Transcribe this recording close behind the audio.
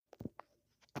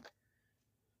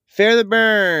Fair the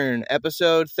Burn,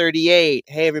 episode 38.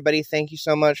 Hey, everybody, thank you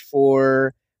so much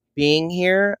for being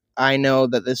here. I know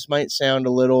that this might sound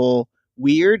a little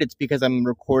weird. It's because I'm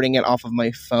recording it off of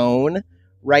my phone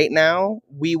right now.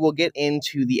 We will get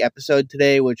into the episode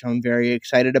today, which I'm very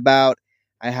excited about.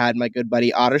 I had my good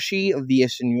buddy Adachi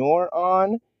Villaseñor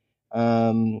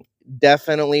on.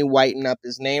 Definitely whiten up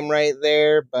his name right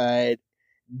there, but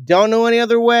don't know any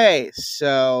other way.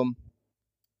 So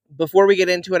before we get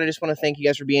into it, I just want to thank you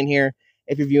guys for being here.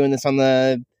 If you're viewing this on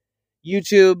the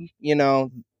YouTube,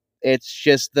 it's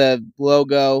just the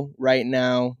logo right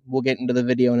now. We'll get into the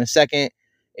video in a second.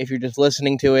 If you're just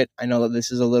listening to it, I know that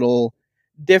this is a little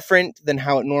different than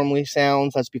how it normally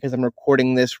sounds. That's because I'm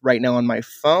recording this right now on my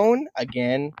phone.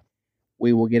 Again,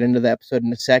 we will get into the episode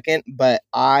in a second, but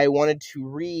I wanted to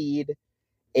read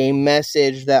a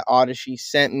message that Adachi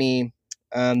sent me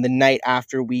the night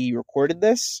after we recorded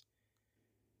this.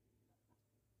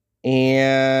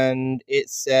 And it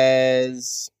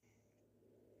says,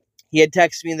 he had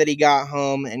texted me that he got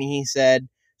home and he said,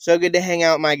 "So good to hang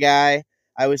out, my guy.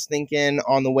 I was thinking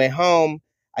on the way home,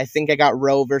 I think I got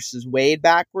Roe versus Wade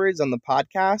backwards on the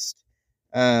podcast.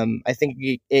 I think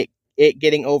it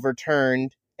getting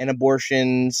overturned and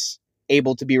abortions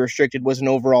able to be restricted was an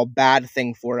overall bad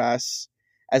thing for us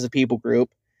as a people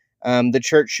group. The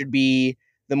church should be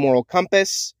the moral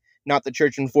compass, not the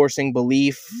church enforcing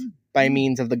belief by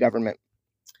means of the government."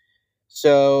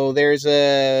 So there's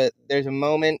a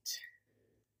moment.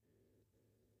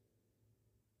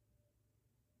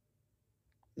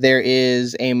 There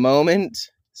is a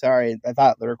moment. Sorry, I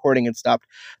thought the recording had stopped.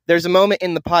 There's a moment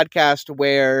in the podcast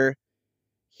where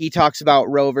he talks about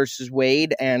Roe versus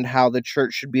Wade and how the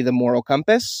church should be the moral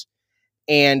compass.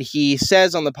 And he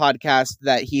says on the podcast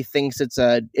that he thinks it's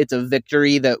a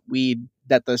victory that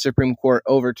the Supreme Court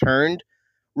overturned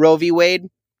Roe v. Wade.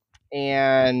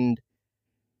 And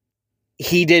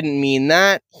he didn't mean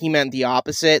that. He meant the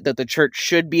opposite, that the church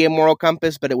should be a moral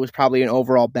compass, but it was probably an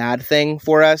overall bad thing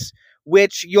for us,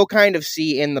 which you'll kind of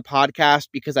see in the podcast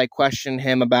because I questioned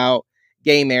him about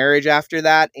gay marriage after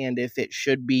that and if it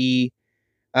should be,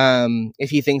 if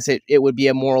he thinks it would be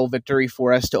a moral victory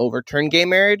for us to overturn gay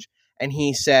marriage. And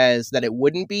he says that it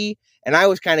wouldn't be. And I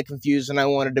was kind of confused and I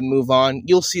wanted to move on.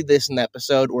 You'll see this in the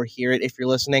episode or hear it if you're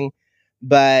listening.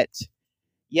 But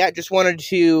yeah, just wanted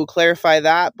to clarify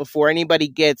that before anybody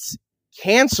gets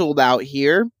canceled out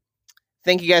here.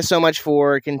 Thank you guys so much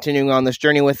for continuing on this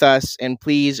journey with us. And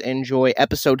please enjoy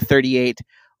episode 38,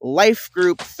 Life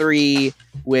Group 3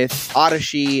 with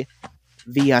Adachi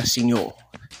Villaseñor.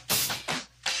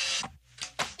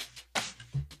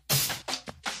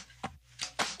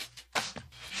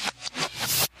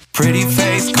 Pretty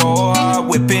face, cold heart,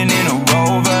 whipping in a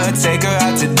Rover. Take her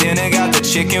out to dinner, got the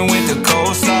chicken with the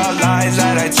coleslaw. Lies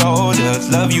that I told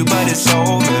her, love you but it's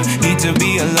over. Need to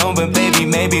be alone, but baby,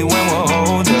 maybe when we're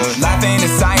older. Life ain't a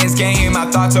science game, my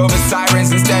thoughts over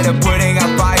sirens. Instead of putting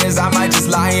out fires, I might just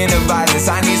lie into violence.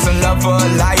 I need some love for a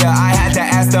liar. I had to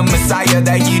ask the Messiah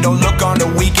that he don't look on the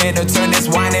weekend to turn this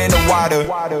wine into water.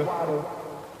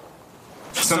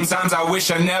 Sometimes I wish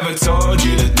I never told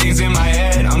you the things in my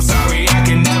head. I'm sorry I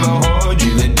can never hold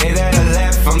you. The day that I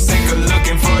left, I'm sick of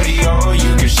looking for the old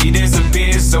you. Cause she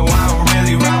disappeared, so I don't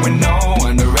really ride with no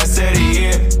one the rest of the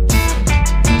year.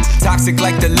 Toxic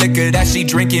like the liquor that she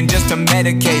drinking just to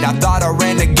medicate. I thought I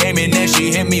ran the game and then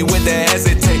she hit me with the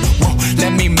hesitate. Whoa,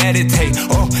 let me meditate,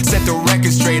 oh, set the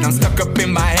record straight. I'm stuck up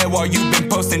in my head while you've been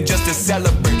posting just to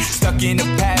celebrate. Stuck in the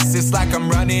past, it's like I'm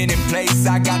running in place.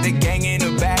 I got the gang in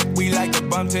the back, we like to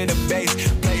bump to the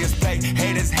bass. Players play,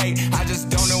 haters hate, I just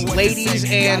don't know what Ladies to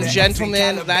say. and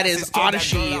gentlemen, that is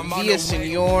Adachi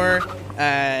Villaseñor.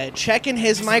 Checking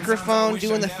his microphone,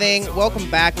 doing the thing.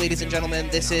 Welcome back, ladies and gentlemen.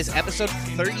 This is episode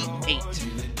 38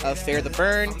 of Fair the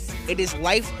Burn. It is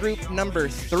Life Group number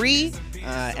 3,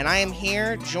 and I am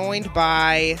here joined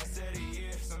by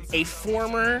a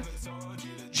former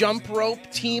jump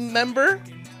rope team member,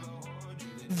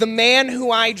 the man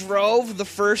who I drove the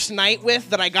first night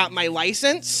with that I got my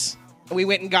license. We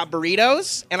went and got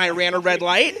burritos, and I ran a red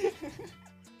light.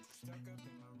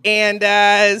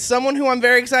 And someone who I'm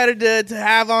very excited to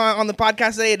have on the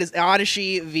podcast today, it is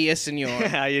Adachi Villaseñor.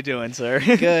 How you doing, sir?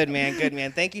 Good,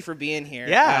 man. Thank you for being here.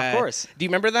 Yeah, of course. Do you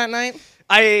remember that night?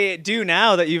 I do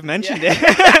now that you've mentioned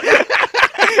it.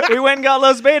 We went and got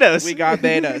Los Betos. We got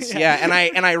Betos, yeah.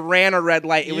 And I ran a red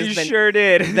light. You sure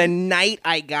did. The night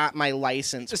I got my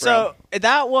license, bro. So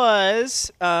that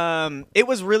was, it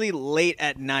was really late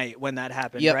at night when that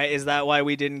happened, Yep. right? Is that why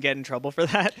we didn't get in trouble for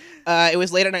that? It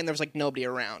was late at night and there was like nobody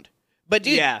around. But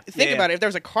dude, think about it. If there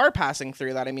was a car passing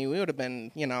through that, I mean, we would have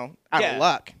been, out of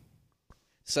luck.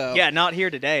 So Yeah, not here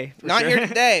today. for not sure. here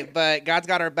today, but God's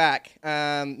got our back.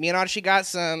 Me and Odyssey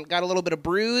got a little bit of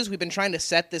bruise. We've been trying to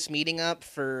set this meeting up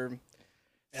for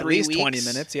At 3 least weeks. 20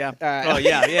 minutes, yeah. Uh, Oh,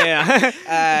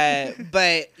 yeah.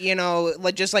 But you know,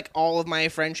 like just like all of my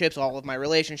friendships, all of my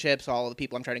relationships, all of the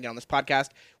people I'm trying to get on this podcast,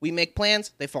 we make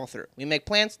plans, they fall through. We make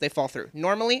plans, they fall through.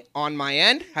 Normally on my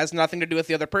end, has nothing to do with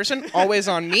the other person, always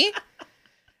on me.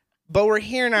 But we're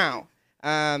here now.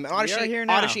 Odyssey, are here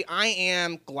now. Odyssey, I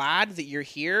am glad that you're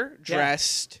here,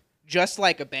 dressed just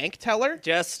like a bank teller,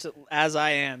 Just as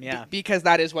I am, yeah. because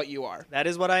that is what you are. That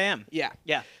is what I am. Yeah.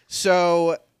 Yeah.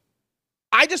 So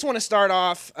I just want to start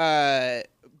off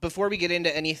before we get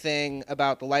into anything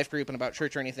about the life group and about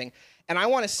church or anything. And I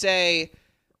want to say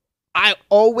I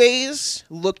always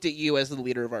looked at you as the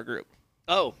leader of our group.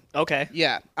 Oh, okay.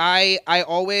 Yeah. I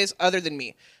always, other than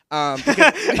me.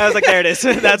 Because I was like, there it is.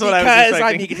 That's what I was because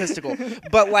I'm expecting. egotistical.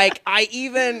 But like I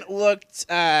even looked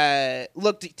to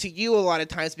you a lot of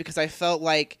times because I felt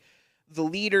like the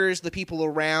leaders, the people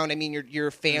around, I mean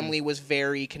your family was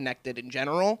very connected in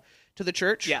general to the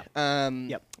church. Yeah.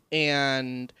 Yep.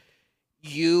 And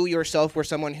you yourself were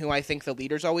someone who I think the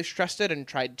leaders always trusted and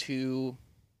tried to,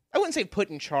 I wouldn't say put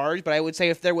in charge, but I would say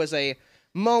if there was a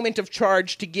moment of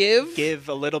charge to give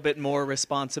a little bit more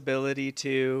responsibility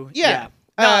to. Yeah.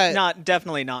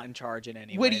 Definitely not in charge in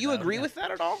any way. Would you though, agree yeah. with that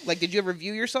at all? Like, did you ever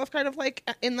view yourself kind of like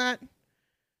in that?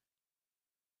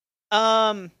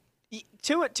 To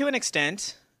an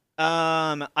extent,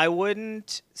 I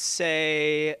wouldn't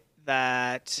say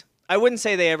that. I wouldn't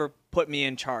say they ever put me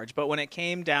in charge, but when it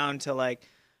came down to like,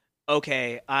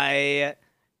 okay, I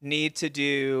need to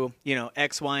do,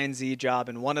 X, Y, and Z job,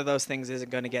 and one of those things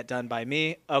isn't going to get done by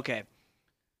me. Okay,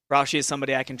 Rashi is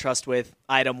somebody I can trust with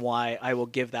item Y. I will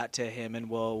give that to him, and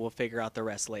we'll figure out the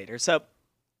rest later. So,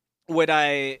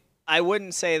 I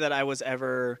wouldn't say that I was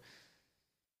ever.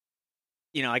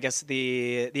 I guess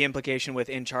the implication with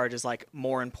in charge is like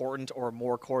more important or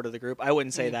more core to the group. I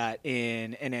wouldn't say that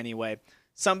in any way.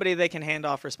 Somebody they can hand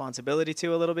off responsibility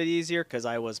to a little bit easier because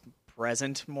I was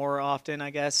present more often, I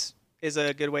guess, is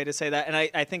a good way to say that. And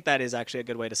I think that is actually a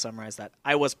good way to summarize that.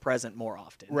 I was present more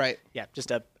often. Right. Yeah,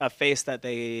 just a face that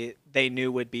they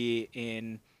knew would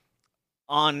be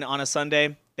on a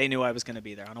Sunday. They knew I was going to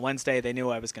be there. On a Wednesday, they knew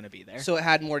I was going to be there. So it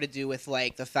had more to do with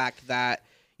like the fact that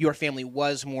your family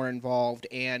was more involved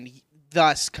and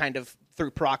thus kind of through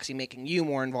proxy making you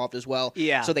more involved as well.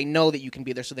 Yeah. So they know that you can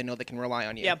be there, so they know they can rely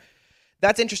on you. Yep.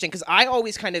 That's interesting because I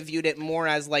always kind of viewed it more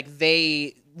as like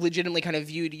they legitimately kind of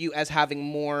viewed you as having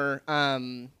more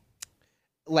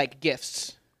like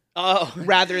gifts. Oh.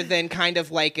 Rather than kind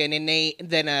of like an innate,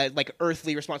 than a like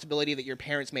earthly responsibility that your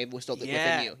parents may have instilled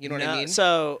within you. You know what I mean?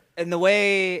 So, in the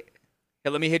way,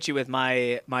 let me hit you with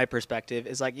my perspective.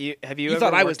 Is like, you You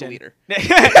thought I was the leader.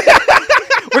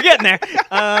 We're getting there.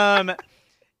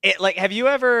 Have you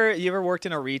ever worked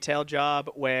in a retail job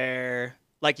where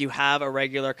like you have a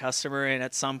regular customer and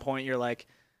at some point you're like,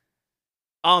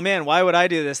 oh man, why would I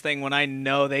do this thing when I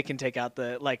know they can take out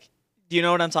the like. Do you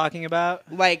know what I'm talking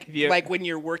about? Like when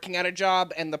you're working at a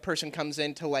job and the person comes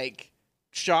in to like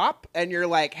shop and you're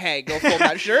like, hey, go fold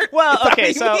that shirt. Well, Is that okay, what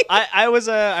you so mean? I was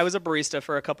a barista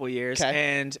for a couple years,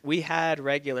 Okay. and we had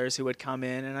regulars who would come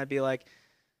in, and I'd be like,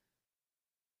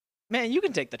 "Man, you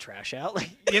can take the trash out." Like,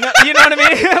 you know what I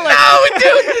mean? Like,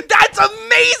 Oh, dude, that's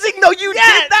amazing. No, you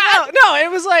did that. No, it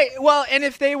was like, well, and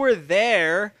if they were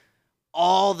there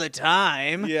all the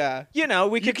time, Yeah.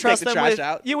 we could could take trust the them trash with,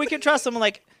 out. Yeah, we could trust them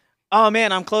like, oh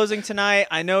man, I'm closing tonight.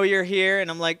 I know you're here,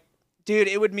 and I'm like, dude,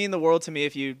 it would mean the world to me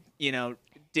if you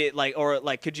did like, or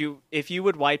like, if you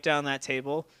would wipe down that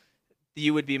table,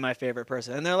 you would be my favorite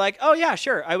person. And they're like, oh yeah,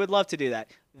 sure, I would love to do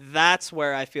that. That's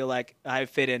where I feel like I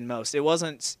fit in most. It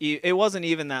wasn't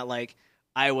even that like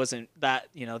I wasn't that,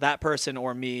 that person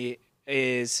or me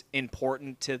is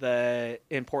important to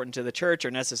the church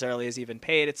or necessarily is even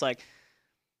paid. It's like,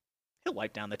 he'll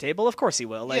wipe down the table. Of course he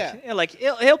will. Like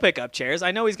he'll pick up chairs.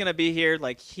 I know he's gonna be here.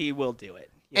 Like he will do it.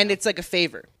 And it's like a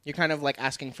favor. You're kind of like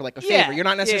asking for like a Yeah, favor. You're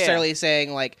not necessarily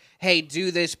saying like, "Hey,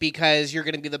 do this because you're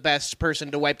going to be the best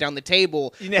person to wipe down the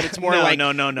table." But it's more No, like, no.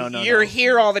 You're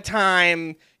here all the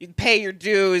time. You pay your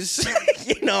dues.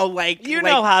 like you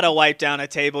know how to wipe down a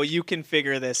table. You can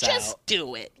figure this out. just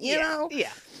do it. You know. Yeah.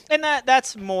 And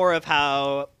that's more of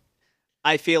how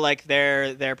I feel like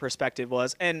their perspective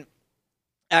was. And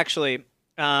actually,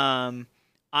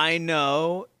 I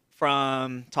know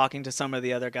from talking to some of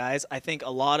the other guys, I think a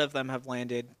lot of them have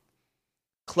landed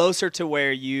closer to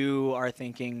where you are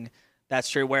thinking that's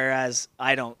true, whereas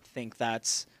I don't think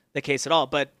that's the case at all.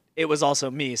 But it was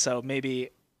also me, so maybe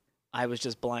I was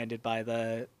just blinded by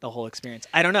the whole experience.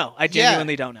 I don't know. I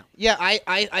genuinely don't know. Yeah,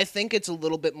 I think it's a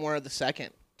little bit more of the second,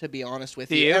 to be honest with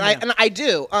Do you. you? And I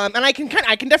do. And I can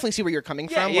definitely see where you're coming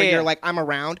from, where you're like, I'm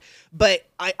around. But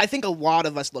I think a lot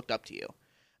of us looked up to you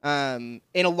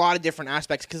in a lot of different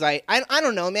aspects. Because I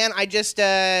don't know, man. I just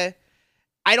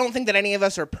I don't think that any of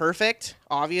us are perfect,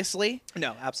 obviously.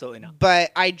 No, absolutely not.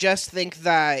 But I just think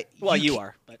that Well, you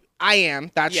are, but I am.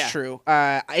 That's Yeah. true.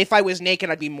 If I was naked,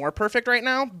 I'd be more perfect right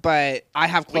now. But I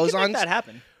have we clothes can on. make that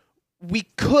happen. We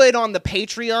could on the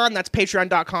Patreon. That's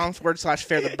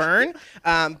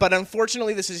patreon.com/fairtheburn. But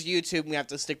unfortunately, this is YouTube. And we have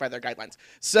to stick by their guidelines.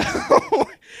 So You have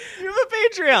a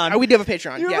Patreon. we do have a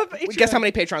Patreon. You Yeah. have a Patreon. Guess how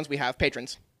many patrons we have?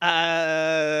 Patrons. 3.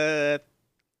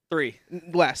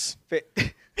 Less.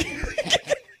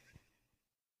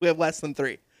 We have less than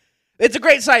 3. It's a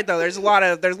great site though. There's a lot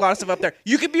of stuff up there.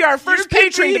 You could be our first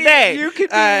patron today. You could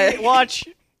watch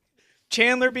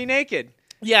Chandler be naked.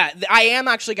 Yeah, I am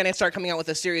actually going to start coming out with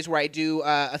a series where I do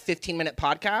a 15-minute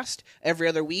podcast every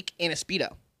other week in a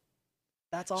Speedo.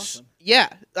 That's awesome. Yeah,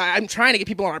 I'm trying to get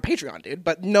people on our Patreon, dude,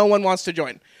 but no one wants to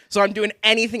join. So I'm doing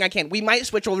anything I can. We might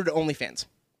switch over to OnlyFans.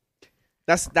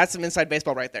 That's some inside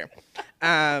baseball right there.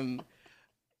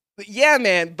 But yeah,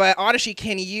 man. But Adashi,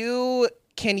 can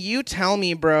you tell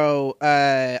me, bro?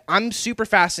 I'm super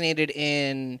fascinated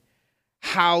in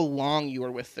how long you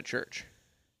were with the church.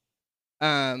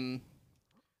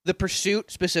 The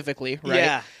Pursuit specifically,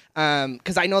 right? Yeah.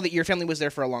 Because I know that your family was there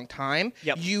for a long time.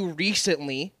 Yep. You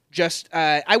recently just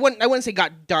I wouldn't say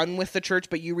got done with the church,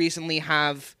 but you recently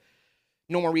have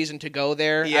no more reason to go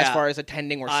there as Yeah. far as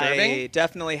attending or serving. I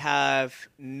definitely have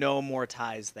no more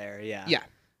ties there. Yeah. Yeah.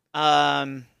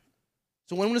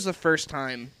 So when was the first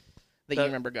time that you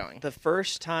remember going? The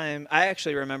first time I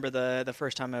actually remember the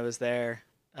first time I was there,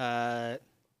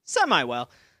 semi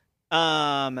well.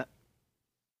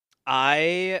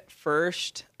 I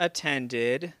first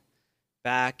attended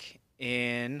back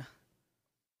in.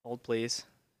 Hold please,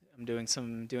 I'm doing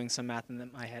some math in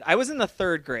my head. I was in the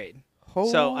 3rd grade,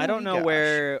 so I don't know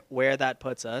Holy gosh. where that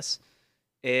puts us.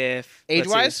 If Age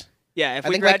wise, yeah, if I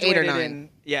we think like 8 or graduated 9.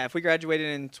 if we graduated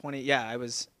in 20, I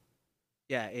was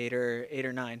 8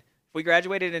 or 9. If we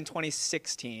graduated in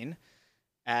 2016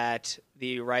 at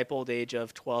the ripe old age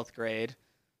of 12th grade.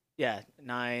 Yeah,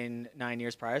 9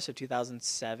 years prior, so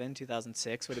 2007,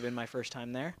 2006 would have been my first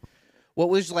time there. what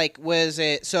was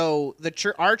it? So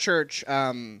our church,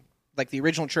 like the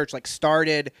original church, like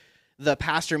started. The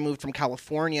pastor moved from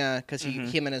California because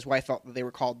him and his wife thought that they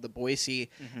were called the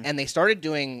Boise, and they started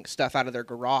doing stuff out of their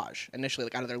garage initially,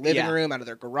 like out of their living room, out of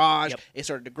their garage. Yep. It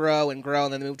started to grow and grow,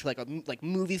 and then they moved to like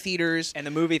movie theaters. And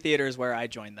the movie theater is where I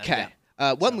joined them. Okay.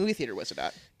 Yeah. What movie theater was it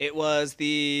at? It was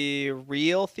the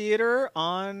Real Theater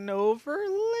on Overland.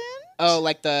 Oh,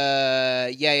 like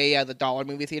the dollar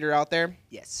movie theater out there.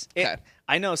 Yes. Okay.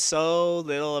 I know so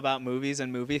little about movies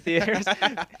and movie theaters.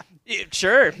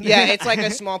 Sure. Yeah, it's like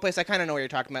a small place. I kind of know what you're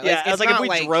talking about. Yeah, It's I was like, not if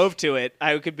we drove to it,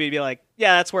 I could be like,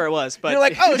 yeah, that's where it was. But You're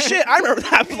like, oh shit, I remember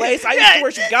that place. I used to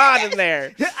worship God in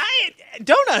there.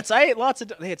 Donuts. I ate lots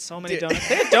of. They had so many donuts.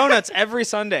 They had donuts every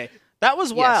Sunday. That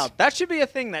was wild. Yes. That should be a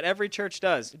thing that every church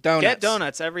does. Donuts. Get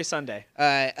donuts every Sunday.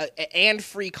 And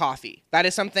free coffee. That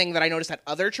is something that I noticed at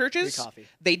other churches. Free coffee.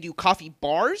 They do coffee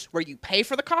bars where you pay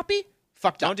for the coffee.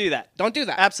 Fucked up. Don't do that. Don't do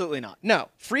that. Absolutely not. No.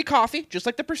 Free coffee, just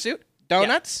like the Pursuit,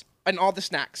 donuts, and all the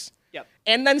snacks. Yep.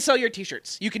 And then sell your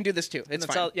T-shirts. You can do this too. It's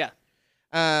fine. Yeah.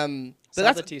 But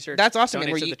Sell the T-shirts, That's awesome.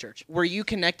 donate And to the church. Were you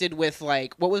connected with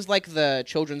what was the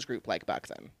children's group like back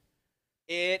then?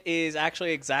 It is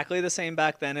actually exactly the same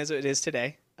back then as it is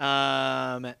today.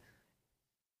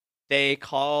 They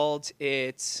called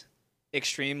it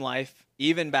Extreme Life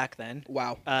even back then.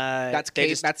 Wow. That's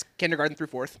That's kindergarten through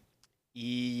 4th.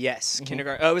 Yes,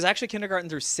 kindergarten. Oh, it was actually kindergarten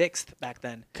through 6th back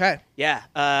then. Okay.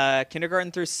 Yeah,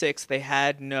 kindergarten through 6th. They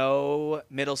had no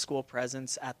middle school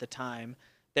presence at the time.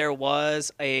 There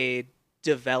was a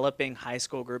developing high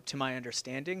school group, to my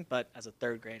understanding, but as a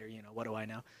 3rd grader, what do I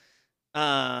know?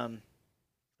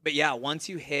 But yeah, once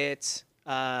you hit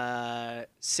 6th,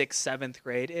 7th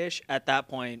grade ish, at that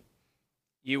point,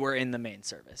 you were in the main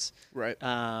service. Right.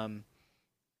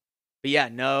 But yeah,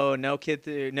 no K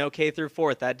through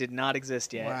 4th. That did not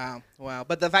exist yet. Wow.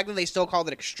 But the fact that they still called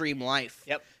it Extreme Life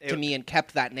to me and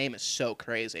kept that name is so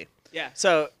crazy. Yeah.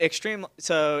 So Extreme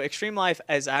Life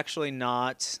is actually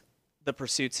not the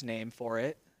Pursuit's name for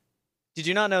it. Did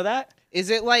you not know that? Is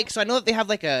it so I know that they have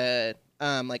not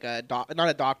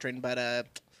a doctrine, but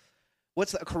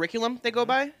what's the curriculum they go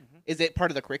by? Is it part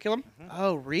of the curriculum?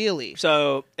 Oh, really?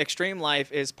 So Extreme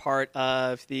Life is part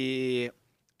of the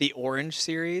Orange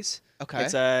series. Okay.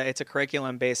 It's a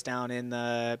curriculum based down in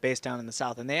the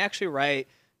South, and they actually write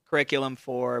curriculum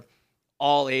for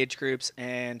all age groups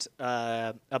and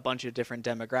a bunch of different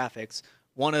demographics.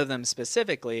 One of them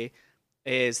specifically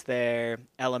is their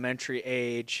elementary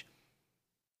age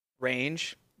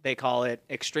range. They call it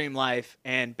Extreme Life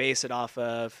and base it off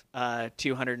of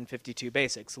 252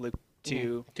 Basics, Luke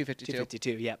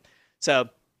 252. Yep. So,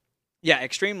 yeah,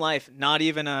 Extreme Life, not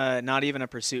even a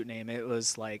Pursuit name. It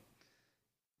was like,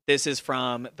 this is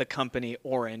from the company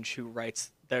Orange, who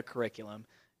writes the curriculum,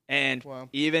 and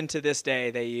even to this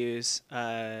day they use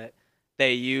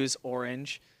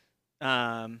Orange.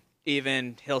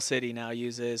 Even Hill City now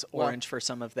uses Orange for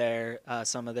some of their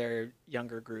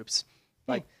younger groups.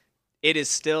 Like, it is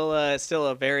still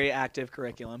a very active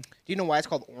curriculum. Do you know why it's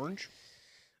called Orange?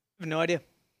 I have no idea.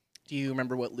 Do you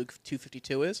remember what Luke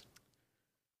 252 is?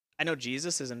 I know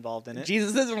Jesus is involved in it.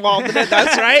 Jesus is involved in it.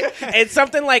 That's right. It's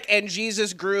something like, and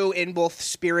Jesus grew in both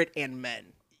spirit and men.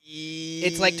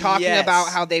 It's like talking about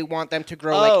how they want them to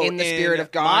grow like in the spirit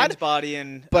of God, mind, body,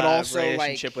 and but also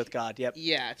relationship like, with God. Yep.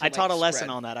 Yeah. I taught a lesson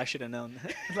on that. I should have known.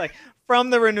 Like, from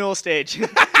the renewal stage,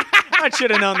 I should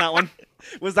have known that one.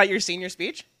 Was that your senior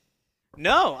speech?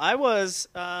 No, I was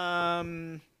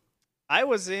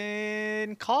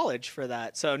in college for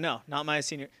that. So no, not my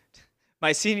senior.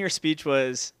 My senior speech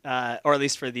was, or at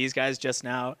least for these guys just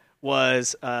now,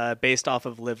 was based off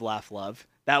of Live, Laugh, Love.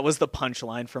 That was the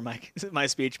punchline for my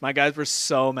speech. My guys were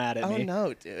so mad at me. Oh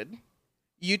no, dude!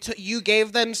 You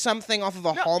gave them something off of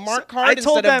a Hallmark so card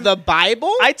instead of the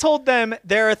Bible? I told them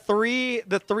there are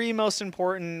the three most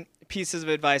important pieces of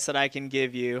advice that I can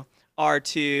give you are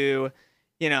to,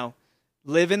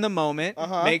 live in the moment.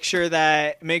 Make sure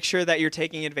that you're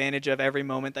taking advantage of every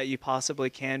moment that you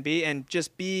possibly can be, and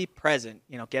just be present.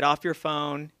 Get off your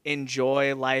phone,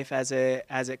 enjoy life as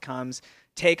it comes.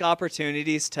 Take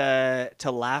opportunities to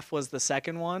laugh was the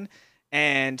second one,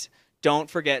 and don't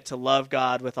forget to love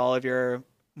God with all of your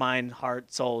mind,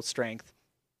 heart, soul, strength.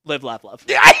 Live, laugh, love.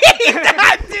 I hate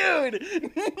that, dude.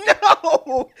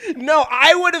 No,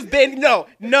 I would have been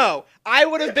I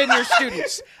would have been your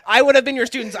students. I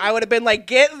would have been like,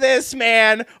 get this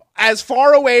man as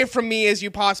far away from me as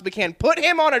you possibly can. Put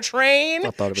him on a train,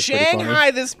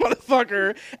 Shanghai this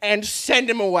motherfucker, and send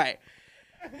him away.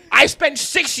 I spent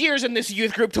 6 years in this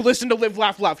youth group to listen to Live,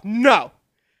 Laugh, Love. No.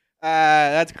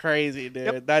 That's crazy, dude.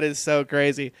 Yep. That is so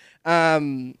crazy.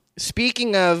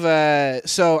 Speaking of, to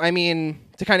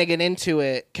kind of get into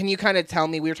it, can you kind of tell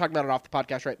me, we were talking about it off the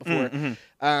podcast right before.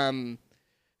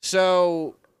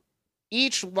 So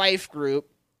each life group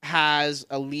has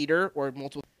a leader or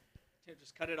multiple. Here,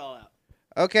 just cut it all out.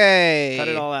 Okay. Cut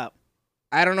it all out.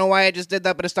 I don't know why I just did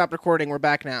that, but it stopped recording. We're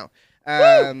back now.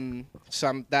 The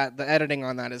editing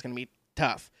on that is going to be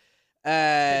tough. Do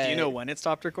you know when it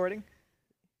stopped recording?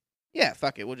 Yeah,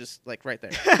 fuck it. We'll just, right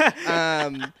there.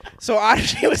 So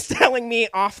Odyssey was telling me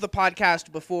off the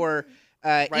podcast before,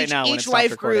 each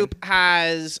life group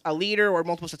has a leader or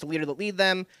multiple sets of leaders that lead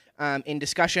them in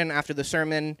discussion after the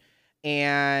sermon,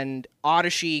 and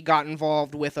Odyssey got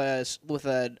involved with a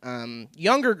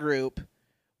younger group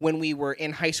when we were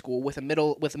in high school with a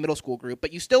middle school group,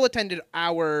 but you still attended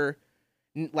our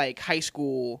high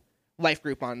school life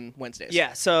group on Wednesdays.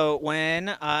 Yeah, so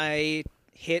when I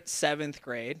hit 7th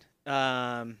grade,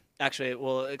 actually,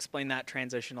 we'll explain that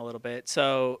transition a little bit.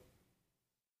 So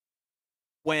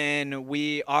when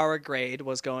our grade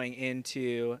was going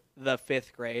into the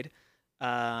 5th grade,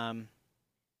 the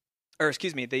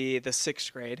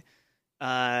 6th grade,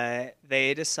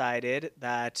 they decided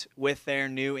that with their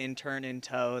new intern in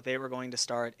tow, they were going to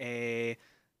start a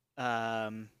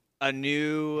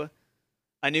new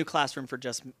classroom for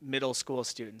just middle school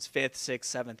students, 5th, 6th,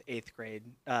 7th, 8th grade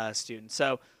students.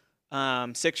 So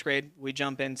 6th grade, we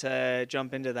jump into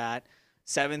that.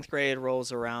 7th grade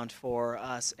rolls around for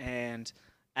us, and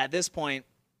at this point,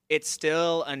 it's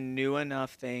still a new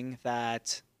enough thing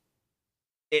that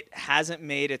it hasn't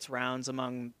made its rounds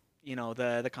among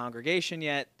the congregation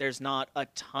yet. There's not a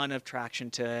ton of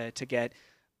traction to get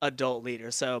adult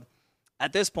leaders. So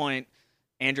at this point,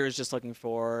 Andrew is just looking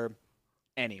for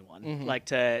anyone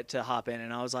to hop in,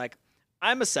 and I was like,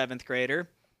 I'm a 7th grader.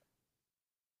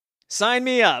 Sign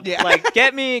me up. Yeah.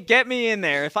 Get me in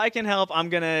there. If I can help, I'm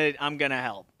gonna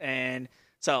help. And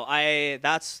so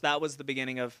that was the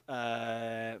beginning of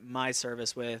my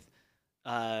service with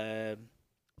what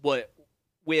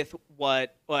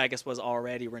I guess was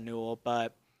already renewal,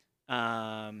 but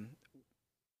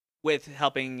with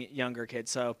helping younger kids.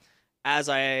 So as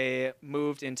I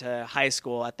moved into high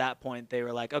school, at that point, they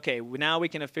were like, okay, now we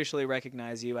can officially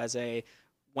recognize you as a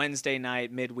Wednesday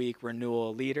night midweek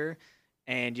renewal leader,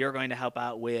 and you're going to help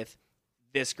out with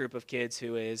this group of kids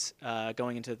who is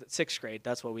going into the 6th grade.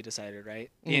 That's what we decided, right?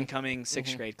 The Mhm. incoming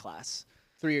 6th grade class.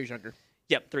 3 years younger.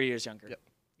 Yep, 3 years younger. Yep.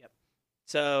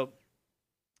 So,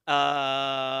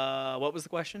 what was the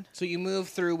question? So you move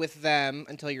through with them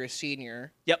until you're a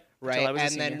senior, Yep. right? Until I was a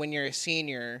And then senior. when you're a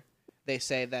senior, they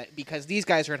say that because these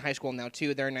guys are in high school now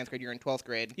too, they're in 9th grade, you're in 12th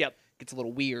grade. Yep. Gets a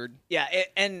little weird. Yeah,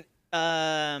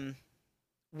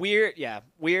 weird. Yeah,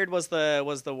 weird was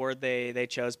the word they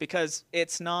chose, because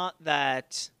it's not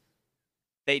that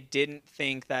they didn't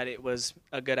think that it was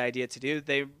a good idea to do.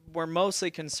 They were mostly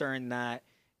concerned that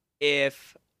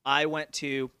if I went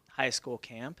to high school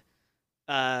camp,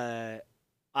 I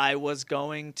was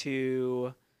going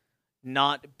to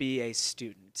not be a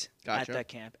student Gotcha. at that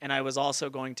camp, and I was also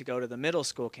going to go to the middle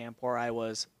school camp where I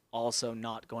was also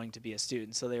not going to be a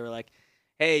student. So they were like,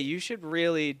 hey, you should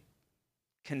really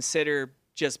consider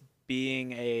just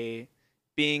being a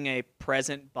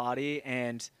present body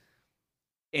and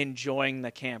enjoying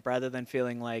the camp rather than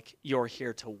feeling like you're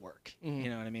here to work. Mhm. You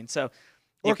know what I mean? So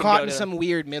Or you can caught go in to- some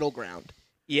weird middle ground.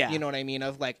 yeah. You know what I mean?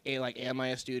 Of like, am I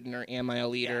a student or am I a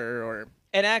leader or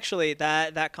And actually,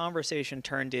 that conversation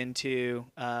turned into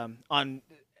on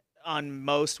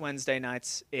most Wednesday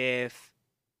nights, if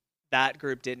that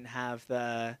group didn't have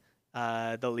the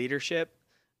leadership,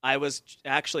 I was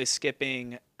actually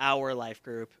skipping our life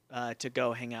group to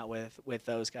go hang out with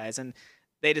those guys, and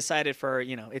they decided for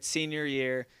it's senior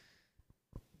year.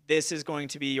 This is going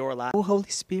to be your last. Oh, Holy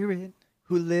Spirit,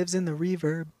 who lives in the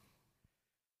reverb.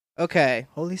 okay.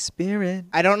 Holy Spirit.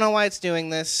 I don't know why it's doing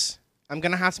this. I'm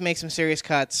gonna have to make some serious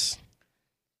cuts.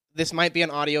 This might be an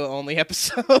audio only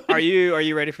episode. Are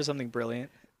you ready for something brilliant?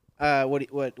 What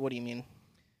do you mean?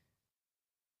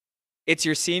 It's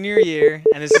your senior year,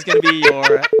 and this is going to be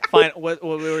your final. What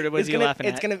was you laughing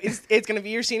it's at? It's gonna be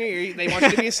your senior year. They want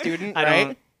you to be a student, I right?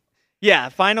 don't. Yeah,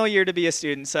 final year to be a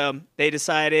student. So they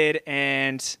decided,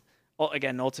 and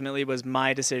again, ultimately was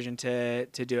my decision to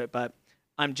do it. But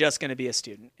I'm just going to be a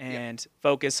student and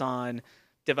focus on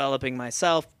developing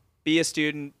myself. Be a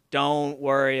student. Don't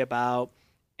worry about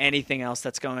anything else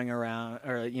that's going around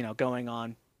or going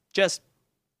on. Just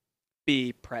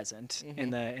be present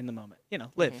in the moment.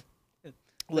 Live.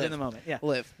 Live in the moment. Yeah.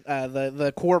 Live.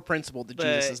 The core principle to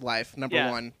Jesus' life. Number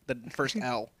yeah. 1, the first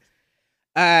L.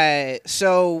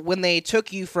 So when they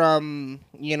took you from,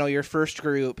 your first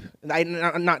group,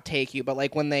 not take you, but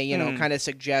like when they, kind of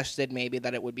suggested maybe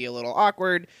that it would be a little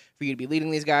awkward for you to be leading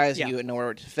these guys, Yeah. you wouldn't know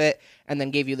where to fit, and then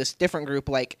gave you this different group,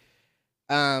 like,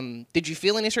 did you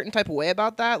feel any certain type of way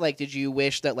about that? Like, did you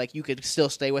wish that, like, you could still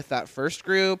stay with that first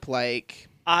group? Like,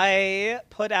 I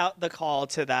put out the call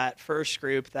to that first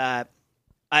group that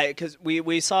because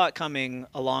we saw it coming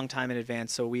a long time in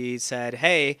advance. So we said,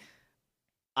 hey,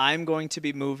 I'm going to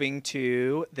be moving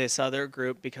to this other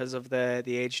group because of the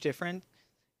age difference.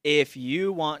 If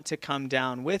you want to come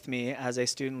down with me as a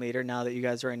student leader, now that you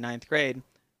guys are in 9th grade,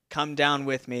 come down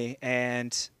with me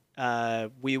and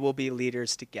we will be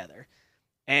leaders together.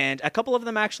 And a couple of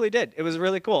them actually did. It was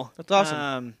really cool. That's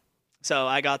awesome. So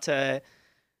I got to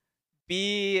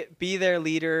be their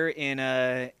leader in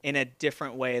a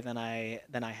different way than I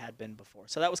had been before.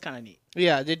 So that was kind of neat.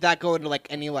 yeah, did that go into, like,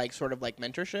 any, like, sort of, like,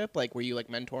 mentorship? Like, were you, like,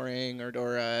 mentoring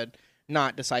or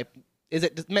not disciple? Is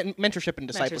it mentorship and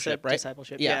discipleship, right?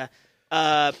 Discipleship, Yeah.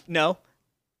 yeah. No.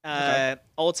 Okay.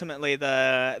 Ultimately,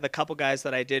 the couple guys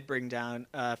that I did bring down,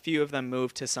 a few of them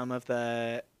moved to some of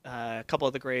the couple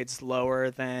of the grades lower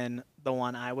than the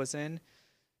one I was in,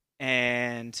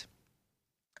 and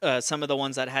some of the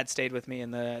ones that had stayed with me in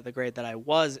the grade that I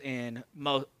was in,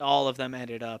 all of them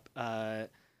ended up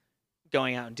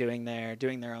going out and doing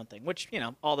their own thing, which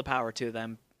all the power to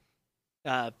them.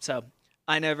 So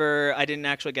I didn't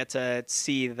actually get to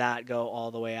see that go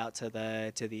all the way out to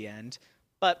the end,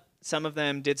 but some of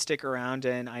them did stick around,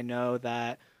 and I know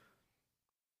that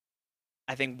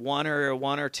I think one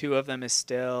or two of them is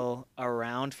still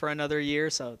around for another year,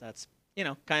 so that's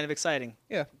kind of exciting.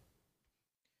 Yeah.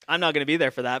 I'm not going to be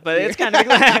there for that, but it's kind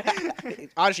of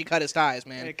Odyssey cut his ties,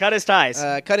 man. cut his ties.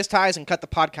 Cut his ties and cut the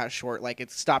podcast short. Like,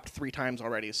 it's stopped 3 times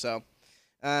already. So,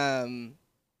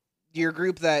 your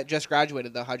group that just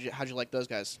graduated, though, how'd you like those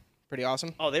guys? Pretty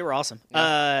awesome. Oh, they were awesome.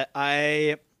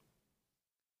 Yeah.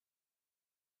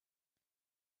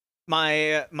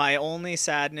 My only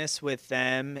sadness with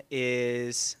them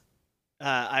is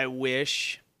I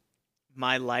wish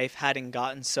my life hadn't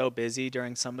gotten so busy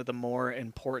during some of the more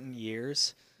important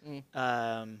years.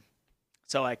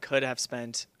 So I could have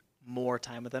spent more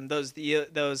time with them.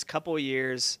 Those couple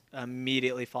years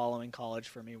immediately following college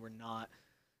for me were not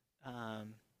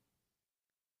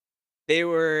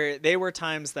they were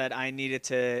times that I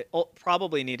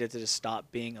probably needed to just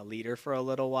stop being a leader for a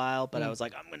little while, but I was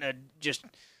like, I'm gonna just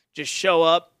show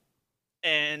up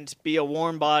and be a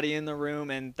warm body in the room,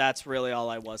 and that's really all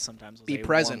I was sometimes. Was be a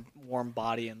present, warm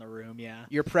body in the room. Yeah,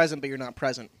 you're present, but you're not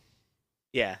present.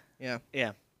 Yeah. Yeah.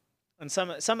 And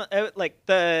some like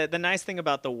the nice thing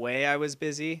about the way I was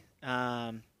busy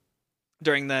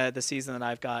during the season that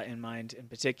I've got in mind in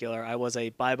particular, I was a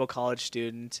Bible college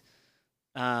student,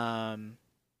 and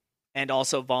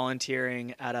also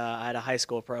volunteering at a high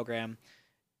school program,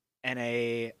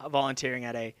 and volunteering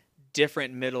at a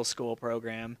different middle school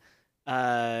program.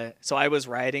 So I was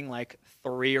writing like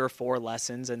 3 or 4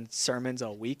 lessons and sermons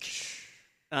a week.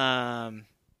 So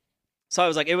I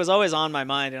was like, it was always on my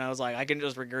mind, and I was like, I can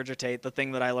just regurgitate the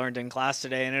thing that I learned in class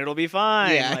today, and it'll be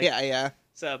fine. Yeah, like, yeah.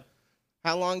 So,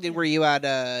 how long were you at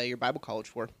your Bible college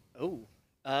for?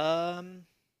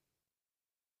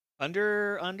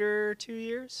 Under 2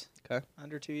 years. Okay.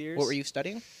 Under 2 years. What were you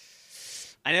studying?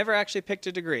 I never actually picked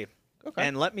a degree. Okay.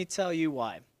 And let me tell you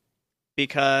why.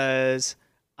 Because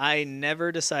I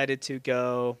never decided to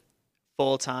go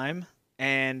full time,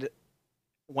 and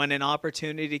when an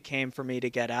opportunity came for me to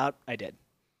get out, I did.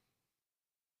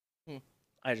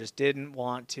 I just didn't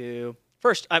want to.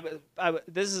 First,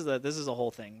 this is a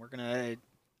whole thing.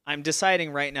 I'm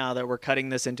deciding right now that we're cutting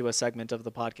this into a segment of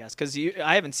the podcast because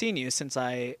I haven't seen you since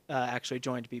I actually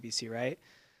joined BBC, right?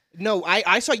 No,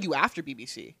 I saw you after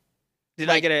BBC.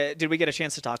 Did we get a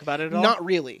chance to talk about it at all? Not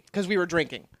really, because we were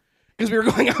drinking. Because we were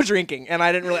going out drinking, and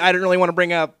I didn't really want to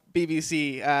bring up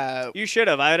BBC. You should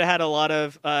have. I would have had a lot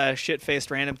of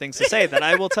shit-faced random things to say that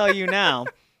I will tell you now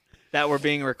that were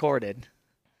being recorded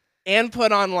and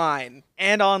put online.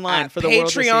 And online at for the world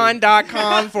to see.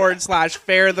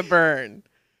 Patreon.com/fairtheburn.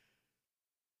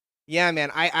 Yeah, man.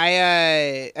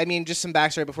 I mean, just some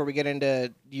backstory before we get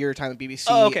into your time at BBC.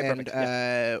 Oh, okay, and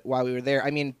perfect. while we were there,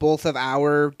 I mean, both of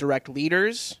our direct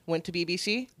leaders went to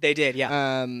BBC. They did,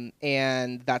 yeah.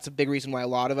 And that's a big reason why a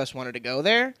lot of us wanted to go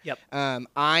there. Yep.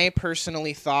 I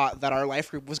personally thought that our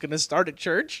life group was going to start a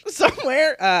church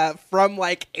somewhere from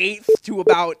like 8th to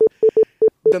about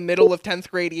the middle of 10th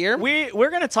grade year. We're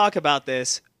going to talk about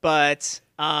this, but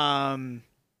some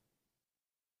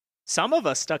of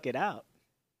us stuck it out.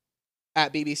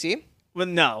 At BBC? Well,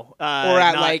 no. Or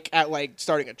at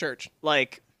starting a church?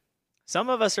 Like, some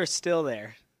of us are still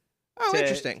there. Oh,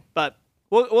 interesting. But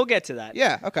we'll get to that.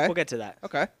 Yeah, okay. We'll get to that.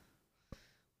 Okay.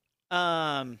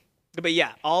 But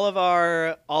yeah, all of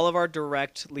our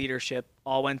direct leadership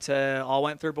all went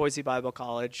through Boise Bible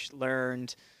College,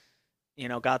 learned,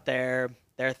 got their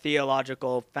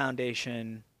theological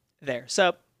foundation there.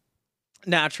 So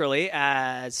naturally,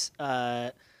 as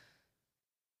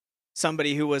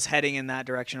somebody who was heading in that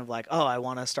direction of like, oh, I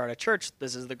want to start a church,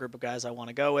 this is the group of guys I want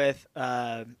to go with.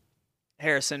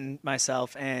 Harrison,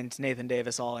 myself, and Nathan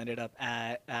Davis all ended up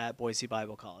at Boise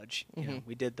Bible College. Mm-hmm.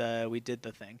 We did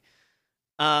the thing.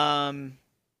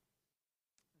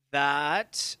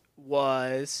 That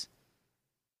was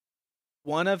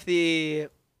one of the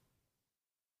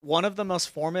most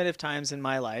formative times in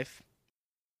my life.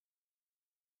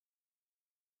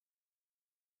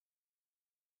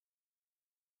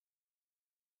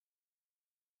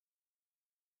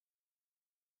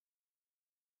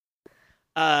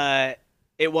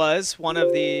 It was one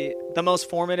of the most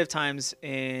formative times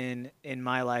in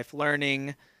my life,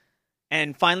 learning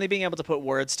and finally being able to put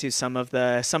words to some of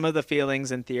the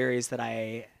feelings and theories that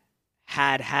I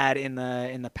had in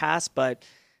the past, but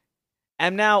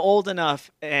am now old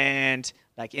enough and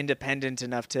like independent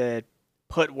enough to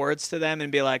put words to them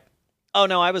and be like, oh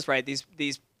no, I was right.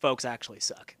 These folks actually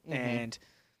suck. Mm-hmm. And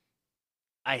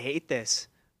I hate this.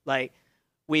 Like,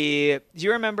 do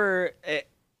you remember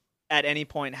at any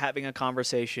point having a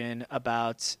conversation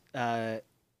about, if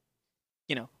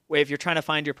you're trying to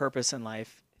find your purpose in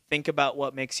life, think about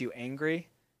what makes you angry,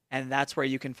 and that's where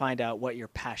you can find out what you're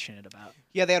passionate about.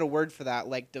 Yeah, they had a word for that,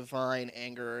 like divine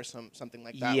anger or something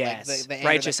like that. Yes, like the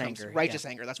righteous anger. Righteous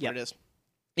anger, that's what it is.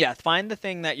 Yeah, find the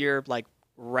thing that you're like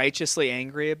righteously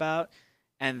angry about,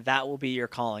 and that will be your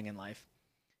calling in life.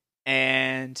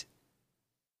 And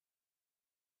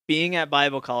being at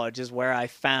Bible college is where I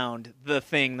found the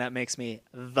thing that makes me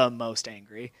the most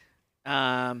angry.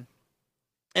 And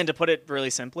to put it really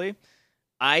simply,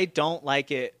 I don't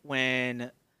like it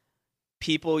when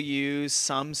people use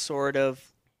some sort of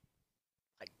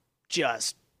like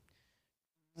just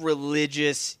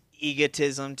religious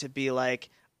egotism to be like,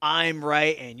 I'm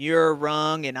right and you're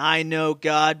wrong and I know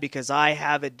God because I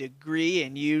have a degree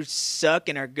and you suck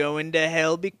and are going to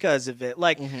hell because of it.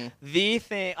 Like,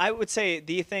 I would say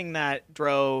the thing that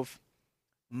drove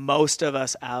most of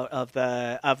us out of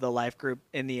the life group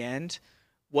in the end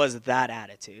was that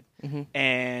attitude. Mhm.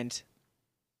 And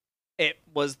it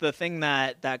was the thing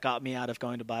that got me out of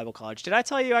going to Bible college. Did I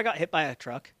tell you I got hit by a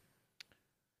truck?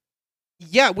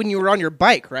 Yeah, when you were on your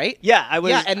bike, right? Yeah, I was.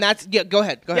 Yeah, and that's Go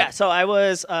ahead. Go ahead. Yeah, so I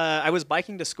was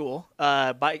biking to school,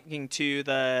 biking to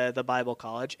the Bible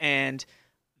college, and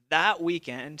that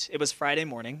weekend, it was Friday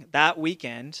morning. That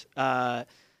weekend,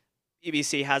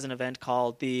 EBC has an event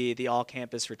called the All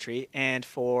Campus Retreat, and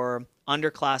for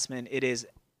underclassmen, it is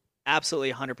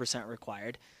absolutely 100%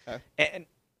 required. Okay. And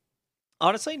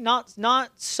honestly,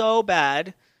 not so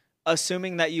bad,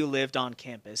 assuming that you lived on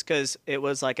campus, because it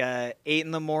was like 8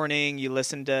 a.m. You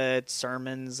listened to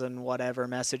sermons and whatever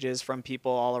messages from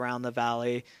people all around the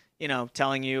valley,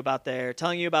 telling you about their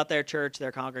church,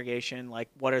 their congregation, like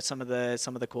what are some of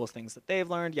the cool things that they've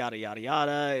learned, yada yada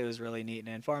yada. It was really neat and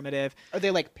informative. Are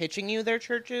they like pitching you their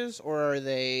churches, or are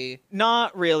they?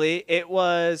 Not really. It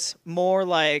was more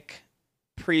like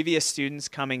previous students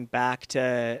coming back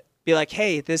to be like,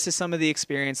 hey, this is some of the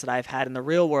experience that I've had in the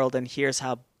real world, and here's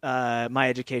how my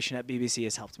education at BBC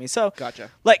has helped me. So,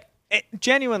 Gotcha. like,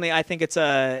 genuinely, I think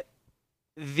the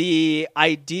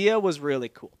idea was really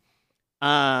cool.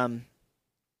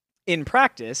 In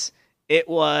practice, it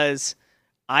was,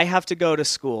 I have to go to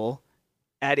school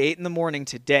at 8 a.m.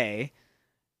 today,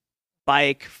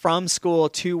 bike from school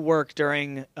to work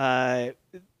during the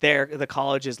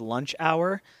college's lunch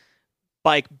hour,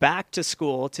 bike back to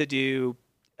school to do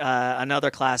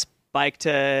another class, bike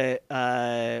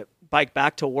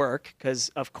back to work, because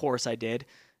of course I did.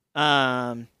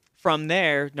 From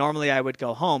there, normally I would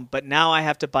go home, but now I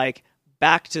have to bike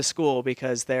back to school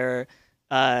because the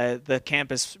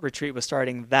campus retreat was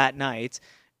starting that night,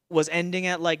 was ending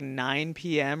at like 9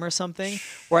 p.m. or something,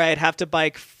 where I'd have to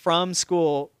bike from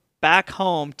school back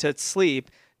home to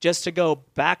sleep just to go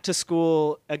back to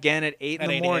school again at 8 in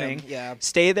the morning. Yeah.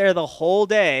 Stay there the whole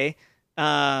day.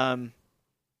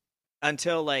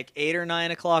 Until like 8 or 9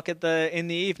 o'clock in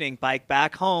the evening, bike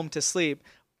back home to sleep,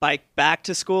 bike back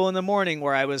to school in the morning,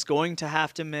 where I was going to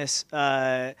have to miss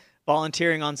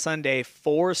volunteering on Sunday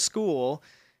for school,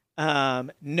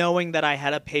 knowing that I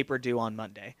had a paper due on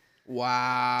Monday.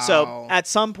 Wow. So at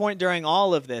some point during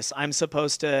all of this, I'm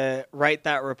supposed to write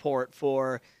that report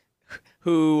for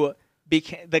who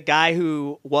became the guy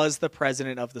who was the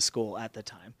president of the school at the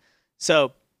time.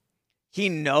 So he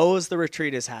knows the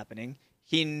retreat is happening.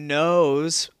 He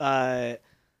knows that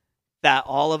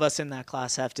all of us in that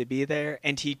class have to be there,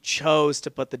 and he chose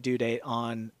to put the due date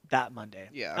on that Monday.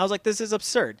 Yeah. I was like, this is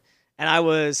absurd. And I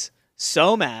was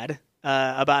so mad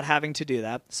about having to do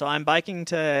that. So I'm biking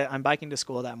to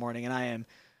school that morning, and I am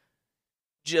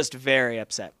just very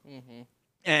upset. Mm-hmm.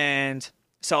 And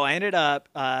so I ended up,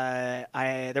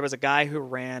 there was a guy who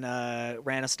ran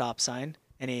a stop sign,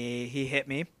 and he hit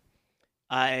me.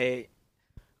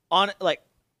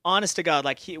 Honest to God,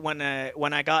 like when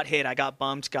I got hit, I got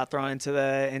bumped, got thrown into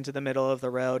the middle of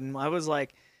the road, and I was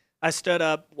like, I stood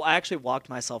up. I actually walked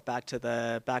myself back to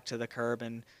the curb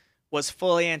and was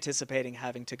fully anticipating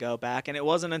having to go back. And it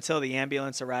wasn't until the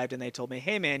ambulance arrived and they told me,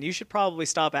 "Hey, man, you should probably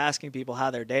stop asking people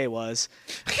how their day was,"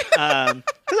 because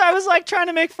I was like trying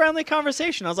to make friendly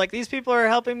conversation. I was like, these people are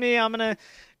helping me. I'm gonna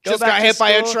go Just back got to hit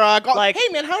by a school. truck. Oh, Like,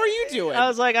 hey, man, how are you doing? I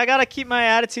was like, I gotta keep my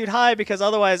attitude high because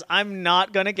otherwise I'm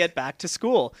not gonna get back to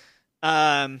school.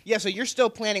 Yeah, so you're still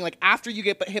planning, like, after you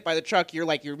get hit by the truck, you're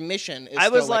like, your mission is I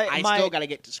still was like, like, I still got to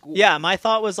get to school. Yeah, my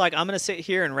thought was like, I'm going to sit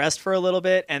here and rest for a little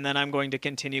bit, and then I'm going to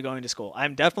continue going to school.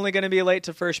 I'm definitely going to be late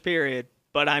to first period,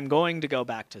 but I'm going to go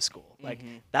back to school. Like,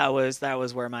 that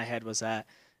was where my head was at.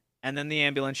 And then the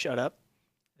ambulance showed up.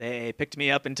 They picked me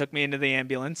up and took me into the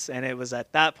ambulance, and it was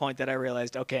at that point that I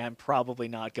realized, okay, I'm probably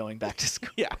not going back to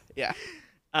school. Yeah.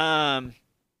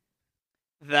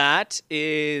 That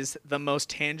is the most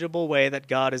tangible way that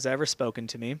God has ever spoken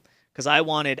to me, because I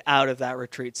wanted out of that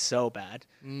retreat so bad.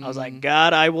 I was like,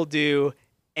 God, I will do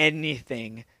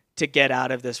anything to get out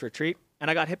of this retreat.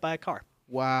 And I got hit by a car.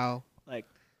 Wow.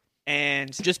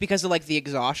 And Just because of, like, the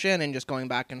exhaustion and just going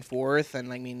back and forth,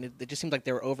 and, I mean, it just seemed like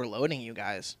they were overloading you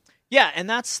guys. yeah, and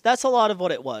that's a lot of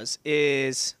what it was,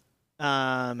 is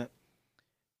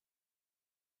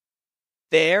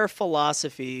their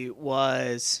philosophy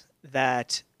was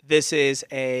that this is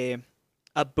a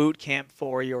boot camp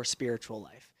for your spiritual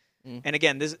life. And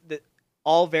again,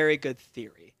 all very good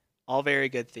theory,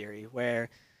 where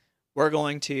we're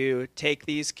going to take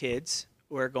these kids,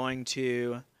 we're going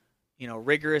to,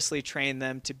 rigorously train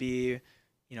them to be,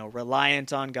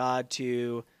 reliant on God,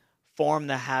 to form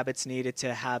the habits needed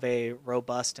to have a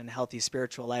robust and healthy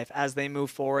spiritual life as they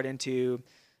move forward into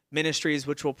ministries,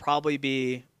 which will probably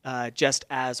be just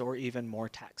as or even more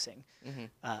taxing.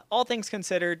 Mm-hmm. All things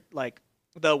considered, like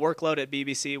the workload at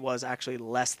BBC was actually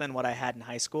less than what I had in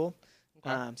high school.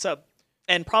 Okay.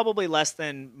 And probably less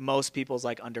than most people's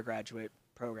like undergraduate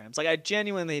programs. Like I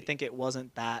genuinely think it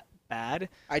wasn't that bad.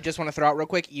 I just want to throw out real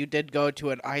quick, you did go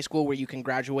to a high school where you can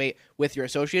graduate with your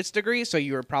associate's degree, so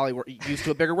you were probably used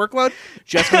to a bigger workload.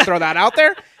 Just going to throw that out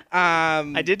there.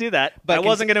 I did do that, but I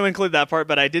wasn't going to include that part,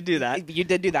 but I did do that. You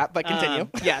did do that, but continue.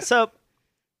 Yeah, so,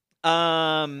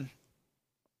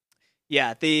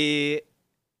 yeah,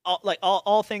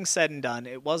 all things said and done,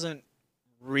 it wasn't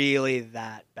really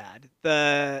that bad.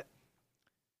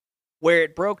 Where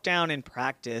it broke down in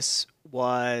practice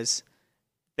was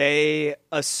they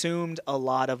assumed a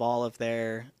lot of all of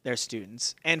their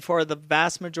students. And for the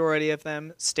vast majority of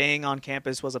them, staying on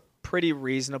campus was a pretty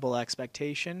reasonable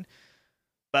expectation.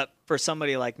 But for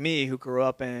somebody like me who grew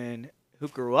up in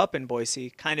Boise,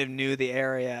 kind of knew the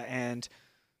area, and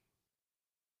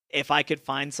if I could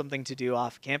find something to do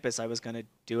off campus, I was going to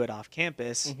do it off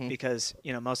campus because,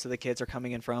 most of the kids are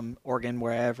coming in from Oregon,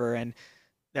 wherever, and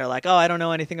they're like, "Oh, I don't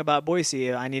know anything about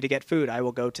Boise. I need to get food. I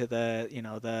will go to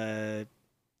the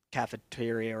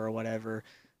cafeteria or whatever."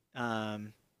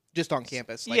 Just on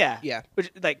campus. Yeah.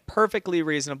 Which, like, perfectly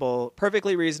reasonable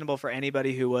for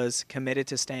anybody who was committed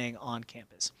to staying on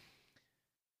campus.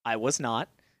 I was not,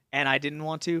 and I didn't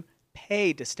want to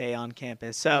pay to stay on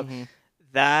campus. So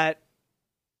that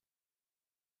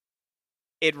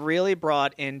it really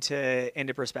brought into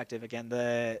perspective again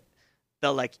the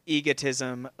like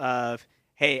egotism of,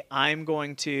 hey, I'm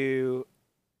going to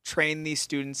train these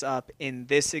students up in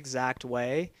this exact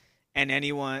way, and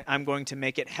I'm going to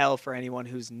make it hell for anyone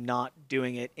who's not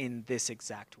doing it in this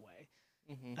exact way.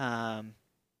 And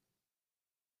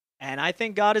I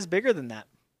think God is bigger than that.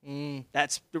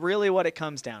 That's really what it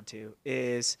comes down to,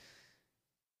 is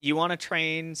you want to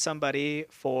train somebody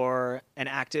for an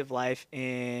active life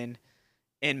in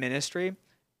ministry.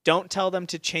 Don't tell them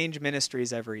to change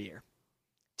ministries every year.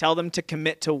 Tell them to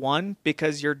commit to one,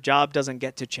 because your job doesn't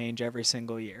get to change every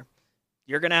single year.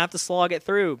 You're going to have to slog it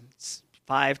through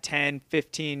 5, 10,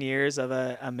 15 years of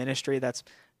a ministry that's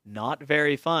not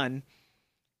very fun.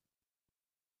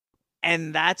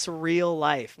 And that's real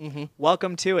life.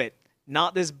 Welcome to it.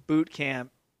 Not this boot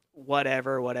camp,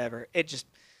 whatever. It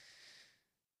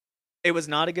was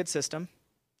not a good system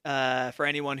for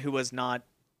anyone who was not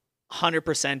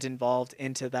 100% involved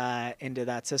into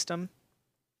that system.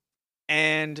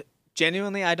 And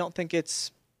genuinely, I don't think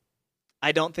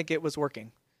it was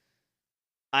working.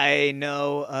 I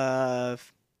know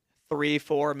of 3,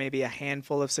 4, maybe a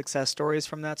handful of success stories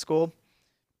from that school.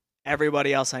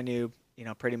 Everybody else I knew,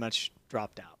 pretty much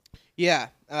dropped out. Yeah,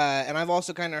 and I've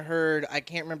also kind of heard, I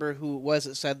can't remember who it was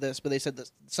that said this, but they said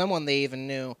that someone they even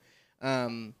knew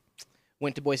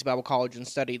went to Boise Bible College and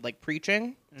studied like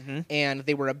preaching, and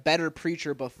they were a better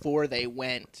preacher before they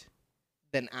went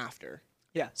than after.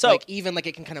 Yeah, so like even like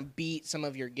it can kind of beat some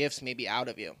of your gifts maybe out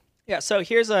of you. Yeah, so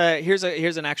here's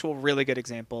an actual really good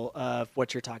example of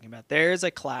what you're talking about. There's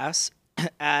a class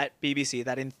at BBC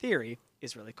that in theory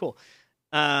is really cool.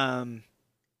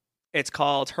 It's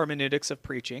called Hermeneutics of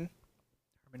Preaching.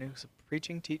 Hermeneutics of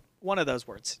Preaching? One of those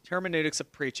words. Hermeneutics of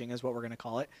Preaching is what we're going to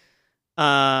call it.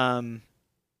 And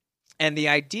the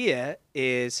idea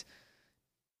is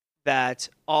that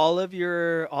all of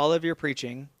your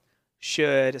preaching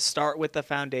should start with the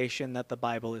foundation that the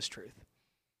Bible is truth.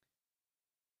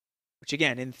 Which,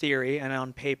 again, in theory and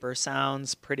on paper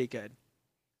sounds pretty good.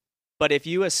 But if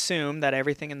you assume that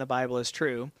everything in the Bible is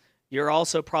true, you're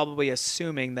also probably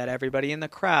assuming that everybody in the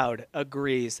crowd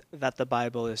agrees that the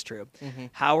Bible is true.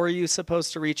 How are you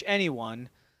supposed to reach anyone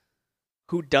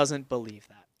who doesn't believe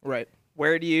that? Right.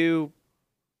 Where do you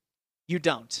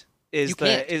don't. You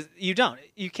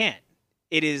can't.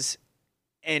 It is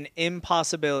an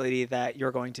impossibility that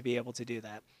you're going to be able to do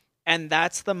that. And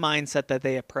that's the mindset that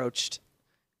they approached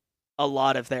a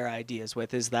lot of their ideas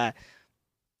with, is that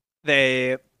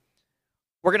we're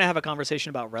going to have a conversation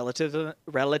about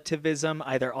relativism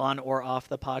either on or off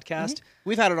the podcast.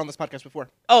 We've had it on this podcast before.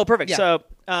 Oh, perfect. Yeah. So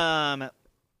a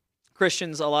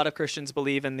lot of Christians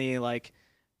believe in the, like,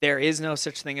 there is no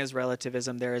such thing as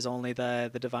relativism. There is only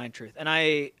the divine truth. And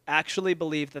I actually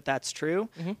believe that that's true,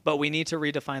 but we need to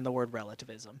redefine the word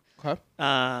relativism. Okay.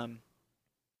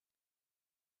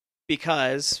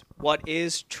 Because what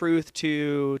is truth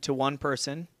to one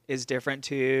person is different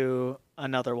to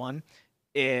another one.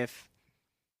 If,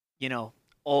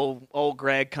 old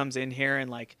Greg comes in here and,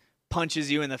 like, punches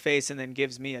you in the face and then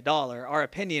gives me $1, our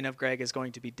opinion of Greg is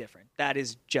going to be different. That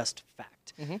is just fact.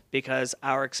 Because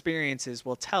our experiences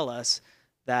will tell us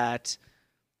that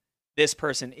this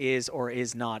person is or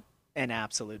is not an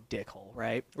absolute dickhole,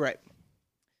 right? Right.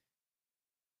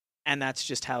 And that's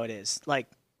just how it is. Like,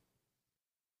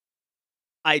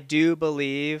 I do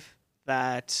believe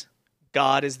that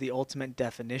God is the ultimate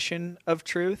definition of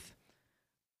truth.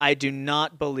 I do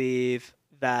not believe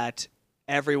that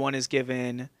everyone is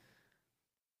given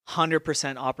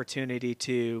 100% opportunity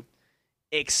to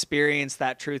experience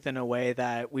that truth in a way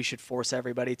that we should force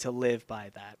everybody to live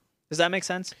by that. Does that make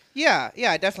sense? Yeah,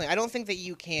 definitely. I don't think that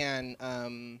you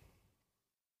can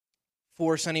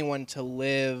force anyone to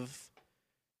live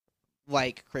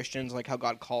like Christians, like how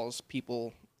God calls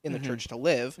people in the church to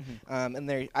live.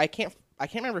 And I can't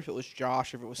remember if it was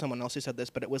Josh or if it was someone else who said this,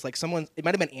 but it was like it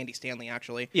might have been Andy Stanley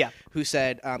actually, who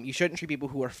said you shouldn't treat people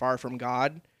who are far from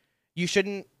God. You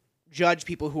shouldn't judge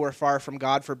people who are far from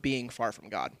God for being far from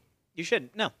God. You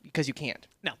shouldn't. No. Because you can't.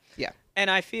 No. Yeah. And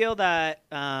I feel that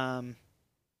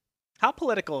how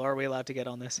political are we allowed to get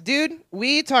on this? Dude,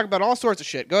 we talk about all sorts of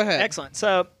shit. Go ahead. Excellent.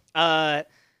 So,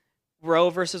 Roe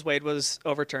versus Wade was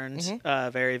overturned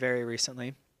very, very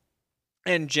recently.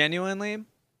 And genuinely,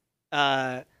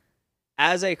 as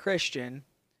a Christian,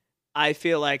 I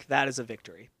feel like that is a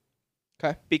victory.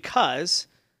 Okay. Because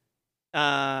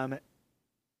as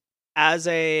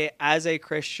a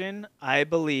Christian, I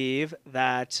believe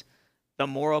that the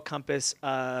moral compass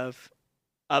of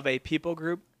a people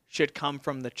group should come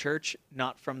from the church,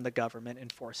 not from the government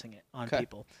enforcing it on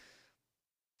people.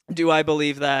 Do I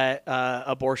believe that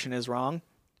abortion is wrong?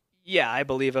 Yeah, I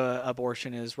believe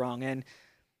abortion is wrong, and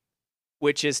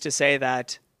which is to say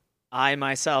that I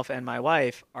myself and my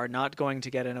wife are not going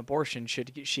to get an abortion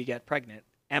should she get pregnant.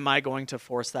 Am I going to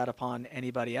force that upon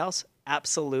anybody else?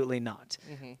 Absolutely not.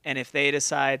 And if they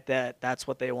decide that that's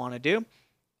what they want to do,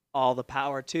 all the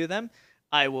power to them.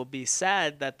 I will be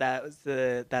sad that that's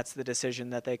the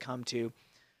decision that they come to,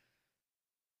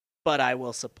 but I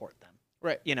will support them.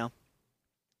 Right. You know,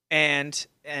 and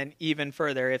even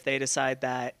further, if they decide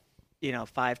that,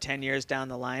 5-10 years down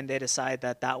the line, they decide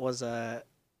that that was a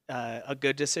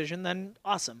good decision, then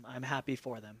awesome. I'm happy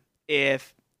for them.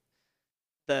 If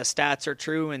the stats are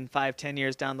true and 5-10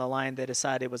 years down the line, they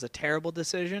decide it was a terrible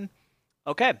decision,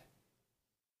 okay.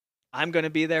 I'm going to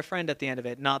be their friend at the end of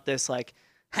it, not this like,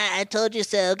 I told you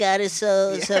so. God is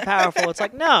so powerful. It's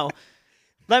like, no.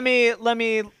 Let me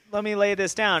lay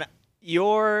this down.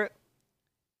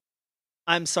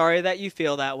 I'm sorry that you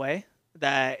feel that way.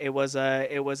 That it was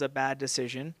a bad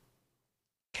decision.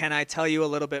 Can I tell you a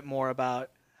little bit more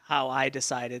about how I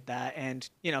decided that? And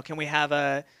can we have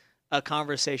a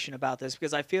conversation about this?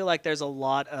 Because I feel like there's a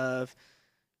lot of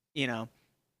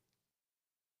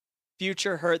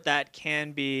future hurt that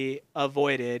can be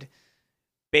avoided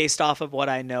based off of what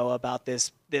I know about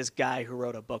this guy who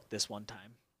wrote a book this one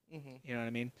time. You know what I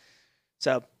mean?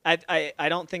 So I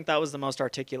don't think that was the most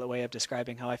articulate way of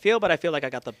describing how I feel, but I feel like I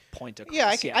got the point across. Yeah,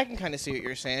 I can kind of see what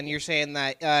you're saying. You're saying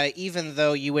that even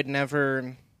though you would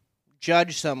never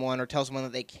judge someone or tell someone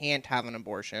that they can't have an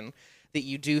abortion, that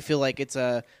you do feel like it's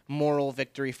a moral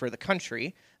victory for the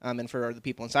country and for the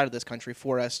people inside of this country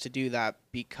for us to do that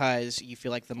because you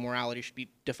feel like the morality should be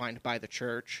defined by the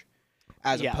church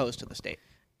as opposed to the state.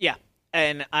 Yeah,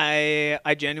 and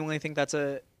I genuinely think that's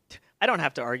I don't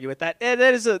have to argue with that.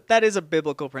 That is a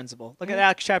biblical principle. Look at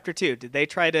Acts chapter 2. Did they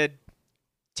try to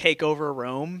take over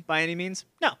Rome by any means?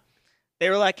 No. They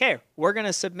were like, hey, we're going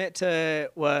to submit to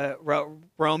what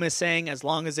Rome is saying as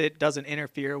long as it doesn't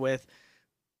interfere with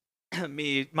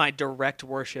my direct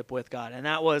worship with God. And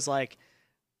that was like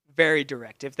very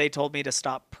direct. If they told me to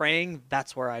stop praying,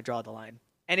 that's where I draw the line.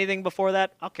 Anything before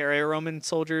that, I'll carry a Roman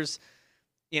soldier's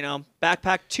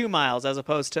backpack 2 miles as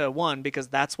opposed to 1 because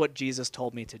that's what Jesus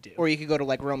told me to do. Or you could go to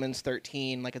like Romans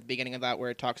 13, like at the beginning of that, where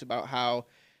it talks about how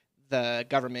the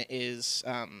government is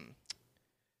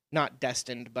not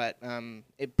destined, but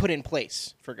it put in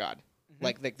place for God.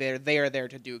 Like they are there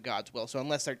to do God's will. So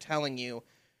unless they're telling you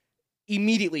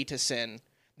immediately to sin,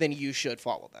 then you should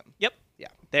follow them. Yep. Yeah.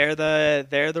 They're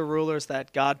the rulers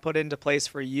that God put into place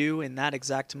for you in that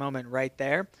exact moment right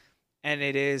there. And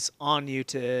it is on you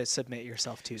to submit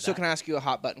yourself to that. So can I ask you a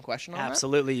hot button question on that?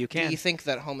 Absolutely, you can. Do you think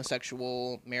that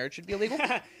homosexual marriage should be illegal?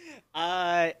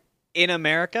 In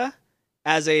America,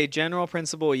 as a general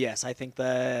principle, yes. I think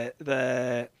the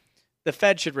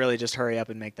Fed should really just hurry up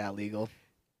and make that legal.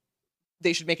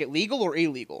 They should make it legal or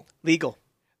illegal? Legal.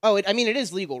 Oh, it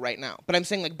is legal right now. But I'm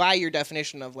saying, like, by your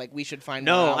definition of, like, we should find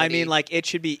No, morality. I mean, like, it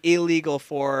should be illegal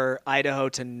for Idaho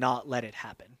to not let it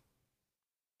happen.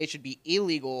 It should be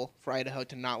illegal for Idaho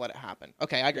to not let it happen.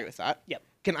 Okay, I agree with that. Yep.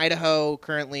 Can Idaho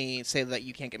currently say that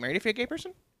you can't get married if you're a gay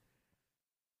person?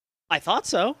 I thought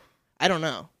so. I don't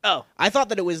know. Oh, I thought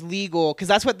that it was legal because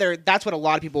that's what a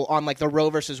lot of people on like the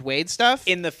Roe versus Wade stuff.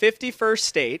 in the 51st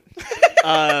state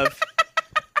of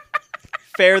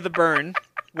Fair the Burn,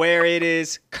 where it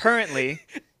is currently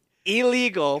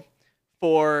illegal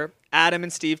for Adam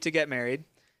and Steve to get married,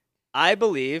 I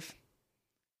believe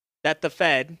that the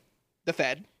Fed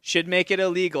should make it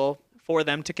illegal for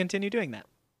them to continue doing that.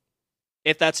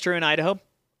 If that's true in Idaho,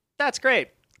 that's great.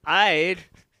 I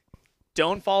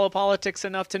don't follow politics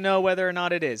enough to know whether or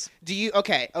not it is. Do you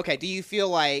do you feel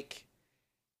like,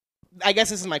 I guess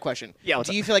this is my question. Yeah,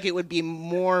 do you feel like it would be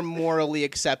more morally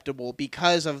acceptable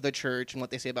because of the church and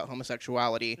what they say about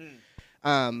homosexuality?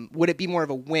 Would it be more of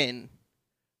a win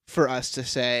for us to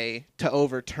say, to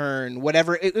overturn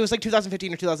whatever, it was like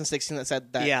 2015 or 2016 that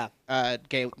said that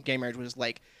gay marriage was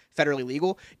like federally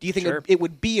legal? Do you think it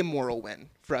would be a moral win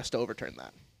for us to overturn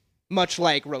that? Much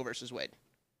like Roe versus Wade.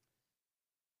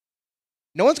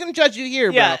 No one's going to judge you here,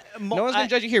 bro. No one's going to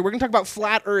judge you here. We're going to talk about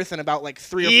flat Earth in about like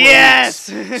 3 or 4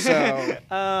 weeks.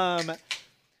 So,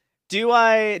 do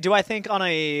I think on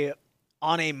a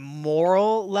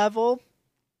moral level?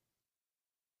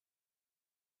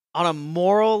 On a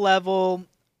moral level,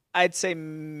 I'd say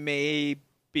maybe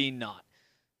not.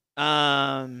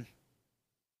 I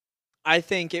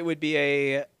think it would be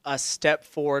a step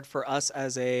forward for us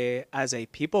as a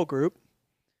people group.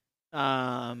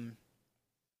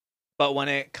 But when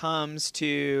it comes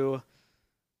to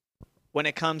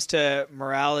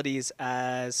moralities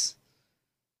as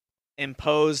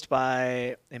imposed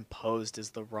is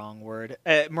the wrong word.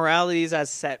 Moralities as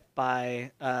set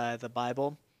by the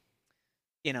Bible,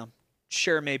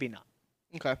 sure, maybe not.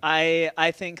 Okay.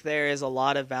 I think there is a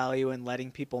lot of value in letting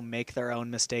people make their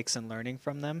own mistakes and learning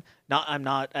from them. I'm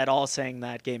not at all saying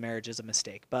that gay marriage is a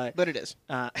mistake, but it is.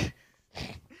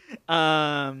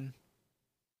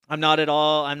 I'm not at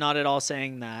all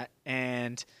saying that,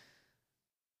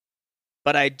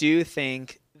 but I do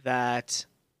think that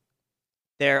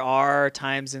there are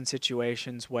times and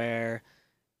situations where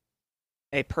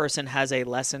a person has a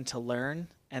lesson to learn,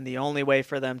 and the only way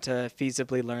for them to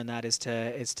feasibly learn that is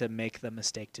to make the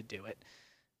mistake to do it.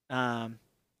 And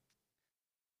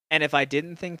if I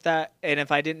didn't think that, and if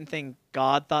I didn't think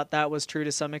God thought that was true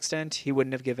to some extent, He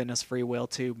wouldn't have given us free will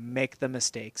to make the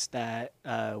mistakes that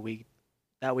we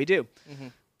do. Mm-hmm.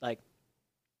 Like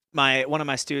one of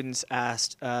my students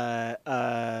asked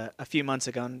a few months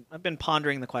ago, and I've been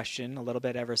pondering the question a little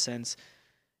bit ever since,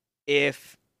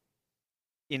 if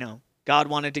God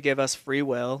wanted to give us free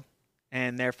will,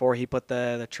 and therefore He put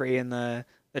the tree and the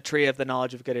tree of the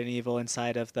knowledge of good and evil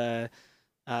inside the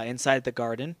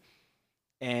garden,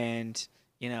 and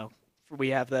we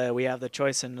have the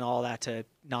choice and all that to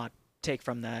not take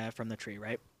from the tree,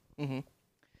 right? Mm-hmm.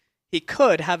 He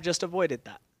could have just avoided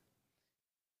that.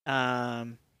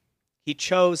 He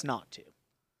chose not to.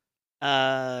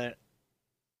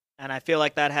 And I feel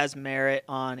like that has merit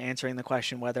on answering the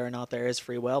question whether or not there is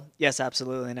free will. Yes,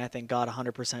 absolutely, and I think God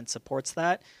 100% supports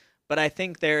that. But I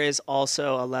think there is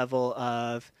also a level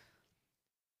of,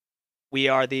 we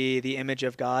are the image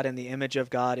of God, and the image of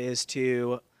God is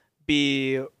to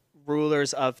be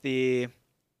rulers of the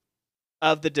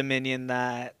dominion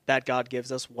that God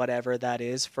gives us, whatever that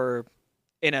is. For,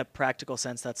 in a practical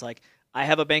sense, that's like, I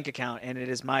have a bank account, and it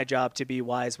is my job to be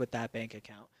wise with that bank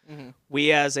account. Mm-hmm.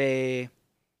 We as a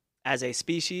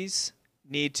species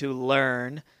need to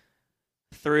learn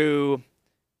through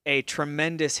a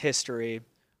tremendous history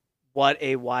what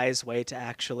a wise way to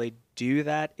actually do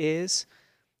that is,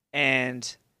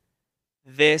 and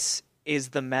this is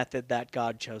the method that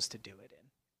God chose to do it in.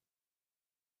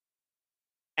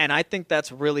 And I think that's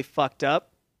really fucked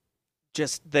up,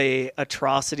 just the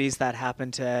atrocities that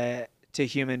happen to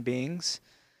human beings.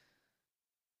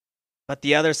 But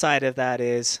the other side of that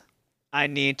is, I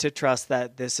need to trust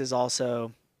that this is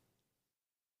also,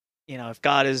 if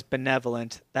God is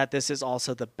benevolent, that this is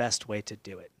also the best way to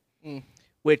do it.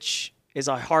 Which is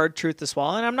a hard truth to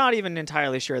swallow, and I'm not even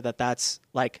entirely sure that that's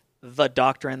like the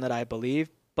doctrine that I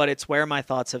believe, but it's where my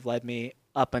thoughts have led me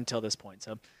up until this point.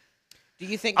 So, do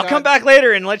you think I'll come back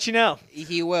later and let you know?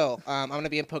 He will. I'm going to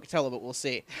be in Pocatello, but we'll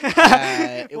see.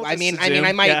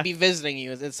 I might be visiting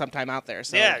you sometime out there.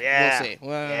 So we'll see.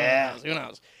 Well, who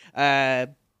knows?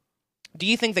 Do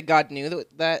you think that God knew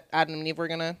that Adam and Eve were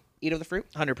going to eat of the fruit?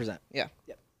 100%. Yeah.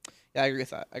 Yeah, I agree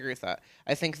with that.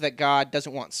 I think that God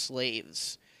doesn't want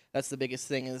slaves. That's the biggest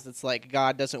thing, is it's like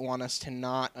God doesn't want us to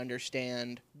not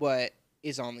understand what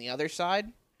is on the other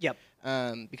side. Yep.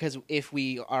 Because if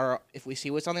we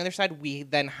see what's on the other side, we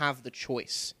then have the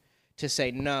choice to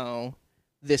say, no,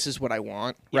 this is what I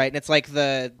want, right? And it's like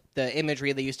the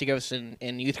imagery they used to give us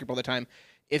in youth group all the time.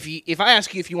 If I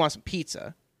ask you if you want some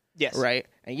pizza, Yes. Right?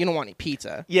 And you don't want any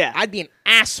pizza. Yeah. I'd be an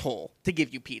asshole to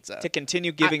give you pizza. To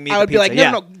continue giving me I the would pizza. be like,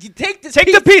 yeah. no, take this Take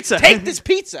pizza. the pizza. Take this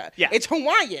pizza. Yeah. It's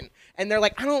Hawaiian. And they're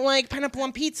like, I don't like pineapple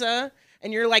on pizza.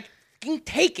 And you're like,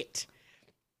 take it.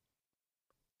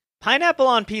 Pineapple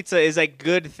on pizza is a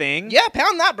good thing. Yeah,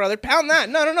 pound that, brother. Pound that.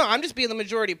 No. I'm just being the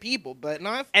majority of people, but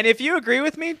not. And if you agree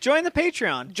with me, join the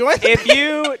Patreon. If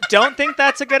you don't think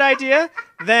that's a good idea,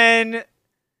 then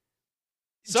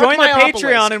join the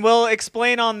Patreon, and we'll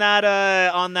explain on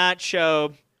that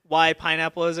show why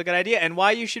pineapple is a good idea and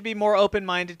why you should be more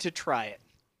open-minded to try it.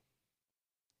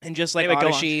 And just like Anyway, go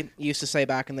Adachi used to say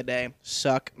back in the day,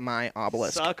 suck my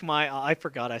obelisk. Suck my... I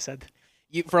forgot I said that.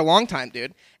 For a long time,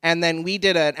 dude. And then we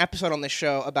did an episode on this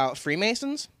show about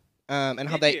Freemasons, and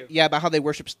how about how they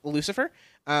worship Lucifer.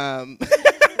 Oh,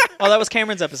 that was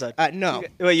Cameron's episode. No.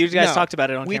 Wait, you guys No. talked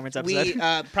about it on Cameron's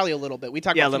episode? Probably a little bit. We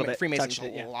talked Yeah, a about little bit. Freemasons Touched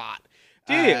it, yeah. a lot.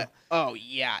 Do you? Oh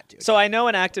yeah, dude. So I know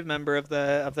an active member of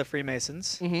the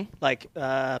Freemasons. Mhm. Like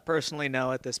personally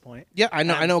know at this point. Yeah, I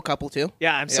know a couple too.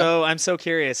 Yeah, I'm so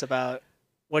curious about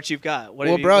what you've got.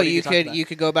 Well, bro, you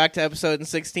could go back to episode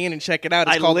 16 and check it out.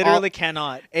 It's I called literally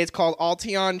cannot. It's called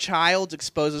Altion Childs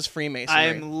Exposes Freemasonry.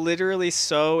 I'm literally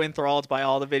so enthralled by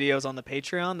all the videos on the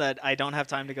Patreon that I don't have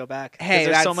time to go back. Hey,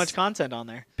 there's so that's- much content on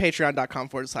there.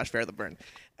 Patreon.com/FairTheBurn.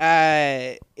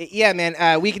 Yeah,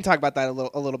 man. We can talk about that a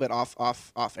little bit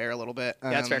off air a little bit. Yeah,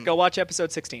 that's fair. Go watch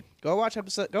episode 16. Go watch all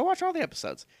the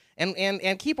episodes,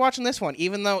 and keep watching this one,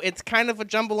 even though it's kind of a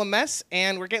jumble of mess,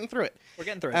 and we're getting through it. We're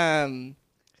getting through it.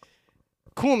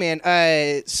 Cool, man.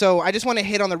 So I just want to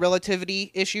hit on the relativity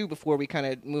issue before we kind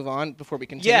of move on, before we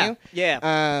continue.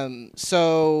 Yeah.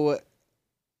 So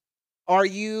are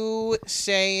you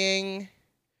saying?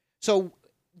 So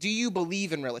do you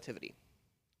believe in relativity?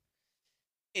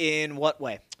 In what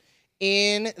way?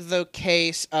 In the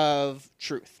case of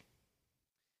truth,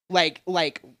 like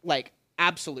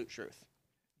absolute truth.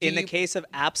 In the case of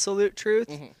absolute truth,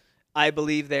 Mhm. I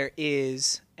believe there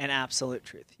is an absolute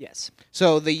truth. Yes.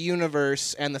 So the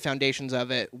universe and the foundations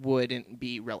of it wouldn't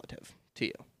be relative to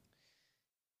you.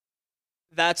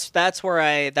 That's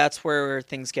where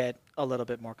things get a little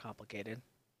bit more complicated.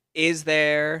 Is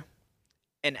there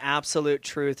an absolute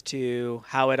truth to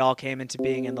how it all came into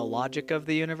being and the logic of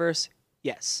the universe?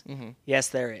 Yes. Mhm. Yes,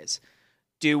 there is.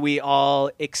 Do we all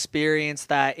experience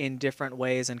that in different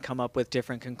ways and come up with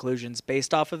different conclusions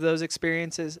based off of those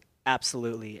experiences?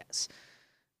 Absolutely, yes.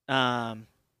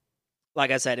 Like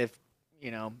I said, if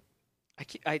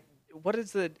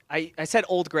I said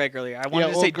old Greg earlier. I wanted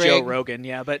to say Greg. Joe Rogan,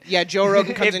 yeah, but Yeah, Joe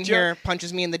Rogan comes If in Joe- here,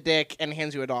 punches me in the dick, and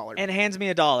hands you $1. and hands me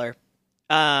 $1.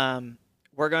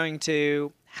 We're going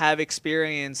to have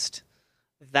experienced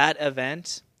that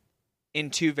event in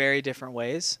two very different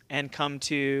ways and come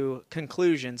to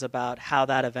conclusions about how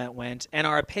that event went and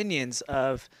our opinions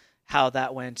of how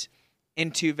that went in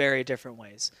two very different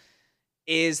ways.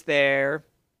 Is there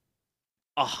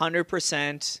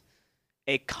 100%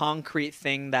 a concrete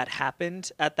thing that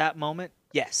happened at that moment?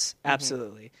 Yes,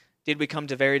 absolutely. Did we come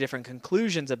to very different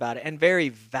conclusions about it and very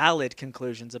valid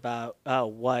conclusions about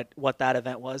what that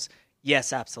event was?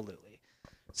 Yes, absolutely.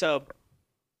 So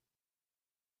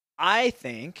I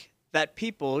think that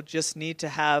people just need to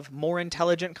have more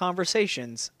intelligent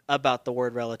conversations about the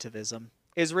word relativism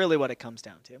is really what it comes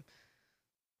down to.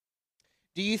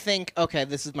 Do you think? Okay,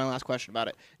 this is my last question about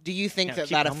it. Do you think Yeah, that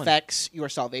keep that coming. affects your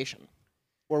salvation,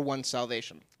 or one's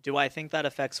salvation? Do I think that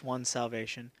affects one's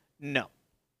salvation? No.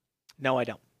 No, I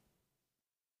don't.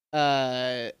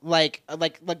 Like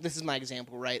this is my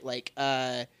example, right? Like,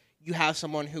 you have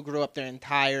someone who grew up their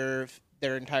entire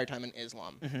time in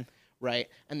Islam, Mhm. right?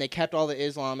 And they kept all the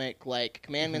Islamic like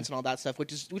commandments and all that stuff,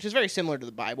 which is very similar to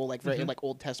the Bible, like very like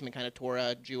Old Testament kind of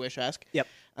Torah Jewish-esque. Yep.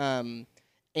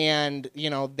 And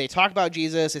they talk about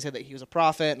Jesus. They said that he was a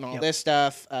prophet and all Yep. this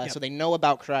stuff. Yep. So they know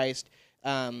about Christ.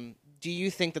 Do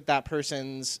you think that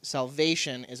person's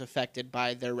salvation is affected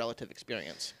by their relative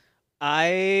experience?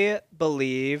 I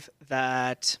believe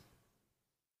that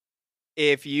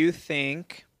if you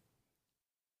think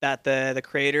that the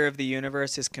creator of the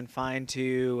universe is confined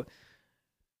to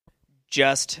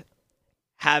just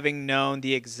having known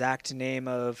the exact name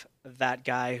of that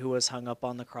guy who was hung up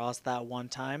on the cross that one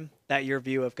time, that your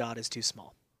view of God is too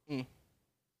small. Mm.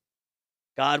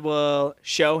 God will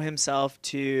show himself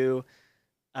to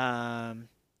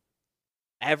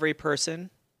every person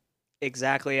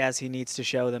exactly as he needs to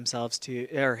show himself to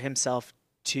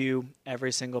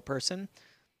every single person.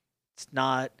 It's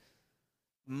not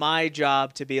my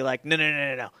job to be like,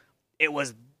 no. It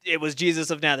was Jesus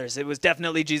of Nazareth. It was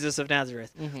definitely Jesus of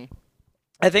Nazareth. Mm-hmm.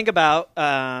 I think about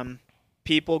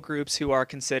people groups who are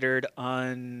considered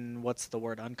what's the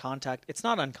word? Uncontacted. It's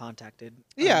not uncontacted.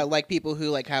 Yeah, like people who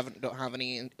like don't have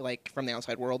any like from the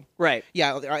outside world. Right.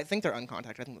 Yeah, I think they're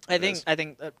uncontacted. I think that's what it is. I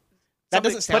think That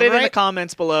doesn't sound put it in right. the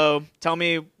comments below. Tell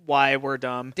me why we're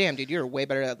dumb. Damn, dude, you're way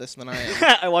better at this than I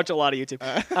am. I watch a lot of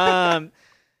YouTube.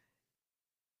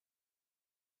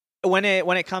 When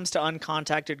it comes to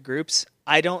uncontacted groups,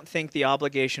 I don't think the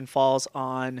obligation falls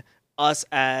on us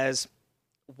as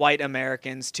white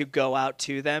Americans to go out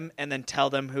to them and then tell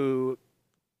them who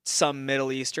some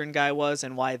Middle Eastern guy was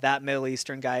and why that Middle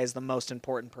Eastern guy is the most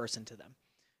important person to them.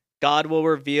 God will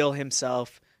reveal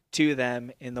himself to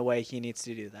them in the way he needs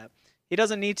to do that. He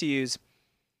doesn't need to use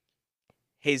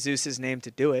Jesus' name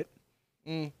to do it.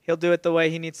 He'll do it the way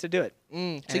he needs to do it.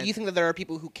 So you think that there are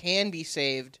people who can be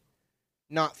saved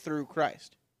not through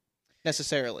Christ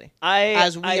necessarily,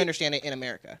 as we understand it in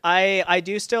America? I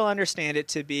do still understand it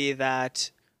to be that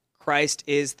Christ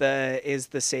is the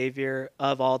savior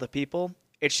of all the people.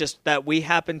 It's just that we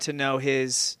happen to know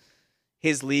his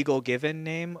legal given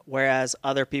name, whereas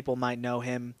other people might know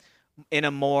him in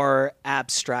a more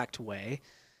abstract way.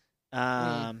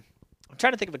 I'm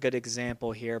trying to think of a good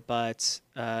example here, but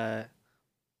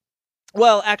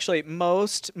well, actually,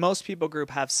 most people group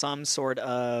have some sort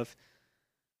of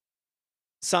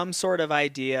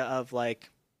idea of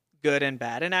like good and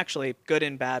bad, and actually, good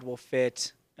and bad will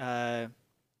fit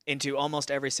into almost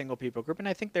every single people group, and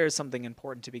I think there is something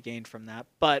important to be gained from that.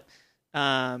 But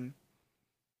a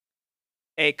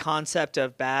concept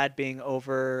of bad being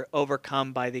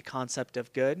overcome by the concept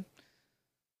of good,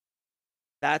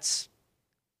 that's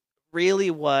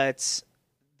really what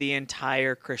the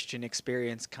entire Christian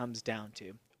experience comes down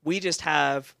to. We just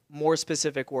have more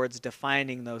specific words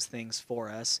defining those things for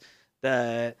us.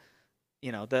 The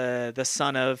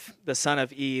son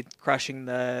of Eve crushing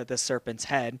the serpent's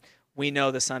head. We know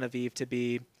the son of Eve to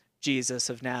be Jesus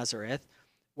of Nazareth,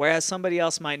 whereas somebody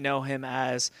else might know him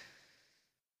as,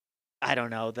 I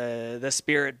don't know, the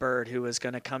spirit bird who was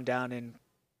going to come down and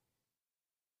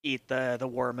eat the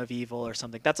worm of evil or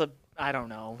something. I don't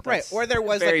know. Right. Or there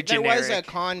was an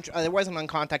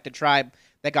uncontacted tribe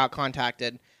that got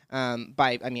contacted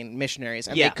by missionaries,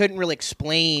 and they couldn't really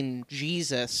explain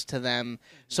Jesus to them,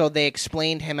 so they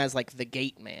explained him as like the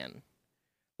gate man.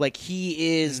 Like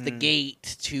he is the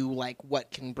gate to like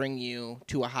what can bring you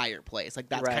to a higher place. Like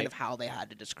that's kind of how they had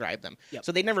to describe them. Yep.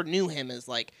 So they never knew him as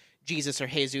like Jesus or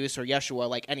Jesus or Yeshua,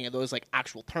 like any of those like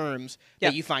actual terms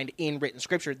that you find in written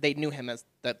scripture. They knew him as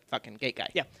the fucking gate guy.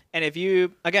 Yeah. And if you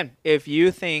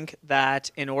think that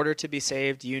in order to be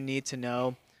saved, you need to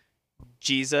know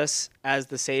Jesus as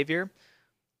the Savior,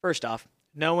 first off,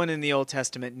 no one in the Old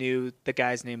Testament knew the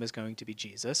guy's name was going to be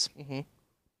Jesus. Mm-hmm.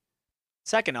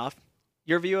 Second off,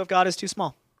 your view of God is too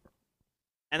small.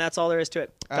 And that's all there is to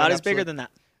it. God is bigger than that.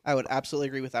 I would absolutely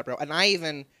agree with that, bro. And I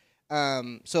even...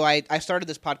 So I started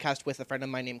this podcast with a friend of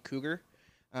mine named Cougar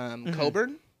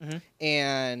Coburn,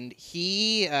 and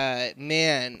he,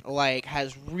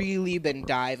 has really been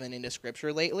diving into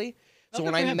scripture lately. So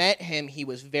when I met him, he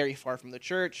was very far from the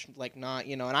church, like not,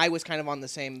 and I was kind of on the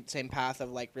same path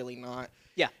of like really not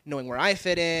knowing where I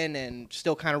fit in and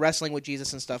still kind of wrestling with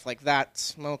Jesus and stuff like that,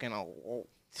 smoking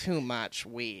too much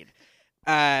weed.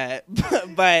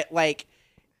 But like,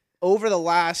 over the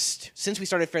last, since we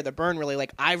started Fear the Burn, really,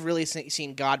 like, I've really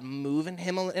seen God move in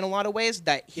him in a lot of ways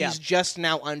that he's just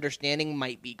now understanding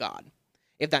might be God,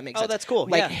 if that makes sense. Oh, that's cool.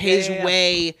 Like, his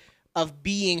way of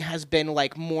being has been,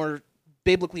 like, more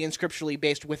biblically and scripturally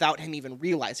based without him even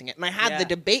realizing it. And I had the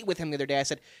debate with him the other day. I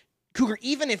said, Cougar,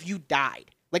 even if you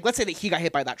died, like, let's say that he got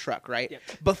hit by that truck, right? Yep.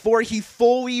 Before he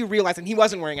fully realized, and he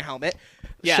wasn't wearing a helmet.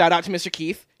 Yeah. Shout out to Mr.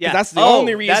 Keith. Yeah. That's the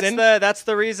only reason. That's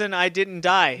the reason I didn't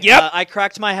die. Yep. I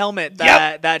cracked my helmet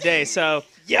that day. So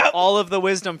all of the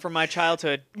wisdom from my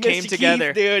childhood came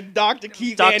together. Dude, Dr.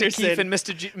 Keith Dr. Anderson. Keith and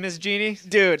Miss Jeannie.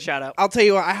 Dude. Shout out. I'll tell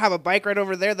you what, I have a bike right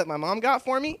over there that my mom got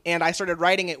for me, and I started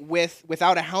riding it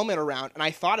without a helmet around, and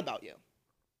I thought about you.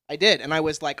 I did. And I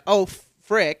was like, oh,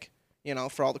 frick.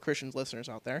 For all the Christians listeners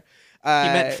out there. He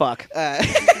meant fuck.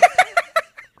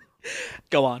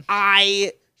 Go on.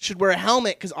 I should wear a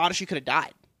helmet because Odyssey could have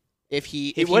died. If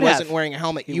he wasn't wearing a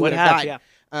helmet, he would have died. Yeah.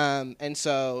 And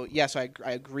so, so I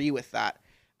agree with that.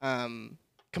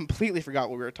 Completely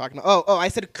forgot what we were talking about. Oh, I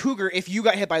said, Cougar, if you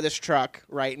got hit by this truck,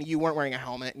 right, and you weren't wearing a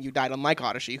helmet and you died unlike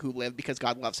Odyssey, who lived because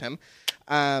God loves him.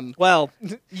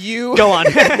 You go on.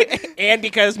 And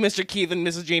because Mr. Keith and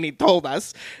Mrs. Jeannie told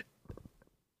us,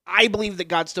 I believe that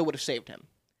God still would have saved him.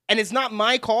 And it's not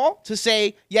my call to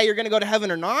say, yeah, you're going to go to heaven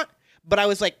or not. But I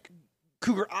was like,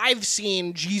 Cougar, I've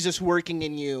seen Jesus working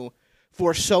in you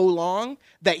for so long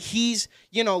that he's,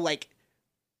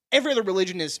 every other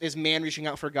religion is man reaching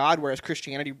out for God, whereas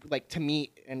Christianity, like to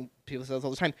me, and people say this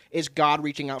all the time, is God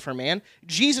reaching out for man.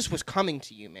 Jesus was coming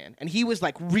to you, man, and he was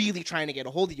like really trying to get a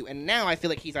hold of you. And now I feel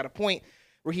like he's at a point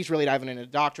where he's really diving into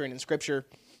doctrine and scripture.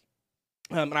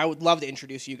 And I would love to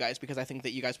introduce you guys because I think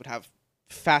that you guys would have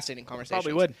fascinating conversations.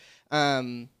 Probably would.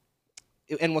 And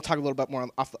we'll talk a little bit more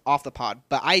off the pod.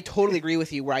 But I totally agree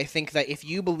with you where I think that if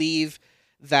you believe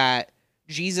that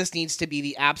Jesus needs to be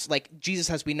the like Jesus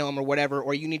as we know him or whatever,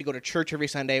 or you need to go to church every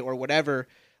Sunday or whatever,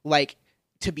 like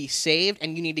to be saved,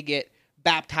 and you need to get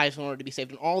baptized in order to be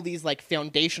saved, and all these like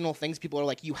foundational things. People are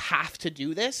like, you have to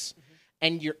do this,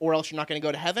 and or else you're not going to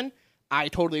go to heaven. I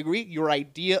totally agree. Your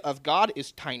idea of God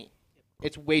is tiny.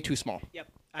 It's way too small. Yep.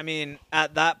 I mean,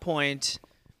 at that point,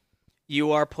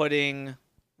 you are putting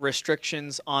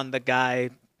restrictions on the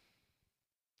guy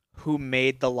who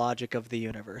made the logic of the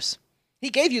universe. He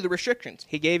gave you the restrictions.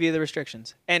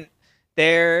 And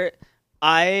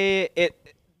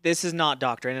this is not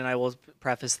doctrine, and I will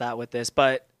preface that with this,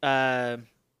 but that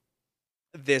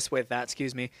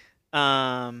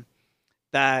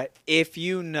if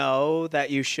you know that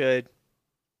you should,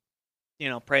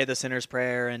 pray the sinner's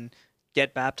prayer and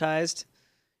get baptized,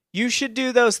 you should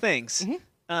do those things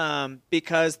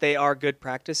because they are good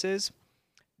practices,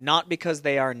 not because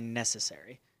they are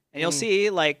necessary. And you'll see,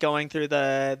 like, going through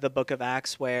the book of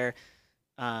Acts where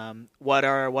what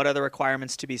are the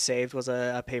requirements to be saved was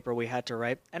a paper we had to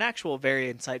write. An actual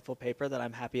very insightful paper that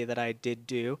I'm happy that I did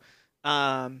do.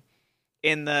 I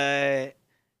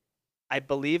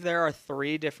believe there are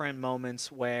 3 different moments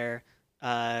where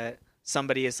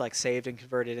somebody is, like, saved and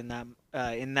converted in that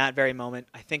very moment.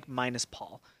 I think minus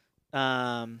Paul.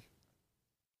 My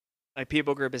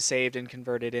people group is saved and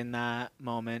converted in that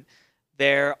moment.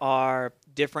 There are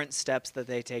different steps that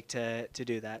they take to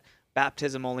do that.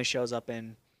 Baptism only shows up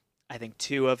in, I think,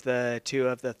 2 of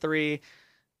the 3.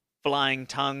 Flying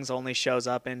tongues only shows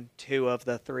up in 2 of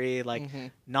the 3. Like,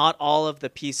 not all of the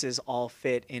pieces all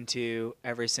fit into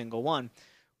every single one.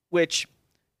 Which,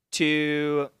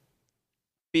 to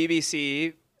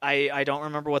BBC, I don't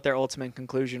remember what their ultimate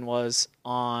conclusion was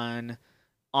on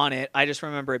it. I just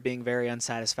remember it being very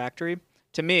unsatisfactory.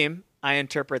 To me, I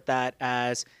interpret that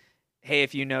as, hey,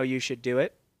 if you know you should do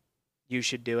it, you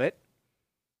should do it.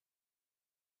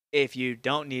 If you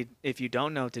don't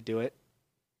know to do it,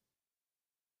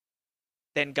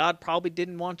 then God probably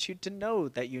didn't want you to know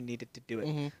that you needed to do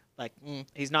it.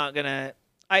 He's not gonna.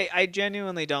 I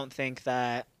genuinely don't think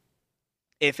that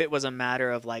if it was a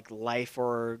matter of like life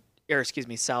or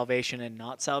salvation and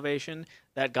not salvation,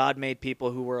 that God made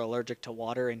people who were allergic to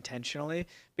water intentionally,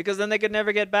 because then they could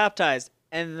never get baptized,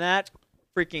 and that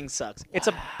freaking sucks. It's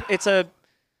a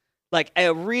like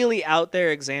a really out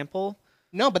there example.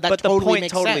 No, but the totally point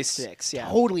makes totally sense. sticks. Yeah,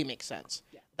 totally makes sense.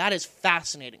 Yeah. That is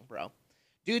fascinating, bro.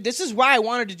 Dude, this is why I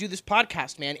wanted to do this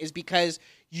podcast, man. Is because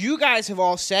you guys have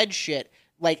all said shit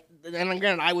like, and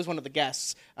granted, I was one of the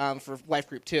guests for Life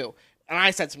Group 2, and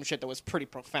I said some shit that was pretty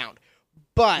profound.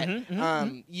 But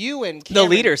you and Cameron, the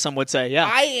leader, some would say,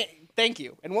 yeah. Thank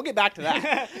you, and we'll get back to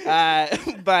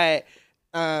that. But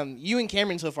you and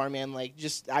Cameron so far, man, like,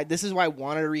 this is why I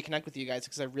wanted to reconnect with you guys,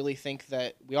 because I really think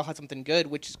that we all had something good,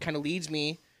 which kind of leads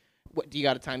me. What do you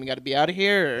got? You got to be out of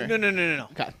here? Or? No.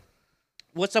 Okay.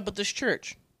 What's up with this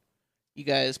church? You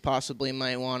guys possibly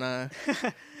might want to.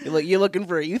 You looking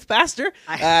for a youth pastor?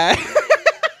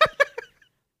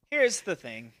 Here's the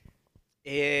thing: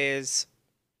 is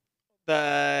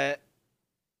the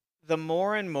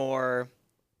more and more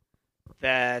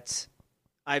that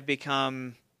I've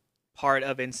become part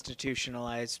of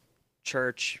institutionalized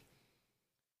church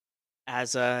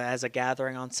as a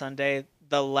gathering on Sunday,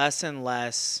 the less and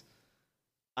less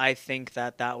I think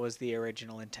that was the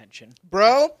original intention.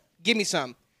 Bro, give me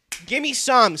some. Give me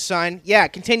some, son. Yeah,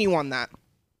 continue on that.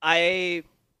 I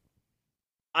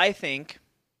think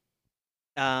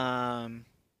that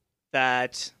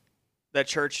the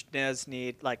church does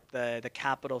need, like the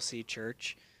capital C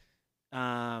church,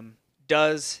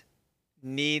 does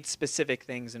need specific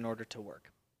things in order to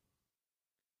work.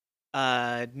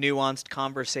 Nuanced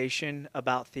conversation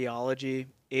about theology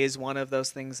is one of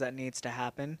those things that needs to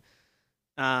happen.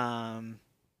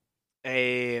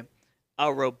 A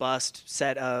robust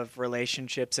set of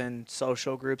relationships and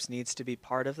social groups needs to be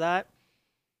part of that.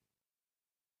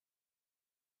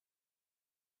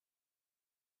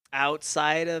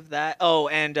 Outside of that,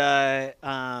 not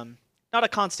a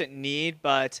constant need,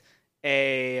 but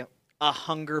a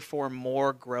hunger for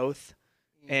more growth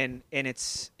in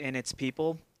its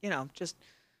people. Just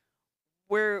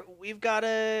we've got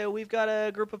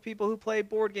a group of people who play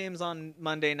board games on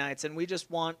Monday nights, and we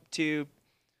just want to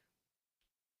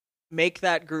make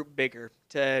that group bigger,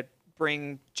 to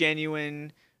bring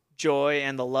genuine joy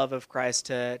and the love of Christ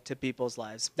to people's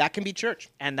lives. That can be church.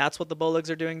 And that's what the Bullocks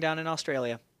are doing down in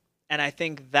Australia. And I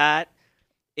think that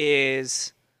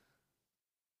is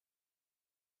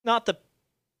not the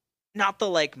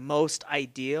like most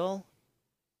ideal,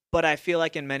 but I feel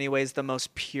like in many ways the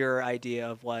most pure idea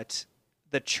of what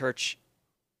the church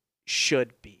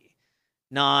should be.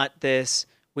 Not this,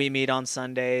 we meet on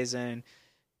Sundays and,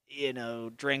 you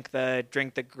know, drink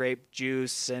the grape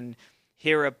juice and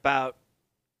hear about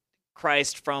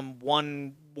Christ from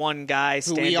one guy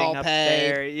standing up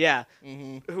there. Yeah.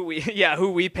 Mm-hmm.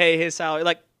 Who we pay his salary.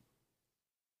 Like,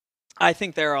 I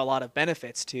think there are a lot of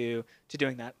benefits to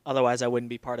doing that. Otherwise, I wouldn't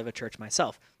be part of a church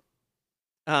myself.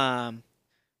 100%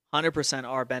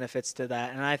 are benefits to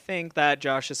that, and I think that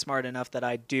Josh is smart enough that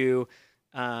I do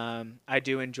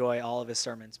enjoy all of his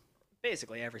sermons,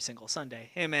 basically every single Sunday.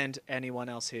 Him and anyone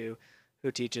else who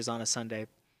teaches on a Sunday.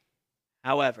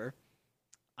 However,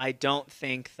 I don't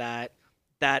think that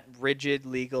rigid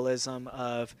legalism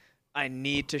of I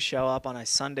need to show up on a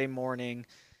Sunday morning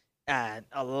at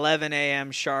 11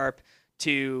 a.m. sharp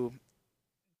to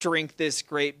drink this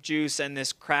grape juice and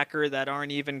this cracker that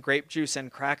aren't even grape juice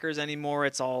and crackers anymore.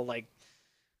 It's all like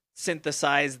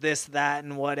synthesized this, that,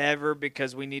 and whatever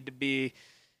because we need to be...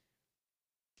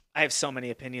 I have so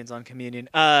many opinions on communion.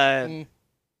 That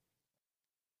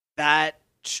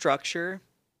structure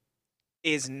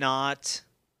is not...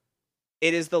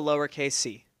 It is the lowercase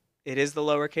c. It is the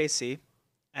lowercase c.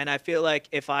 And I feel like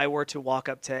if I were to walk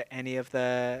up to any of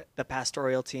the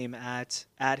pastoral team at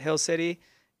Hill City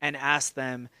and ask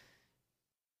them,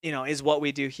 you know, is what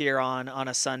we do here on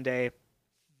a Sunday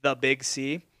the big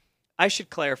C? I should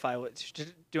clarify what.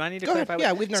 Do I need to clarify?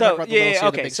 Yeah, we've never talked about the little C.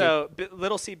 Okay, so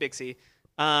little C, big C.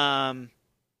 Both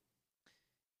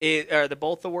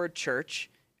the word church.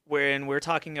 When we're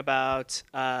talking about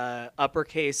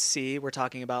uppercase C, we're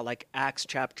talking about like Acts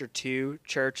chapter 2,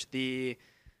 church, the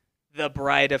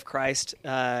bride of Christ,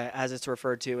 as it's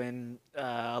referred to in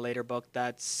a later book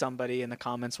that somebody in the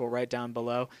comments will write down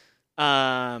below.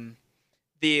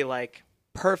 The like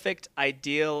perfect,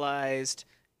 idealized,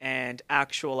 and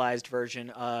actualized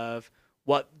version of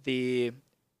what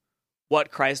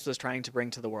Christ was trying to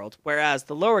bring to the world. Whereas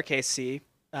the lowercase c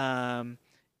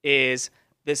is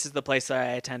this is the place that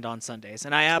I attend on Sundays.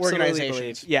 And I absolutely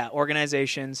believe,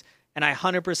 organizations. And I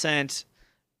 100%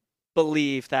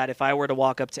 believe that if I were to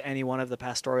walk up to any one of the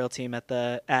pastoral team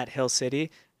at Hill City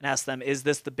and ask them, is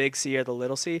this the big C or the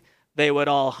little C? They would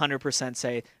all 100%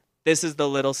 say, this is the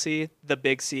little C, the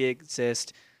big C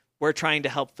exists. We're trying to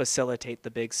help facilitate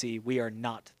the big C. We are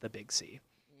not the big C.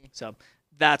 So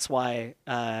that's why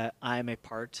I'm a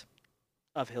part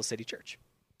of Hill City Church.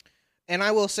 And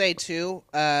I will say, too,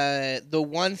 the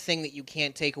one thing that you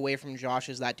can't take away from Josh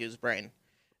is that dude's brain.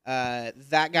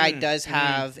 That guy does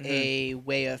have a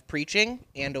way of preaching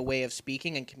and a way of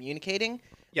speaking and communicating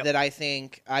that I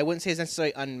think, I wouldn't say is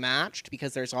necessarily unmatched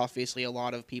because there's obviously a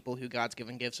lot of people who God's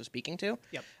given gifts of speaking to.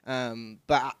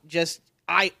 But just,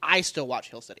 I still watch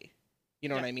Hill City. You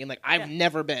know what I mean? Like, I've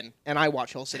never been, and I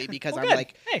watch Hill City because I'm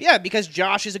like, because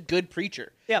Josh is a good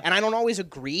preacher. And I don't always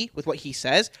agree with what he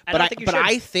says, but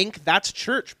I think that's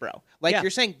church, bro. Like you're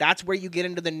saying, that's where you get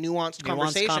into the nuanced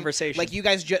conversation. Like you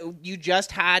guys, you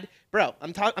just had, bro,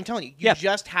 I'm telling you, you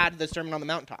just had the Sermon on the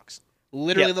Mount talks.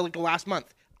 Literally like the last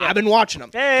month. I've been watching them.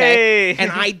 Okay?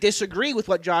 And I disagree with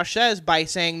what Josh says by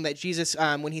saying that Jesus,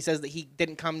 when he says that he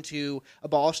didn't come to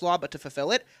abolish law but to fulfill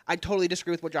it, I totally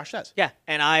disagree with what Josh says. Yeah,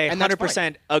 and I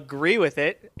 100% agree with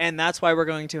it, and that's why we're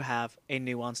going to have a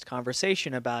nuanced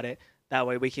conversation about it. That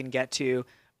way we can get to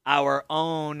our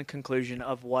own conclusion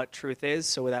of what truth is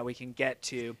so that we can get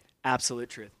to absolute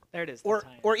truth. There it is.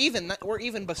 Or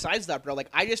even besides that, bro, like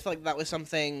I just feel like that was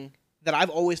something that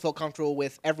I've always felt comfortable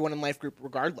with everyone in Life Group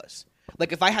regardless.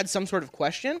 Like, if I had some sort of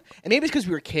question, and maybe it's because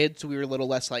we were kids, so we were a little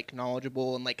less, like,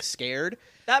 knowledgeable and, like, scared.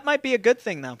 That might be a good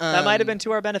thing, though. That might have been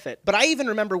to our benefit. But I even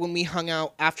remember when we hung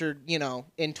out after, you know,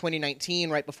 in 2019,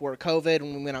 right before COVID,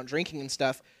 when we went out drinking and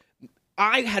stuff,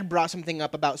 I had brought something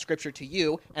up about Scripture to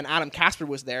you, and Adam Casper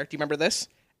was there. Do you remember this?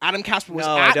 Adam Casper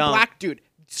was Dude,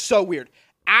 so weird.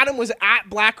 Adam was at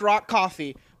Black Rock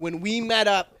Coffee when we met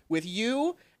up with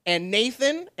you and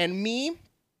Nathan and me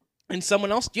and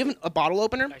someone else. Do you have a bottle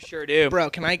opener? I sure do. Bro,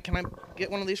 can I get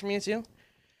one of these from you too?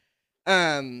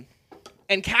 And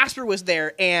Casper was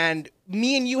there, and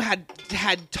me and you had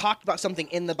talked about something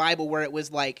in the Bible where it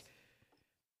was like,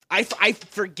 I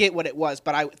forget what it was,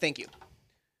 but thank you.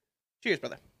 Cheers,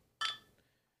 brother.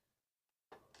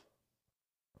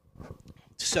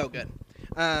 So good.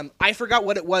 I forgot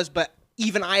what it was, but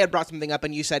even I had brought something up,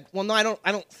 and you said, well, no,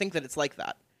 I don't think that it's like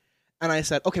that. And I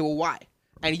said, okay, well, why?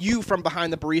 and you from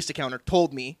behind the barista counter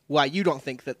told me why you don't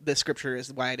think that this scripture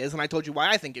is why it is, and I told you why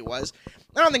I think it was.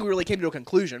 I don't think we really came to a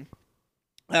conclusion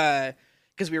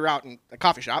because we were out in a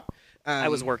coffee shop. I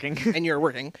was working. And you were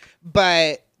working.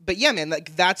 But yeah, man,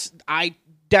 like I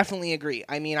definitely agree.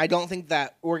 I mean, I don't think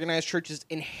that organized church is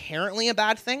inherently a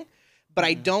bad thing, but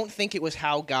I don't think it was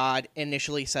how God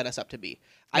initially set us up to be.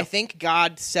 I think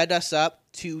God set us up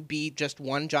to be just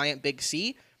one giant big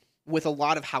C with a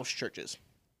lot of house churches,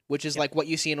 which is like what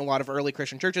you see in a lot of early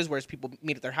Christian churches, whereas people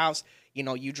meet at their house. You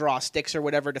know, you draw sticks or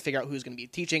whatever to figure out who's going to be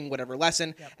teaching whatever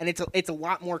lesson, and it's a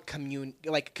lot more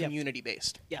community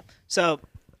based. Yeah. So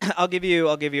I'll give you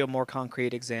a more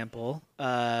concrete example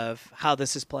of how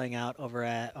this is playing out over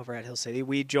at Hill City.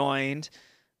 We joined,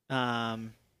 my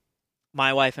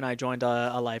wife and I joined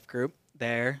a life group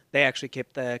there. They actually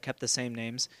kept the same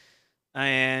names,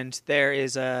 and there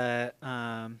is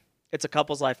it's a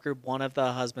couples life group. One of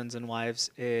the husbands and wives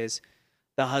the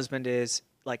husband is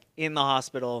like in the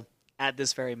hospital at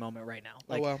this very moment right now.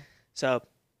 Like, oh, wow. So,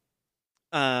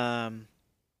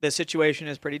 the situation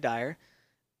is pretty dire,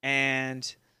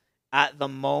 and at the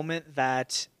moment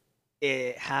that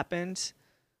it happened,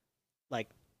 like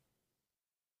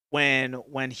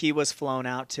when he was flown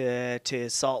out to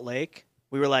Salt Lake,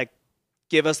 we were like,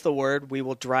 give us the word, we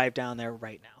will drive down there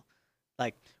right now.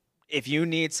 Like, if you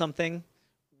need something,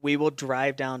 we will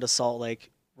drive down to Salt Lake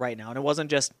right now. And it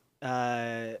wasn't just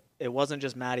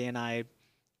Maddie and I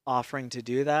offering to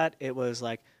do that. It was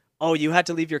like, oh, you had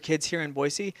to leave your kids here in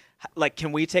Boise? Like,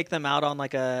 can we take them out on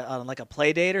like a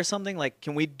play date or something? Like,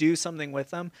 can we do something with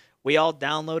them? We all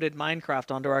downloaded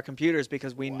Minecraft onto our computers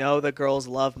because we know the girls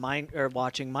love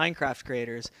watching Minecraft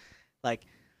creators. Like,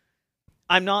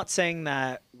 I'm not saying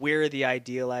that we're the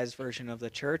idealized version of the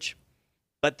church,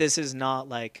 but this is not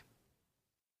like,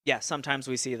 yeah, sometimes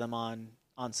we see them on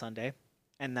Sunday,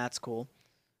 and that's cool.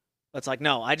 But it's like,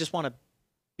 no, I just want to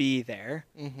be there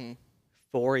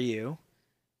for you.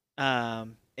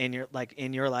 In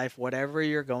your life, whatever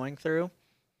you're going through,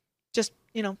 just,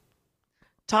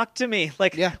 talk to me.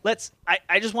 Like,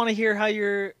 I just want to hear how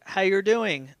you're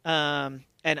doing. And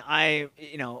I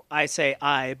say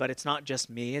I, but it's not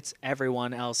just me, it's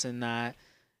everyone else in that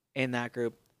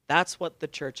group. That's what the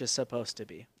church is supposed to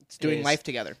be. It's doing life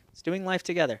together. It's doing life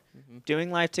together.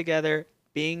 Doing life together,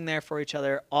 being there for each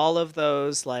other, all of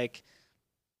those, like,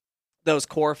 those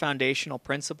core foundational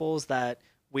principles that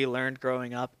we learned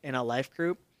growing up in a life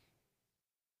group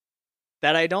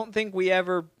that I don't think we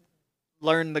ever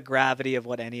learned the gravity of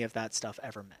what any of that stuff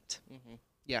ever meant.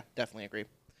 Yeah, definitely agree.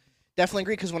 Definitely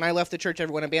agree, because when I left the church,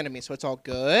 everyone abandoned me, so it's all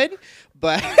good.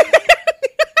 But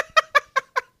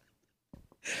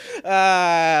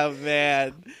oh,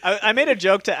 man. I made a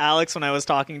joke to Alex when I was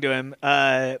talking to him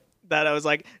that I was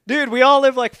like, dude, we all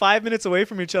live like 5 minutes away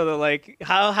from each other. Like,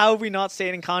 how have we not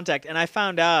stayed in contact? And I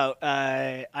found out,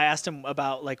 I asked him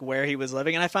about like where he was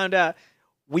living, and I found out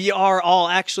we are all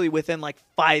actually within like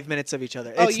 5 minutes of each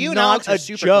other. Oh, it's you and not Alex are a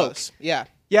super joke. close. Yeah.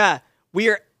 Yeah.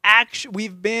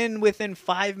 We've been within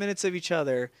 5 minutes of each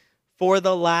other for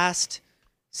the last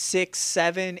 6,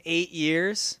 7, 8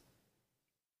 years.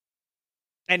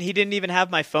 And he didn't even have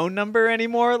my phone number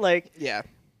anymore. Like, yeah.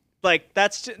 Like,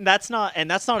 that's not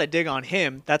a dig on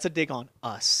him. That's a dig on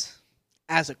us.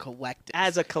 As a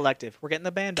collective. We're getting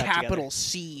the band back together. Capital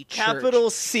C church. Capital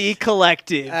C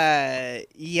collective.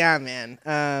 Yeah,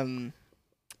 man.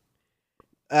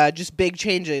 Just big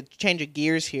change of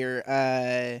gears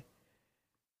here.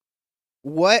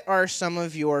 What are some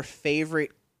of your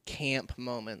favorite camp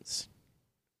moments?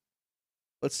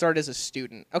 Let's start as a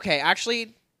student. Okay,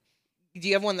 actually, do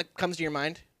you have one that comes to your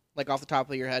mind, like off the top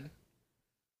of your head?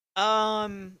 I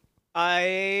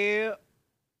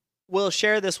will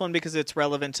share this one because it's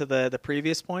relevant to the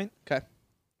previous point. Okay.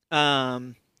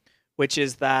 Which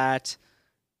is that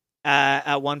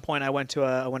at one point I went to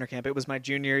a winter camp. It was my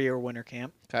junior year winter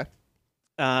camp. Okay.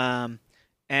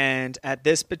 And at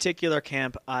this particular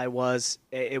camp, it was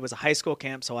a high school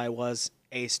camp, so I was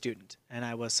a student, and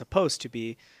I was supposed to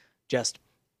be just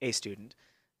a student.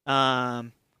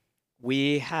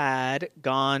 We had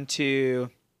gone to,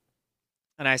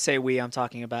 and I say we, I'm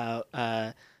talking about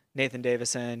Nathan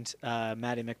Davis and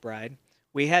Maddie McBride.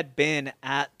 We had been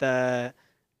at the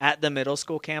middle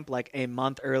school camp like a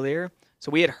month earlier,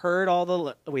 so we had heard all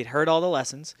the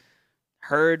lessons,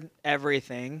 heard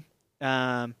everything,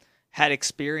 had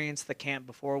experienced the camp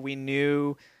before. We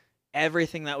knew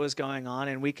everything that was going on,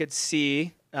 and we could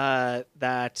see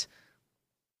that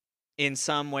in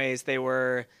some ways they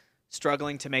were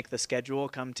struggling to make the schedule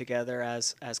come together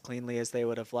as cleanly as they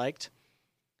would have liked.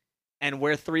 And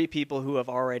we're three people who have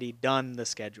already done the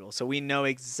schedule. So we know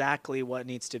exactly what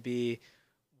needs to be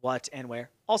what and where.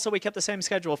 Also, we kept the same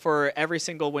schedule for every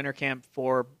single winter camp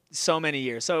for so many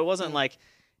years. So it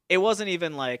wasn't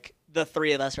even like the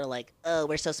three of us are like, oh,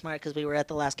 we're so smart because we were at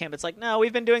the last camp. It's like, no,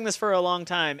 we've been doing this for a long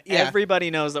time. Yeah. Everybody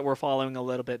knows that we're following a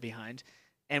little bit behind,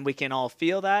 and we can all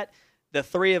feel that. The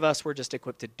three of us were just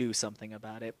equipped to do something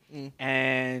about it.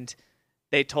 And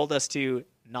they told us to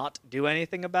not do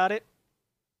anything about it.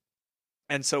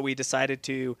 And so we decided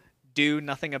to do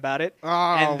nothing about it. Oh,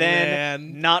 and then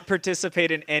man. not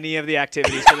participate in any of the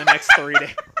activities for the next 3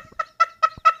 days.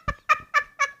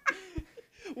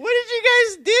 What did you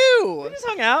guys do? We just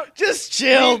hung out. Just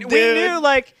chill, dude. We knew,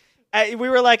 like, we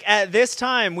were like, at this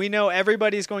time, we know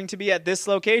everybody's going to be at this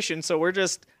location, so we're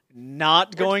just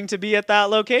not going to be at that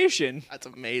location. That's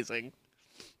amazing.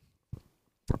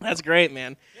 That's great,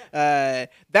 man.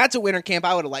 That's a winter camp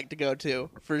I would have liked to go to,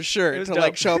 for sure. It was To, dope.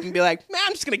 like, show up and be like, man,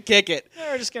 I'm just going to kick it.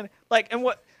 We're just gonna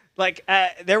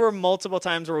there were multiple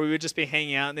times where we would just be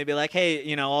hanging out and they'd be like, hey,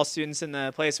 you know, all students in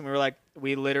the place, and we were like,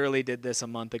 we literally did this a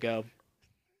month ago.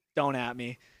 Don't at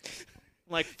me.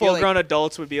 Like, full-grown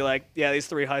adults would be like, yeah, these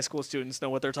 3 high school students know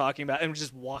what they're talking about, and would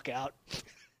just walk out.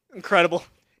 Incredible.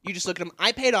 You just look at them.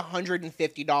 I paid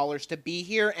 $150 to be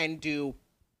here and do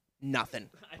nothing.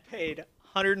 I paid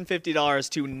 $150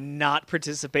 to not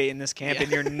participate in this camp, Yeah.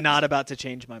 and you're not about to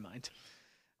change my mind.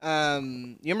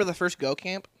 You remember the first Go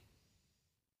camp?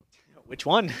 Which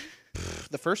one?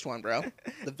 The first one, bro.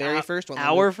 The very first one.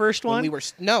 Our first one?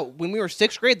 When we were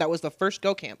 6th grade, that was the first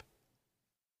Go camp.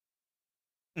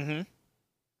 Mm-hmm.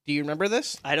 Do you remember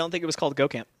this? I don't think it was called Go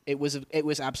Camp. It was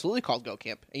absolutely called Go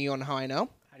Camp. And you want to know how I know?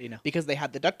 How do you know? Because they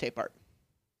had the duct tape art.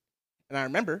 And I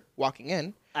remember walking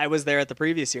in. I was there at the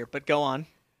previous year, but go on.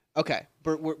 Okay.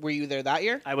 Were you there that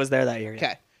year? I was there that year. Yeah.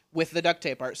 Okay. With the duct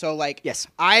tape art. So, like, Yes.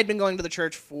 I had been going to the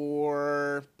church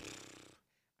for,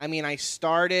 I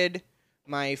started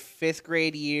my 5th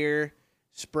grade year,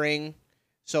 spring.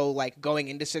 So, like, going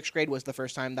into 6th grade was the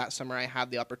first time that summer I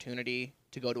had the opportunity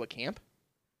to go to a camp.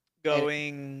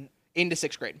 Going Into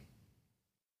 6th grade.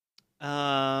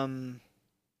 um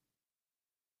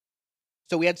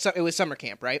So it was summer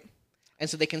camp, right? And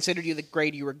so they considered you the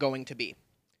grade you were going to be.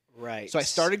 right. So I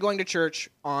started going to church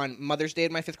on Mother's Day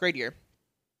of my 5th grade year.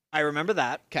 I remember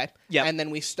that. Okay. Yep. And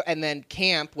then and then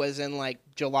camp was in like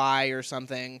July or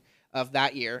something of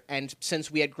that year. And since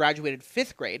we had graduated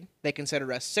 5th grade, they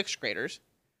considered us 6th graders,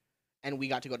 and we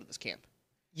got to go to this camp.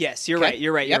 Yes, you're Okay. right.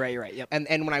 You're right. Yep. You're right. Yep. And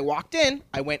when I walked in,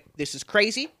 I went, "This is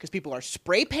crazy," because people are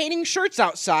spray painting shirts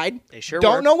outside. They sure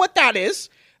Don't were. know what that is.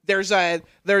 There's an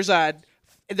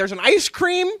ice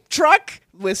cream truck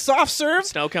with soft serve.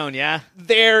 Snow cone, yeah.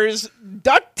 There's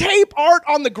duct tape art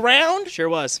on the ground, Sure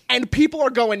was. and people are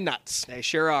going nuts. They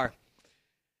sure are.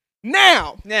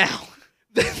 Now, Now,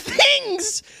 the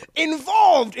things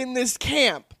involved in this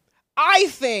camp, I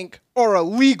think, are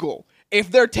illegal if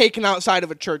they're taken outside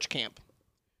of a church camp.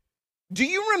 Do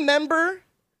you remember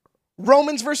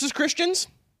Romans versus Christians?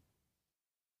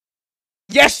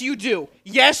 Yes, you do.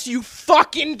 Yes, you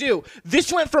fucking do.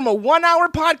 This went from a 1-hour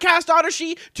podcast,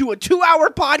 Odyssey, to a 2-hour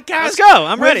podcast. Let's go.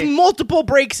 I'm with ready. multiple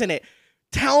breaks in it.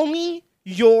 Tell me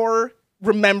your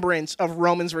remembrance of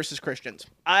Romans versus Christians.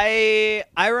 I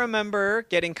remember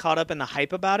getting caught up in the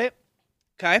hype about it.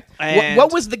 Okay. And-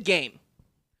 What was the game?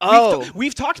 Oh,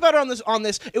 We've talked about it on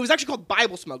this. It was actually called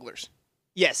Bible Smugglers.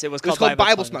 yes, it was It was called called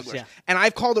Bible Smugglers. Yeah. And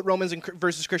I've called it Romans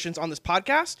versus Christians on this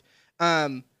podcast.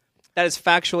 That is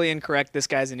factually incorrect. This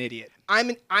guy's an idiot.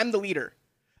 I'm the leader.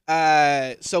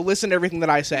 So listen to everything that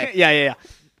I say. Yeah.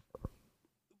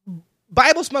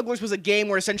 Bible Smugglers was a game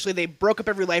where essentially they broke up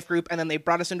every life group and then they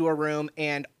brought us into a room,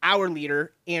 and our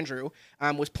leader, Andrew,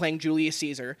 was playing Julius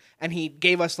Caesar, and he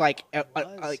gave us like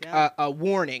a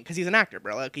warning because he's an actor,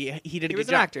 bro. Like he did a He good was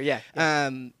an job. actor, yeah.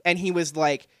 And he was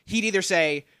like, he'd either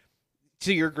say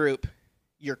to your group,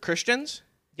 "You're Christians.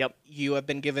 Yep. You have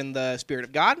been given the Spirit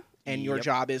of God, and your Yep.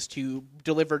 job is to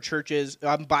deliver churches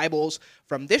Bibles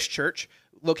from this church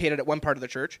located at one part of the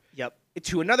church Yep.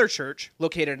 to another church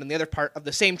located in the other part of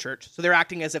the same church. So they're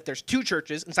acting as if there's 2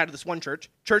 churches inside of this one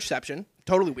churchception.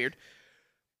 Totally weird.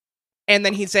 And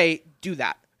then he'd say, "Do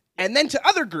that." And then to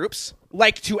other groups,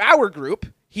 like to our group,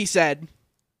 he said,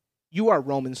 "You are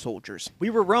Roman soldiers." We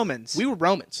were Romans. We were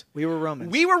Romans. We were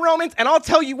Romans. We were Romans, and I'll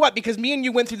tell you what, because me and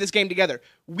you went through this game together.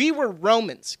 We were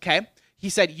Romans, okay?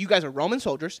 He said, "You guys are Roman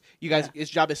soldiers. You guys,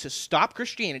 his job is to stop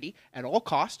Christianity at all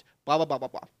cost, blah, blah, blah, blah,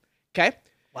 blah." Okay?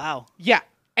 Wow. Yeah.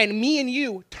 And me and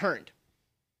you turned.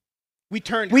 We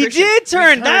turned We Christian. did turn.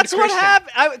 turned That's what Christian.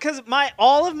 happened. Because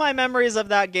all of my memories of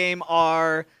that game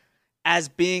are as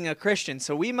being a Christian.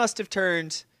 So we must have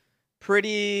turned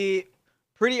pretty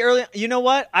early. You know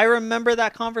what? I remember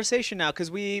that conversation now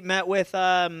because we met with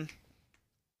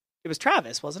It was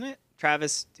Travis, wasn't it?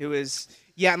 Travis, who was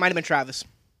Yeah, it might have been Travis.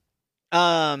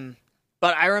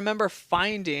 But I remember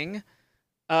finding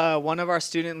one of our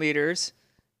student leaders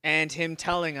and him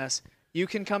telling us, "You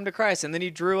can come to Christ," and then he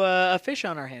drew a fish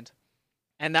on our hand,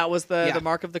 and that was the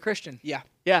mark of the Christian. Yeah.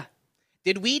 Yeah.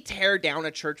 Did we tear down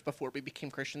a church before we became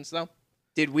Christians, though?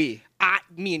 Did we?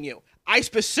 Me and you. I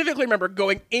specifically remember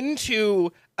going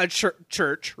into a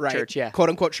church, right? Church, yeah. Quote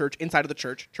unquote church, inside of the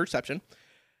churchception,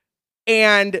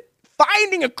 and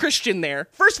finding a Christian there.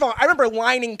 First of all, I remember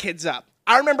lining kids up.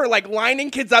 I remember like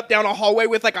lining kids up down a hallway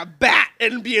with like a bat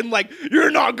and being like, "You're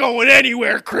not going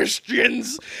anywhere,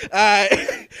 Christians."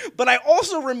 But I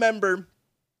also remember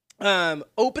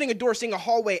opening a door, seeing a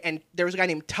hallway, and there was a guy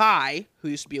named Ty who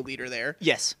used to be a leader there.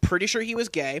 Yes. Pretty sure he was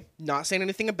gay. Not saying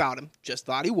anything about him. Just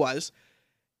thought he was.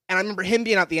 And I remember him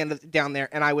being at the end down there,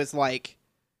 and I was like,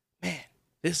 "Man,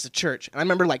 this is a church." And I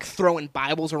remember like throwing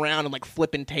Bibles around and like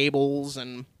flipping tables.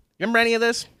 And you remember any of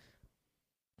this?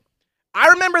 I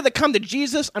remember the come to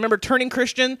Jesus. I remember turning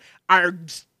Christian. I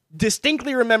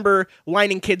distinctly remember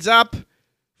lining kids up,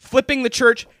 flipping the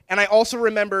church, and I also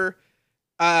remember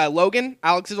Logan,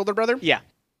 Alex's older brother. Yeah.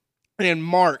 And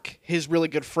Mark, his really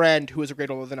good friend, who was a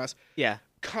grade older than us. Yeah.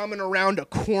 Coming around a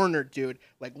corner, dude.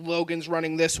 Like Logan's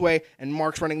running this way and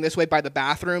Mark's running this way by the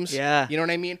bathrooms. Yeah. You know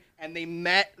what I mean? And they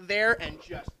met there and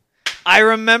just... I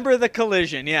remember the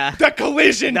collision, yeah. The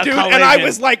collision, The dude. collision. And I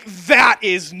was like, that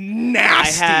is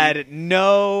nasty. I had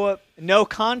no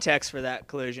context for that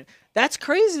collision. That's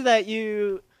crazy that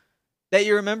you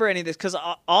remember any of this, because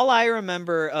all I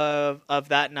remember of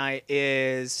that night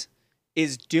is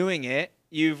doing it.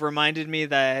 You've reminded me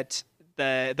that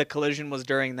the collision was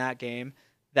during that game,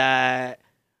 that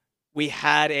we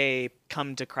had a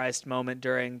come to Christ moment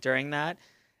during that,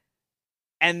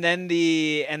 and then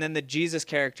the Jesus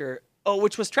character,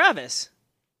 which was Travis,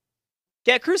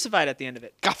 get crucified at the end of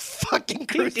it. Got fucking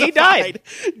crucified. He died.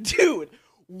 Dude,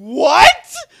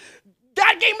 what?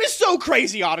 That game is so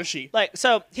crazy, Odyssey. Like,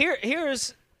 so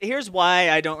here's why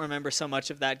I don't remember so much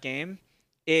of that game,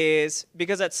 is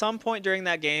because at some point during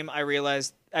that game I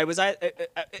realized it was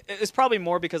probably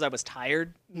more because I was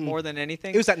tired more than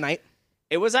anything. It was at night.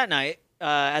 It was at night,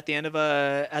 at the end of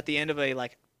a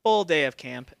like full day of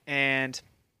camp, and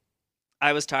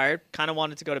I was tired, kind of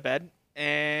wanted to go to bed,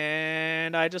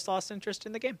 and I just lost interest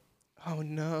in the game. Oh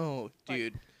no,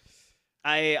 dude.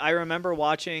 I remember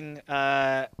watching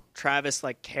Travis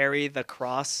like carry the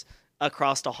cross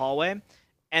across the hallway,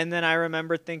 and then I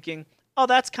remember thinking, "Oh,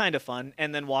 that's kind of fun,"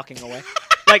 and then walking away.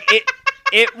 Like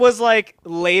it was like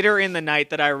later in the night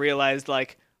that I realized,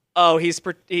 like, oh, he's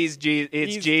Jesus.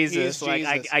 Like Jesus.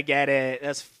 I get it.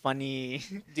 That's funny.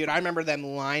 Dude, I remember them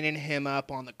lining him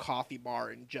up on the coffee bar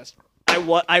and just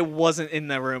I wasn't in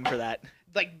the room for that.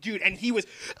 like, dude, and he was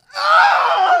and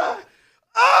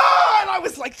I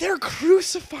was like, they're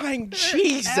crucifying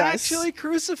Jesus. Actually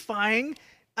crucifying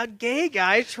a gay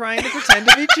guy trying to pretend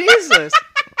to be Jesus.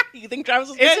 You think Travis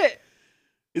is gay? Is it?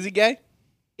 Is he gay?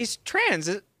 He's trans.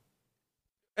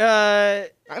 I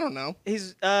don't know.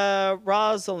 He's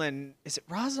Rosalind. Is it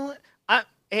Rosalind?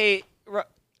 Hey,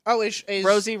 Is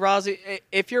Rosie,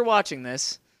 if you're watching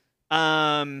this,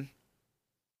 I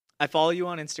follow you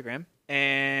on Instagram,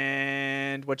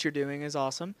 and what you're doing is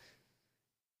awesome.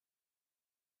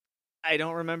 I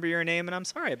don't remember your name, and I'm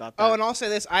sorry about that. Oh, and I'll say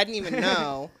this: I didn't even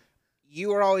know you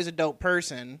were always a dope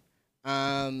person,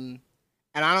 and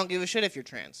I don't give a shit if you're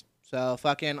trans. So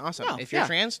fucking awesome. No, if you're yeah.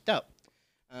 trans, dope.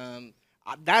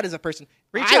 That is a person.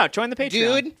 Reach out, join the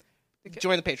Patreon, dude.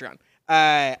 Join the Patreon.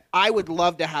 I would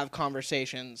love to have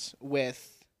conversations with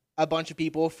a bunch of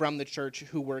people from the church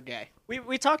who were gay.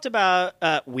 We talked about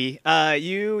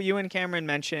you and Cameron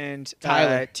mentioned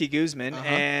Tyler T. Guzman, Uh-huh.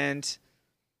 and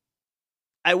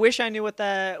I wish I knew what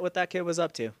that kid was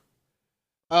up to.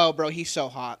 Oh, bro, he's so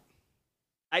hot.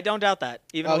 I don't doubt that.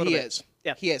 Even a Oh, little he bit. is.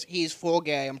 Yeah. He is. He's full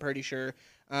gay, I'm pretty sure.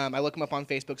 I look him up on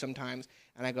Facebook sometimes,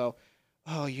 and I go,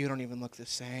 "Oh, you don't even look the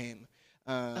same."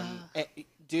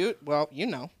 Dude, well, you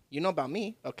know about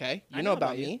me, okay? You know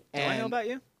about me. Do I know about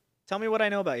you? Tell me what I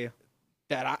know about you.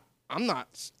 That I'm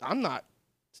not.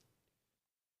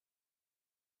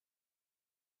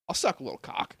 I'll suck a little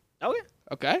cock. Okay.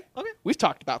 Okay. Okay. We've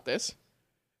talked about this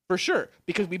for sure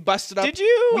because we busted up. Did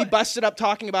you? We busted up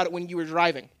talking about it when you were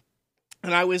driving,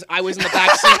 and I was in the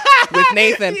back seat with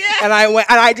Nathan, and I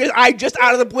went, and I just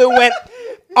out of the blue went,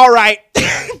 "All right."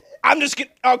 I'm just gonna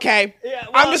Yeah,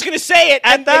 well, I'm just gonna say it,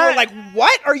 and they were like,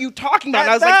 "What are you talking about?" And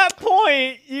I At was that like,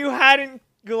 point, you hadn't,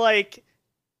 like,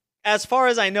 as far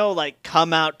as I know, like,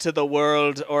 come out to the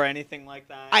world or anything like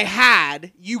that. "I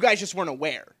had. You guys just weren't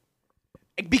aware."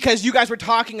 because you guys were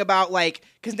talking about, like,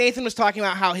 because Nathan was talking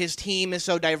about how his team is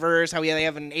so diverse, how they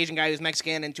have an Asian guy who's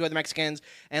Mexican and 2 other Mexicans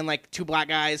and, like, 2 black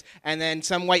guys and then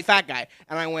some white fat guy.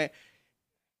 And I went,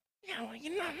 yeah, well,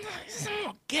 you know,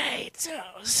 I'm gay, too,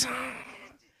 so.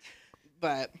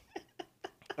 But,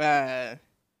 that's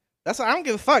what I don't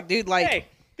give a fuck, dude. Like, Hey,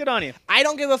 good on you. I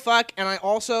don't give a fuck, and I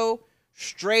also,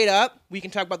 straight up, we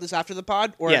can talk about this after the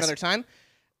pod or Yes. another time,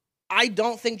 I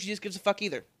don't think Jesus gives a fuck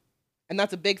either. And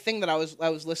that's a big thing that I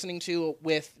was listening to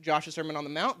with Josh's Sermon on the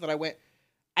Mount, that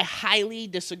I highly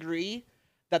disagree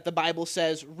that the Bible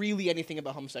says really anything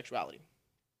about homosexuality.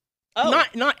 Oh,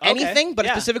 Not okay. anything, but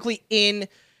Yeah. specifically in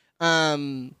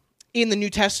the New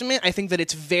Testament, I think that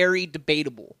it's very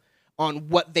debatable on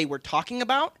what they were talking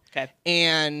about. Okay.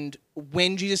 And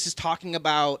when Jesus is talking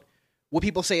about what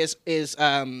people say is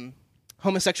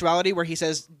homosexuality, where he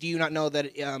says, "Do you not know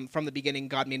that from the beginning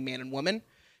God made man and woman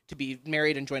to be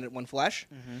married and joined at one flesh?"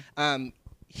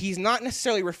 He's not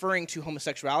necessarily referring to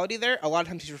homosexuality there. A lot of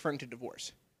times he's referring to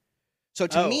divorce. So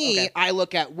to me, okay. I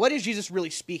look at what is Jesus really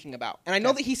speaking about, and I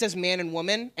know that he says man and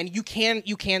woman, and you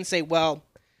can say, well,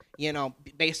 you know,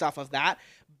 based off of that.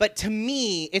 But to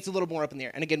me, it's a little more up in the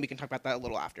air. And again, we can talk about that a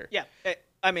little after. Yeah.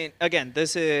 I mean, again,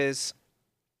 this is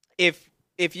if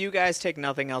you guys take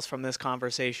nothing else from this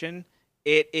conversation,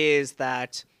 it is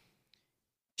that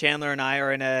Chandler and I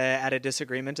are at a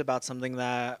disagreement about something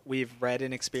that we've read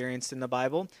and experienced in the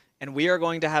Bible, and we are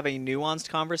going to have a nuanced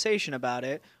conversation about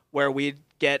it where we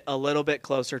get a little bit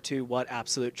closer to what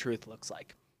absolute truth looks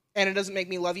like. And it doesn't make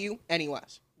me love you any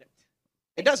less.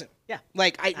 It doesn't. Yeah.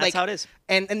 That's how it is.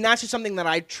 And that's just something that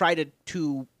I try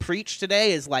to preach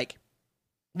today is, like,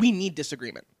 we need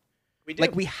disagreement. We do.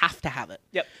 Like, we have to have it.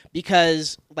 Yep.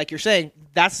 Because, like you're saying,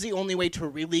 that's the only way to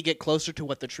really get closer to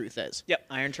what the truth is. Yep,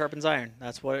 iron sharpens iron.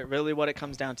 That's what it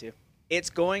comes down to. It's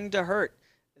going to hurt.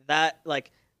 That,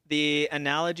 like, the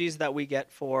analogies that we get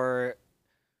for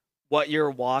what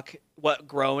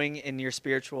growing in your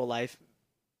spiritual life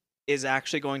is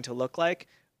actually going to look like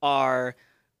are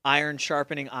iron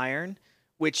sharpening iron,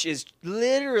 which is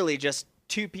literally just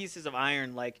 2 pieces of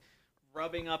iron, like,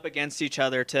 rubbing up against each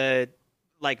other to,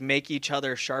 like, make each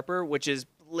other sharper, which is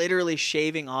literally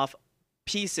shaving off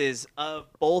pieces of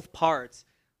both parts,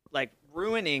 like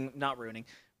not ruining,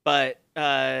 but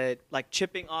like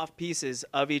chipping off pieces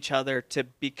of each other to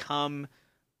become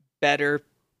better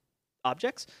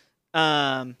objects,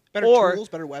 Better tools,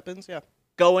 better weapons, yeah.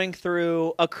 Going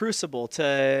through a crucible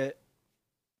to,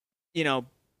 you know,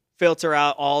 filter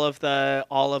out all of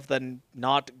the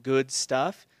not good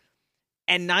stuff,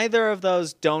 and neither of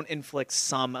those don't inflict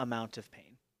some amount of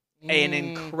pain. An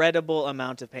incredible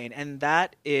amount of pain, and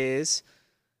that is,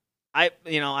 I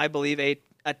believe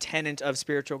a tenet of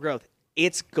spiritual growth.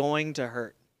 It's going to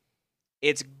hurt.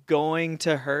 It's going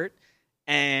to hurt,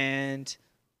 and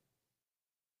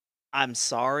I'm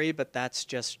sorry, but that's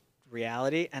just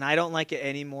reality, and I don't like it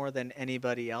any more than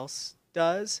anybody else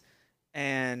does.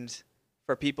 And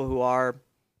for people who are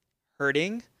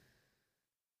hurting,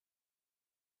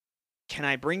 can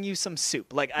I bring you some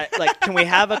soup? Can we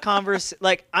have a conversation?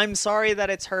 Like, I'm sorry that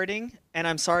it's hurting, and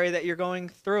I'm sorry that you're going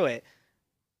through it.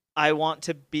 I want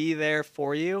to be there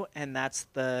for you, and that's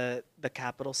the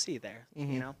capital C there,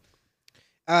 you know?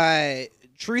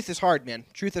 Truth is hard, man.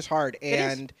 Truth is hard.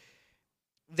 And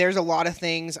there's a lot of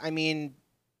things. I mean,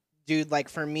 dude, like,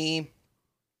 for me,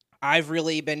 I've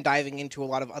really been diving into a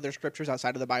lot of other scriptures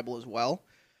outside of the Bible as well.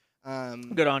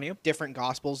 Good on you. Different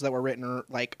gospels that were written,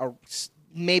 like,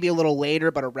 maybe a little later,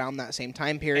 but around that same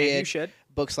time period. And you should.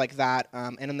 Books like that.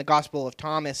 And in the Gospel of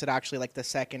Thomas, it actually, like, the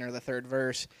 2nd or the 3rd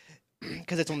verse,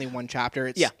 because it's only one chapter.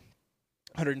 It's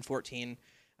 114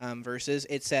 verses.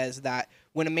 It says that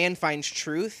when a man finds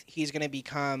truth, he's going to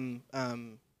become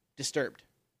disturbed.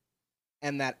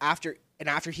 And that after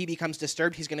he becomes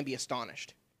disturbed, he's going to be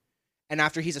astonished. And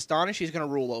after he's astonished, he's going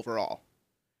to rule over all.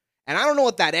 And I don't know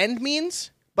what that end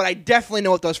means, but I definitely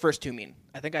know what those first 2 mean.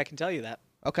 I think I can tell you that.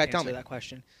 Okay, tell me that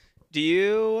question. Do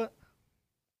you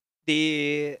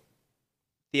the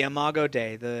Imago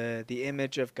Dei, the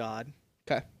image of God?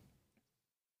 Okay.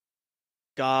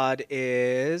 God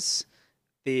is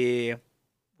the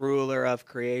ruler of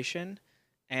creation,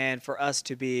 and for us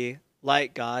to be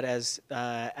like God, as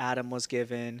Adam was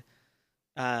given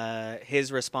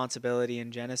his responsibility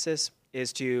in Genesis,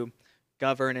 is to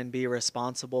govern and be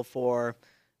responsible for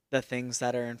the things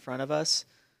that are in front of us.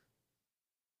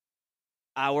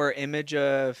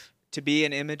 To be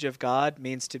an image of God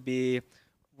means to be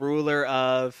ruler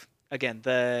of, again,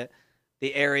 the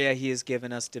area he has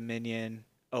given us dominion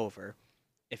over.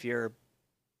 If you're,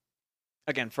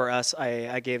 again, for us,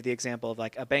 I gave the example of,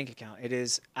 like, a bank account. It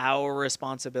is our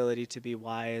responsibility to be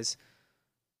wise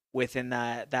within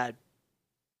that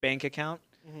bank account.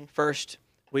 Mhm. First,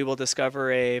 we will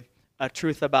discover a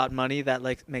truth about money that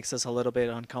like makes us a little bit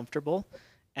uncomfortable,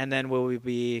 and then will we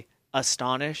be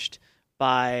astonished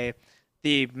by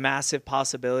the massive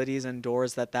possibilities and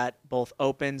doors that both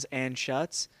opens and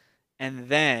shuts, and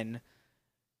then,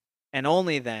 and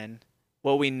only then,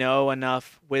 will we know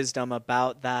enough wisdom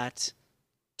about that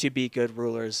to be good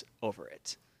rulers over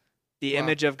it. The Wow.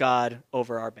 image of God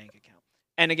over our bank account.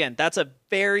 And again, that's a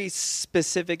very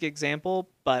specific example,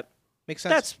 but Makes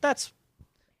sense. that's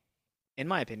in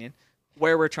my opinion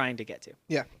where we're trying to get to.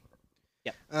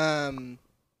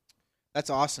 That's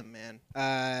awesome,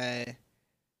 man.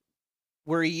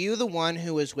 Were you the one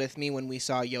who was with me when we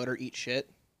saw Yoder eat shit?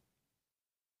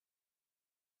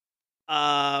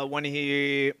 When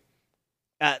he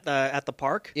at the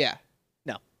park? Yeah.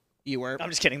 No. You weren't. I'm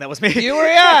just kidding. That was me. You were,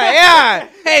 yeah.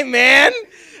 Hey, man.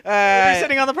 You're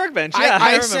sitting on the park bench. Yeah,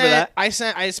 I remember that.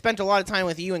 I spent a lot of time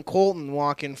with you and Colton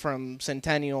walking from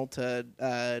Centennial to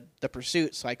the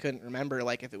Pursuit, so I couldn't remember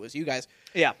like if it was you guys,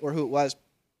 Yeah. or who it was.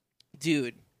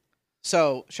 Dude,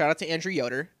 so shout out to Andrew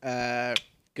Yoder,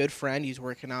 good friend. He's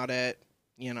working out at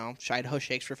Idaho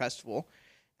Shakespeare Festival.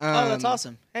 Oh, that's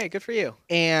awesome. Hey, good for you.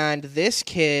 And this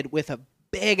kid with a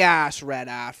big ass red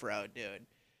afro, dude,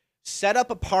 set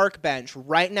up a park bench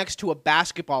right next to a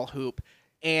basketball hoop.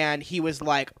 And he was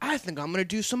like, I think I'm gonna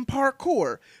do some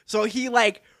parkour. So he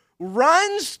like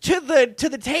runs to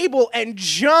the table and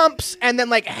jumps and then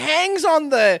like hangs on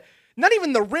the, not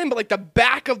even the rim, but like the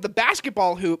back of the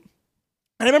basketball hoop.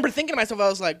 And I remember thinking to myself, I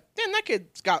was like, damn, that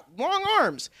kid's got long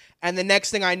arms. And the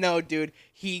next thing I know, dude,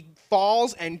 he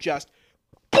falls and just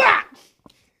bah!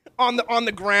 on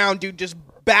the ground, dude, just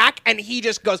back, and he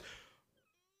just goes.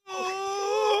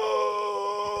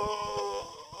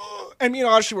 And me and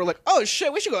Audrey were like, oh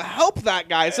shit, we should go help that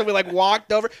guy. So we like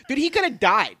walked over. Dude, he could have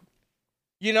died.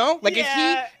 You know? Like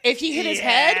if he hit his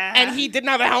head and he didn't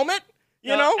have a helmet,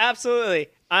 you know? Absolutely.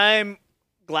 I'm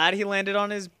glad he landed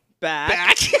on his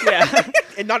back. Yeah.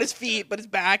 And not his feet, but his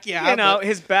back, yeah.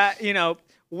 His back,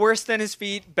 worse than his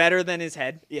feet, better than his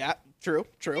head. Yeah, true.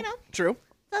 True.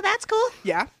 So that's cool.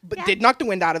 Yeah, but did knock the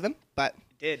wind out of him, but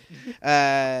Did.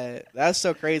 that was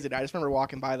so crazy, dude. I just remember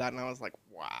walking by that and I was like,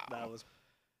 wow. That was.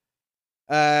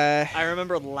 Uh, I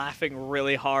remember laughing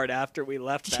really hard after we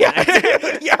left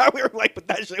that. yeah, yeah, we were like, but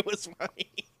that shit was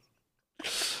funny.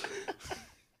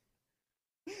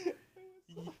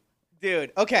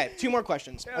 Dude, okay, two more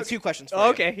questions. Okay. 2 questions for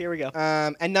Okay, here we go. you.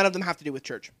 And none of them have to do with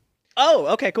church. Oh,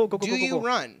 okay, cool. Do you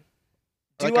run?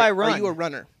 Do I Are run? you a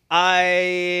runner?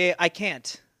 I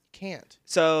can't. Can't.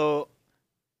 So,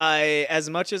 as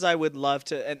much as I would love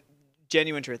to, and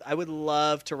genuine truth, I would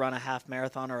love to run a half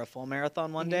marathon or a full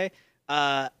marathon one day.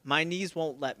 My knees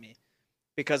won't let me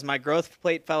because my growth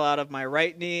plate fell out of my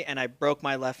right knee and I broke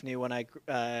my left knee when I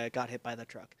got hit by the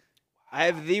truck. I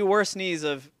have the worst knees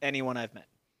of anyone I've met.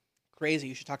 Crazy.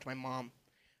 You should talk to my mom.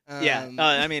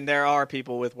 I mean, there are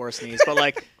people with worse knees, but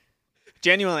like,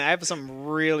 genuinely, I have some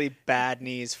really bad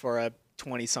knees for a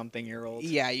 20-something-year-old.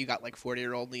 Yeah, you got like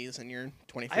 40-year-old knees in your I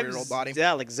have 24-year-old body.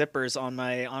 Yeah, like zippers on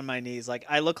my knees. Like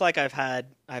I look like I've had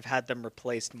them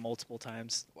replaced multiple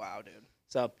times. Wow, dude.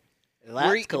 So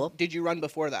That's cool. Did you run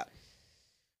before that?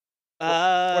 or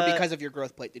Or because of your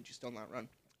growth plate, did you still not run?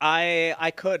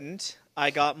 I couldn't.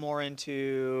 I got more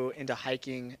into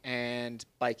hiking and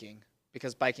biking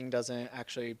because biking doesn't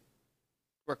actually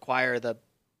require the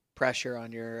pressure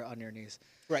on your knees.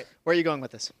 Right. Where are you going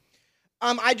with this?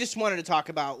 I just wanted to talk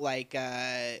about like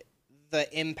the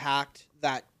impact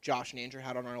that Josh and Andrew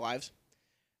had on our lives.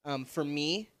 For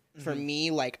me,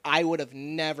 like I would have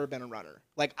never been a runner.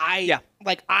 Like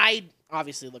I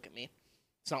obviously look at me.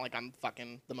 It's not like I'm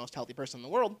fucking the most healthy person in the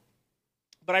world,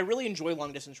 but I really enjoy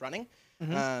long distance running.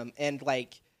 And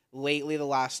like lately, the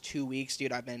last 2 weeks,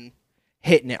 dude, I've been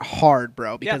hitting it hard,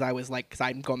 bro, because I was like, because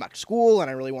I'm going back to school and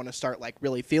I really want to start like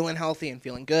really feeling healthy and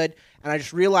feeling good. And I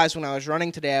just realized when I was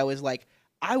running today, I was like,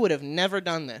 I would have never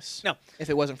done this if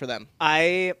it wasn't for them.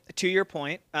 To your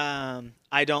point,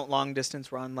 I don't long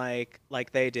distance run like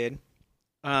they did.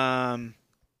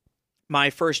 My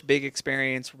first big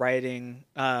experience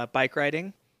bike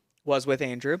riding was with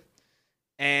Andrew,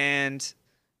 and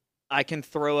I can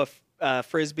throw a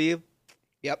frisbee.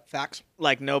 Yep, facts.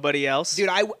 Like nobody else. Dude,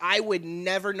 I would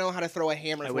never know how to throw a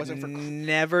hammer if it wasn't for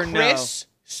never Chris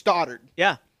Stoddard.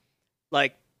 Yeah.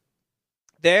 Like,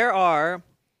 there are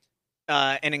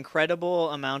an incredible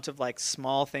amount of, like,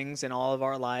 small things in all of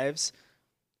our lives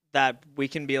that we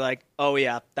can be like, oh,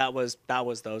 yeah, that was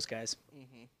those guys.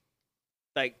 Mm-hmm.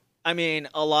 Like, I mean,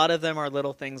 a lot of them are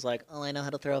little things like, Oh, I know how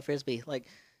to throw a frisbee. like,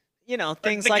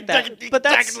 things like that. But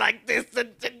that's like this.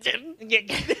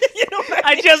 You know what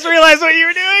I just realized what you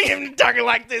were doing. I'm talking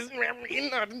like this.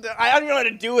 I don't know how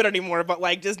to do it anymore, but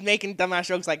like just making dumbass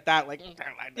jokes like that, like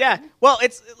Yeah. Well,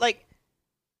 it's like,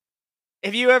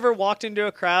 have you ever walked into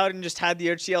a crowd and just had the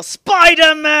urge to yell,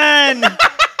 Spider-Man?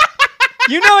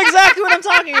 You know exactly what I'm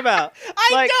talking about.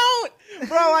 I don't,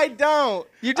 bro. I don't.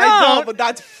 You I don't. don't? But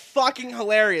that's fucking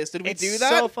hilarious. Did we It's do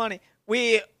that so funny.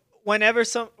 We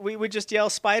would just yell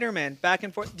Spider-Man back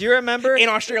and forth. Do you remember in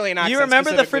Australian accent? You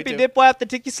remember the specifically, frippy too. dip wap, the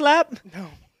ticky slap? No,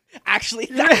 actually,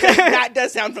 that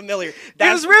does sound familiar.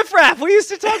 It was riff raff. We used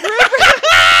to talk riff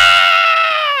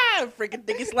raff. Freaking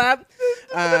dicky slap.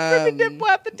 The frippy dip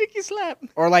wap, the ticky slap.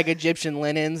 Or like Egyptian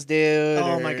linens, dude.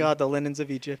 Oh or- my God, the linens of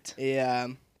Egypt. Yeah.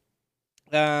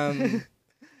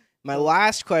 My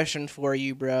last question for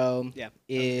you, bro, Yeah.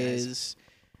 is,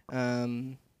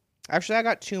 actually, I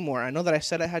got two more. I know that I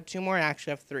said I had two more. I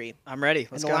actually have three. I'm ready.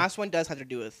 And Let's the go. last one does have to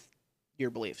do with your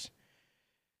beliefs.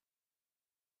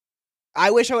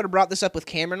 I wish I would have brought this up with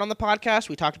Cameron on the podcast.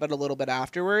 We talked about it a little bit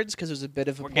afterwards because it was a bit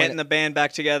of a We're point getting the band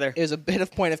back together. it was a bit of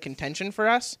point of contention for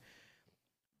us.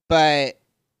 But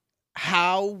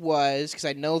how was, because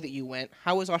I know that you went,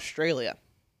 how was Australia?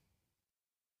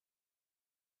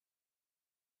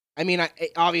 I mean,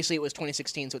 obviously it was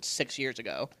 2016, so it's 6 years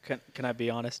ago. Can I be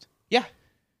honest? Yeah.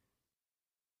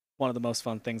 One of the most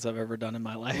fun things I've ever done in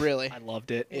my life. Really? I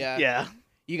loved it. Yeah. Yeah.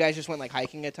 You guys just went like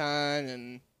hiking a ton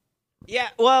and Yeah.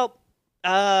 Well,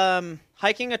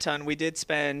 hiking a ton. We did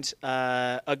spend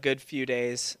a good few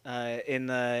days in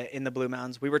the Blue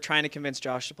Mountains. We were trying to convince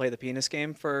Josh to play the penis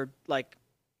game for like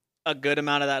a good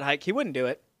amount of that hike. He wouldn't do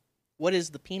it. what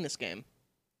is the penis game?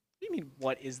 What do you mean,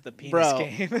 what is the penis Bro.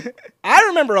 game? I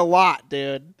remember a lot,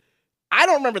 dude. I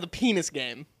don't remember the penis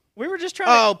game. We were just trying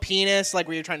to... Oh, penis, like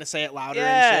we were trying to say it louder Yeah.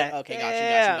 and shit. Okay, gotcha,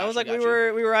 Yeah. gotcha. I was like, gotcha.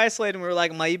 we were isolated and we were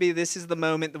like, maybe this is the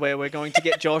moment where we're going to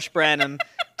get Josh Branham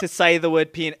to say the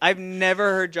word penis. I've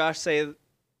never heard Josh say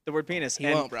the word penis. He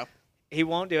and won't, bro. He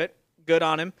won't do it. Good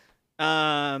on him.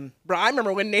 Bro, I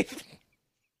remember when Nathan...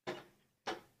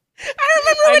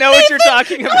 I know what you're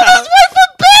talking called about. his wife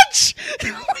a bitch!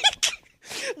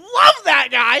 Love that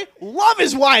guy. Love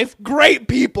his wife. Great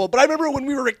people. But I remember when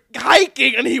we were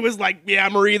hiking and he was like, yeah,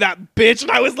 Marie, that bitch.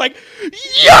 And I was like,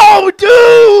 yo,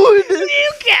 dude!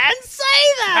 You can't say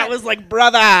that! I was like,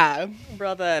 brother.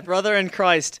 Brother in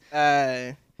Christ.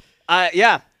 Yeah,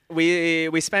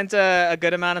 we spent a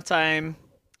good amount of time.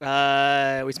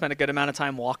 We spent a good amount of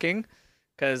time walking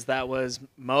because that was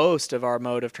most of our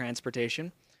mode of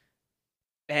transportation.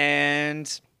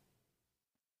 And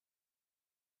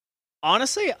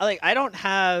honestly, I don't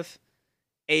have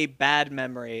a bad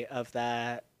memory of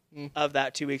that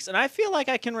 2 weeks, and I feel like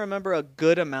I can remember a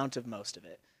good amount of most of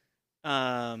it.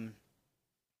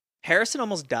 Harrison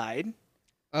almost died.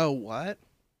 Oh, what?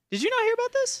 Did you not hear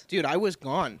about this? Dude, I was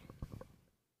gone.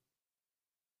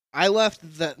 I left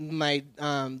the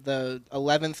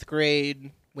 11th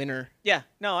grade winter. Yeah,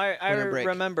 no, I Winter break.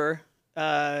 remember.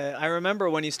 I remember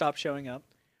when you stopped showing up.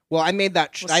 Well, I made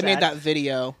that Was I made sad. that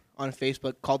video on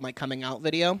Facebook called my coming out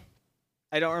video,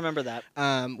 I don't remember that.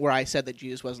 where I said that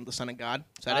Jesus wasn't the Son of God.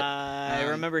 Said it. I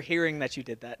remember hearing that you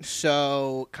did that.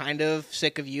 So kind of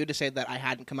sick of you to say that I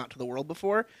hadn't come out to the world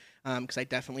before, because I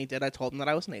definitely did. I told him that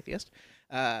I was an atheist.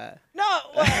 No,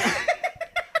 well,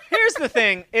 here's the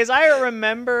thing: is I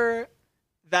remember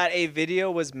that a video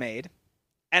was made,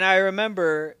 and I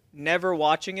remember never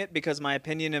watching it because my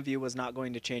opinion of you was not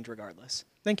going to change regardless.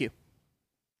 Thank you.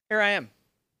 Here I am.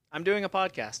 I'm doing a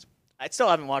podcast. I still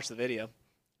haven't watched the video,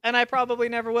 and I probably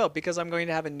never will because I'm going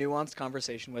to have a nuanced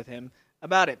conversation with him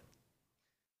about it.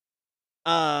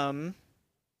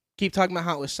 Keep talking about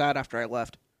how it was sad after I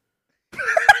left.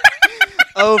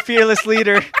 Oh, fearless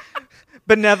leader,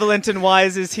 benevolent and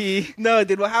wise is he. No,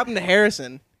 dude, what happened to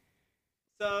Harrison?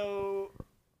 So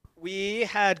we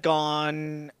had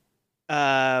gone.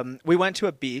 We went to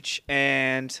a beach,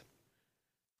 and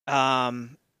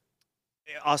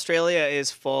Australia is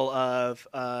full of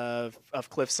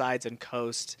cliff sides and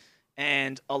coast,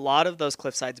 and a lot of those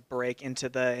cliff sides break into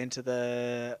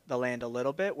the land a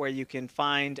little bit, where you can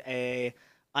find a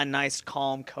nice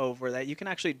calm cove where that you can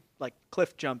actually like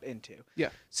cliff jump into. Yeah.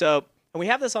 So, and we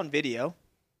have this on video,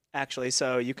 actually,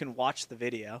 so you can watch the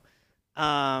video.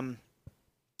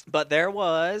 But there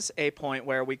was a point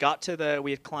where we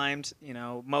had climbed,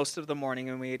 most of the morning,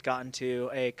 and we had gotten to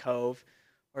a cove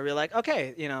where we were like,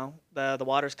 okay, the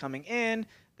water's coming in.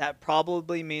 That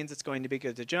probably means it's going to be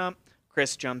good to jump.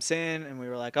 Chris jumps in, and we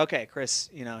were like, okay, Chris,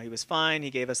 he was fine. He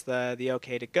gave us the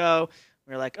okay to go.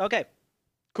 We were like, okay,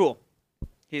 cool.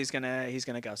 He's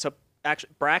gonna go. So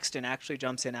actually, Braxton actually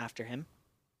jumps in after him,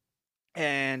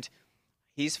 and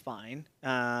he's fine.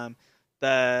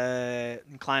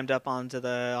 climbed up onto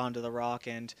the rock,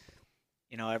 and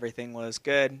everything was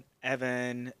good.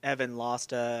 Evan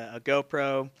lost a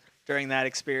GoPro during that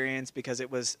experience because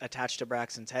it was attached to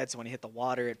Braxton's head. So when he hit the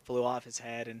water, it flew off his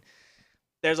head. And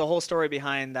there's a whole story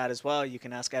behind that as well. You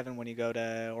can ask Evan when you go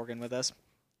to Oregon with us.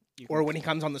 Or when he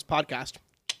comes on this podcast.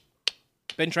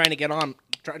 Been trying to get on.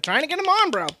 Trying to get him on,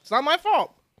 bro. It's not my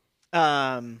fault.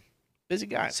 Busy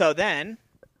guy. So then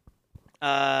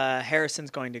Harrison's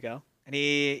going to go. And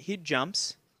he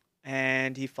jumps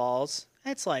and he falls.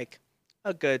 It's like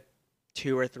a good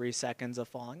 2 or 3 seconds of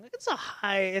falling. Like it's a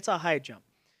high jump.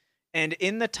 And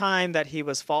in the time that he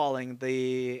was falling,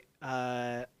 the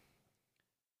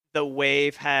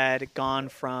wave had gone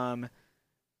from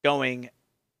going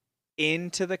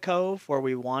into the cove where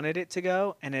we wanted it to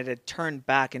go, and it had turned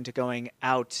back into going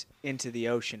out into the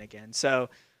ocean again. So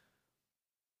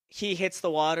he hits the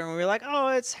water, and we were like, "Oh,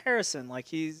 it's Harrison!" Like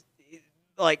he's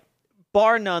like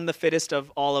bar none the fittest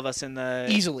of all of us in the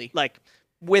easily, like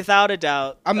without a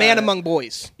doubt, a man among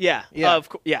boys. Yeah, yeah,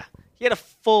 yeah. He had a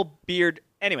full beard.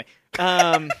 Anyway,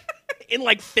 in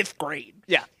like 5th grade.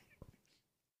 Yeah.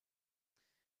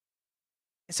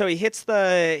 So he hits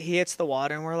the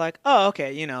water, and we're like, oh,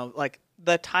 okay, like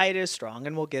the tide is strong,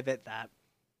 and we'll give it that.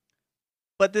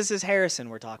 But this is Harrison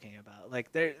we're talking about.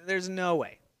 Like there's no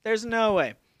way. There's no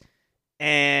way.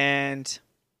 And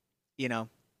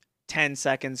 10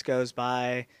 seconds goes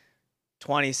by,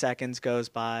 20 seconds goes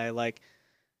by, like,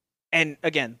 and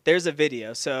again, there's a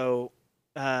video. So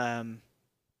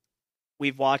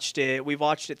we've watched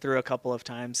it through a couple of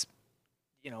times,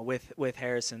 with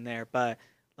Harrison there, but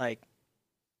like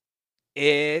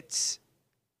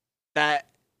that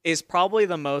is probably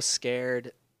the most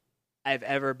scared I've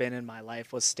ever been in my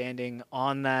life, was standing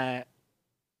on that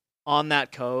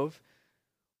cove,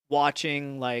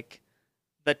 watching like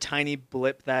the tiny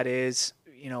blip that is,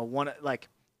 one, like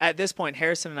at this point,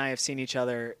 Harrison and I have seen each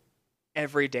other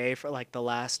every day for like the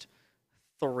last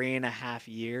 3.5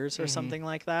 years or something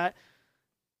like that.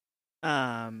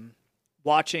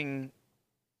 Watching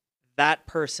that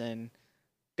person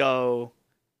go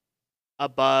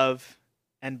above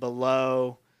and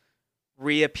below,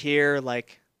 reappear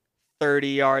like 30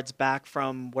 yards back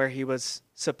from where he was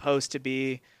supposed to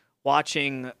be,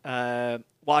 watching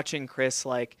Chris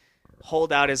like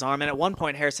hold out his arm, and at one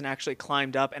point Harrison actually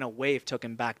climbed up and a wave took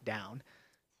him back down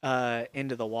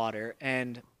into the water.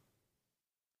 And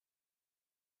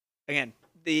again,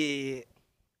 the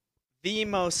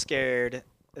most scared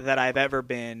that I've ever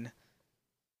been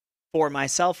for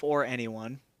myself or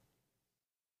anyone.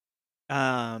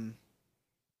 When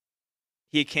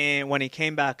he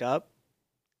came back up,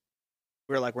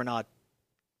 we were like,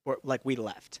 we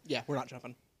left. Yeah, we're not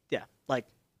jumping. Yeah, like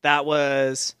that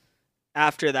was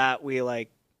after that. We like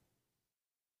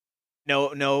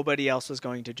nobody else was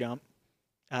going to jump.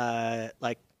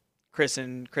 Like Chris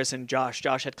and Josh.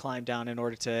 Josh had climbed down in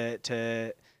order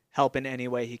to help in any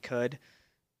way he could.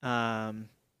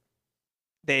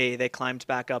 They climbed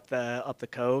back up the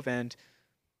cove, and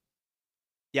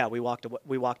yeah, we walked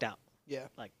out. Yeah,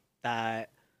 like that.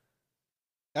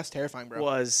 That's terrifying, bro.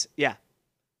 Was yeah.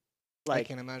 Like, I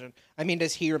can't imagine. I mean,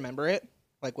 does he remember it?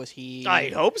 Like, was he? I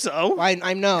hope so.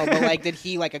 I know, but like, did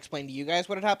he like explain to you guys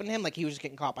what had happened to him? Like, he was just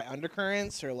getting caught by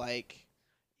undercurrents, or like?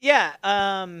 Yeah.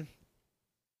 And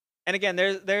again,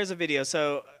 there's a video.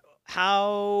 So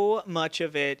how much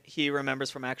of it he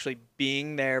remembers from actually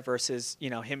being there versus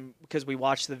him, because we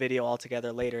watched the video all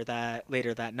together later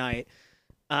that night.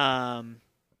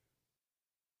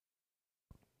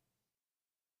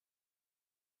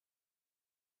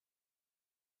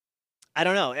 I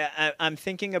don't know. I'm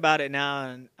thinking about it now,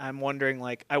 and I'm wondering,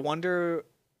 like, I wonder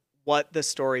what the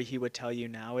story he would tell you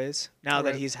now is, now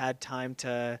that he's had time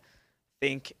to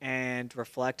think and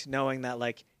reflect, knowing that,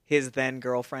 like, his then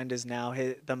girlfriend is now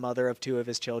the mother of 2 of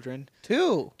his children.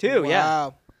 2? Wow. Yeah.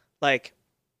 Wow. Like,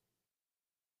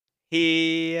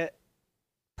 he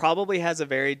probably has a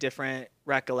very different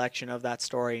recollection of that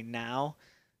story now,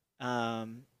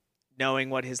 knowing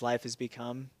what his life has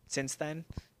become since then.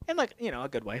 In like, a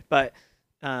good way. But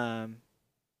well,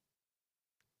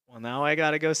 now I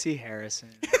gotta go see Harrison.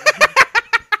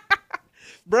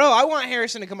 Bro, I want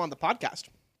Harrison to come on the podcast.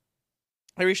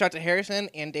 I reached out to Harrison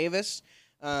and Davis,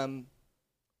 and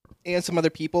some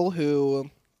other people who,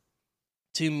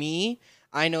 to me,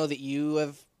 I know that you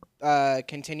have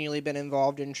continually been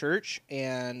involved in church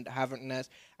and haven't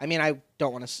I mean, I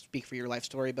don't want to speak for your life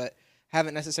story, but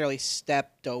haven't necessarily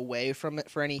stepped away from it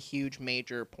for any huge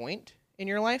major point in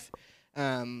your life.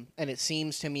 And it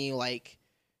seems to me like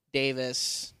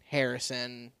Davis,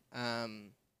 Harrison are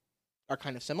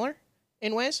kind of similar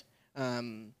in ways.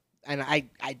 and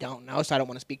I don't know, so I don't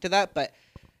want to speak to that, but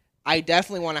I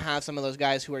definitely want to have some of those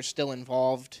guys who are still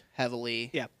involved heavily.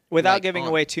 Yeah. Without like, giving on.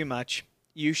 away too much,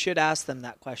 you should ask them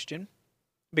that question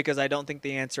because I don't think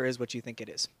the answer is what you think it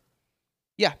is.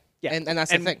 Yeah. Yeah. And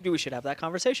that's the thing. We should have that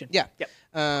conversation. Yeah. Yep.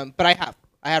 But I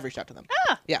have reached out to them.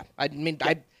 Ah. Yeah. I mean,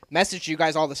 I messaged you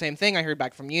guys all the same thing. I heard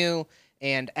back from you,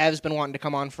 and Ev's been wanting to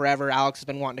come on forever. Alex has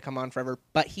been wanting to come on forever,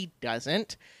 but he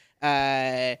doesn't.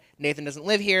 Nathan doesn't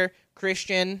live here.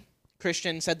 Christian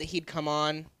said that he'd come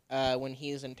on when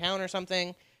he's in town or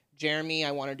something. Jeremy,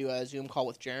 I want to do a Zoom call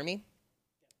with Jeremy.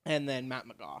 And then Matt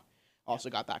McGaw also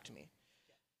got back to me.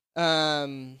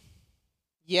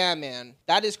 Yeah, man.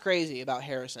 That is crazy about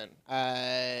Harrison.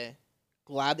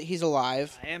 Glad that he's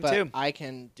alive. I am but too. I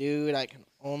can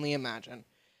only imagine.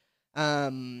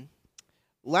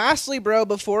 Lastly, bro,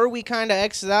 before we kind of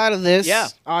exit out of this,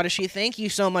 Odyssey, thank you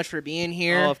so much for being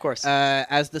here. Oh, of course.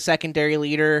 As the secondary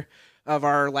leader of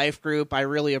our life group, I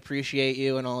really appreciate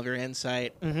you and all of your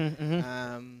insight.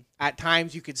 At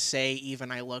times, you could say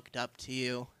even I looked up to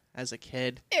you as a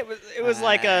kid. It was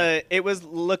it was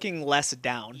looking less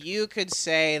down. You could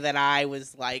say that I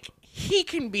was like, he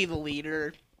can be the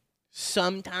leader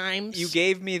sometimes. You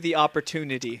gave me the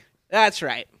opportunity. That's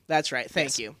right.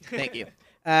 Thank you.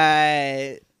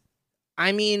 I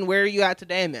mean, where are you at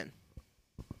today, man?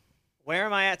 Where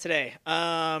am I at today?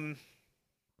 I'm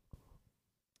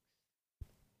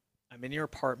in your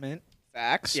apartment.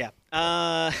 Facts. Yeah.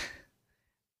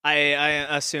 I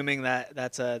assuming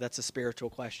that's a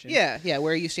spiritual question. Yeah.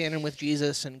 Where are you standing with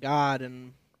Jesus and God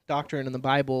and doctrine and the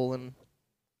Bible and?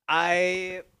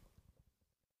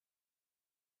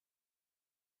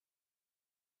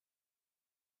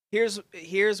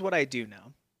 Here's what I do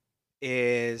know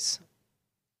is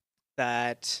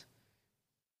that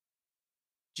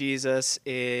Jesus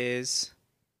is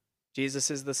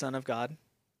the Son of God,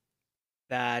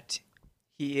 that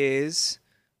he is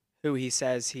who he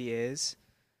says he is.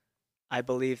 I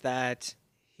believe that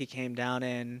he came down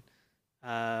and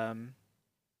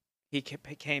he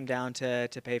came down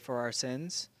to pay for our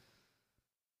sins.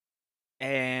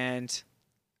 And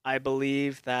I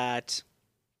believe that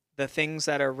the things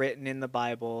that are written in the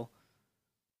Bible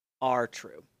are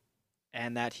true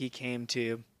and that he came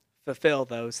to fulfill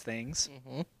those things.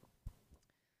 Mm-hmm.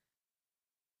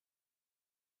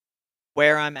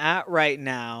 Where I'm at right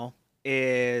now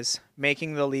is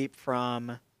making the leap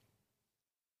from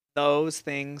those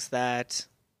things that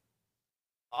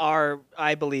are,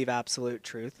 I believe, absolute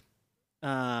truth,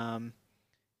 and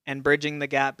bridging the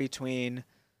gap between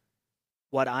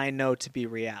what I know to be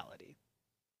reality.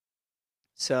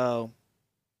 So,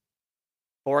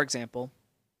 for example,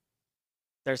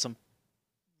 there's some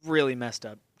really messed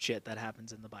up shit that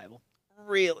happens in the Bible.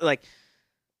 Really, like,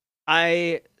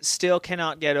 I still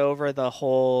cannot get over the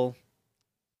whole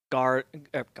God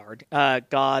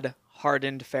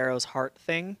hardened Pharaoh's heart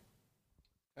thing.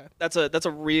 Okay. That's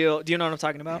a real. Do you know what I'm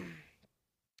talking about?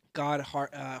 God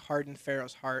hardened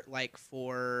Pharaoh's heart, like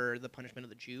for the punishment of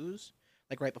the Jews,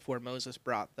 like right before Moses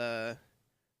brought the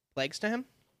plagues to him.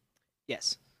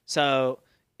 Yes. So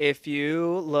if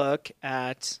you look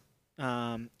at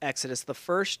Exodus, the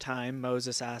first time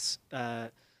Moses asks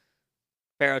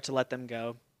Pharaoh to let them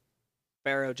go,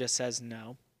 Pharaoh just says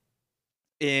no.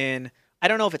 I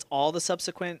don't know if it's all the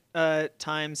subsequent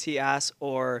times he asks,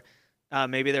 or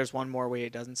maybe there's one more where he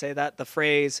doesn't say that. The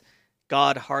phrase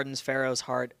 "God hardens Pharaoh's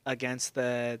heart" against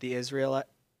the Israelite,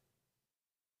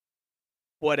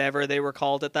 whatever they were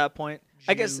called at that point. Jews.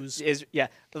 I guess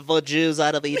the Jews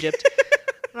out of Egypt.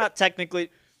 Not technically.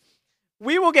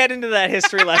 We will get into that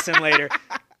history lesson later.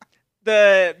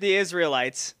 The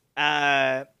Israelites.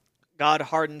 God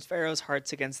hardens Pharaoh's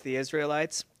hearts against the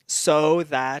Israelites so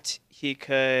that he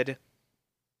could,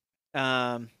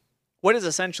 what is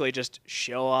essentially just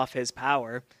show off his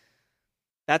power.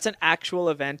 That's an actual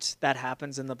event that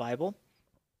happens in the Bible.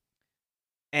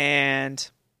 And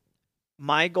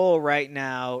my goal right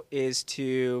now is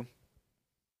to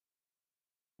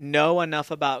know enough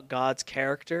about God's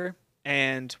character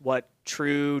and what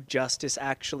true justice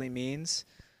actually means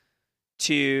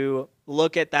to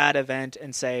look at that event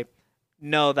and say,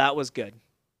 no, that was good.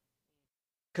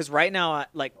 Because right now,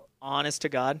 like, honest to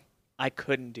God, I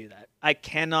couldn't do that. I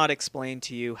cannot explain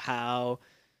to you how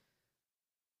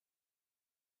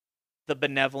the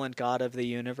benevolent God of the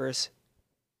universe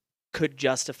could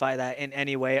justify that in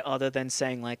any way other than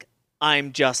saying, like,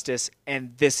 I'm justice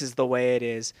and this is the way it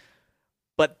is.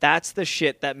 But that's the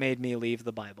shit that made me leave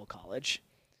the Bible college.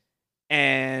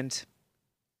 And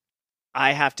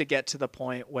I have to get to the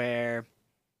point where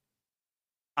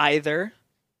either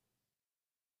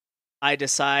I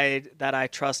decide that I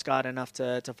trust God enough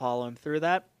to follow him through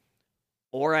that,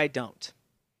 or I don't.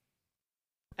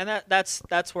 And that's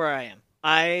where I am.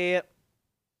 I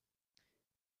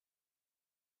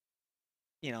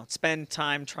spend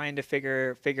time trying to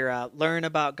figure out, learn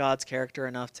about God's character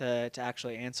enough to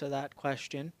actually answer that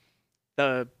question.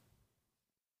 The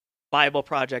Bible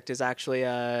Project is actually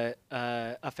a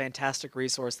fantastic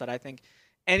resource that I think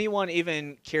anyone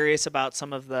even curious about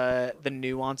some of the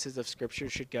nuances of Scripture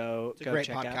should go great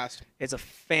check podcast. out. It's a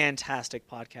fantastic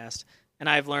podcast, and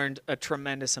I've learned a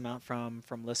tremendous amount from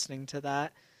listening to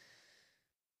that.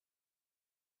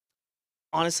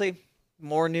 Honestly,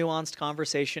 more nuanced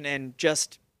conversation and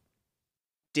just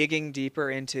digging deeper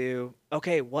into,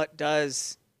 okay, what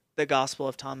does the Gospel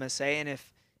of Thomas say? And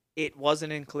if it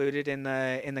wasn't included in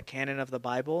the canon of the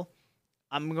Bible,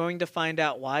 I'm going to find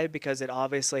out why, because it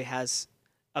obviously has,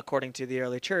 according to the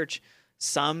early church,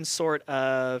 some sort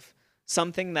of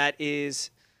something that is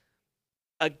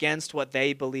against what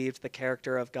they believed the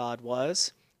character of God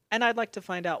was. And I'd like to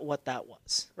find out what that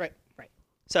was. Right.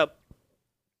 So,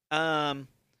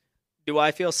 do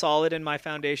I feel solid in my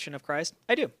foundation of Christ?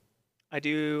 I do. I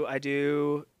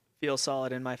do feel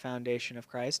solid in my foundation of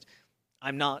Christ.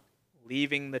 I'm not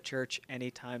leaving the church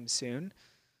anytime soon.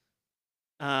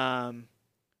 But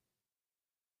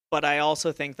I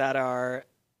also think that our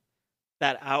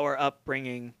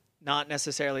upbringing, not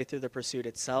necessarily through the pursuit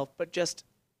itself, but just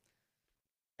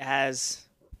as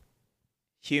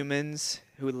humans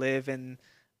who live in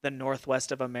the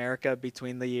Northwest of America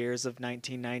between the years of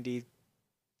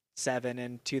 1997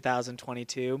 and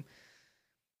 2022,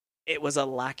 it was a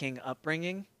lacking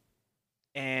upbringing,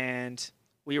 and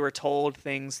we were told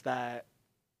things that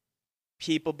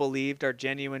people believed are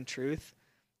genuine truth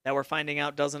that we're finding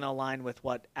out doesn't align with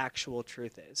what actual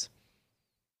truth is.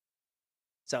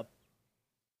 So,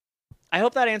 I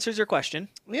hope that answers your question.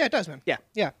 Yeah, it does, man. Yeah.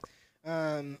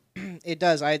 It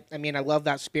does. I mean, I love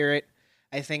that spirit.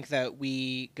 I think that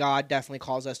God definitely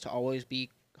calls us to always be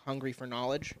hungry for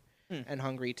knowledge and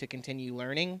hungry to continue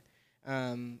learning.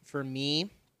 For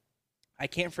me, I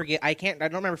don't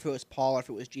remember if it was Paul or if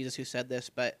it was Jesus who said this,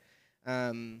 but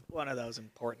one of those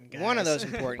important guys. One of those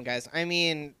important guys. I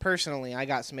mean, personally, I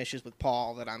got some issues with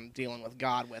Paul that I'm dealing with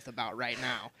God with about right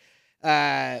now.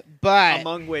 But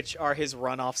among which are his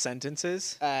runoff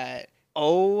sentences.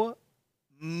 Oh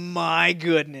my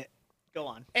goodness. Go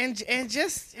on. And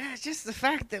just the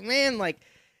fact that, man, like,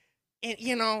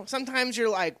 sometimes you're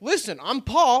like, listen, I'm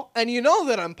Paul, and you know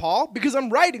that I'm Paul because I'm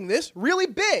writing this really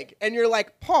big. And you're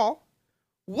like, Paul,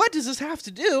 what does this have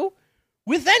to do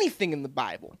with anything in the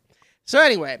Bible? So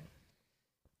anyway,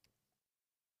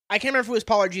 I can't remember if it was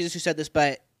Paul or Jesus who said this,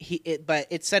 but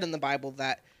it said in the Bible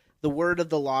that the word of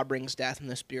the law brings death and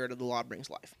the spirit of the law brings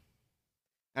life.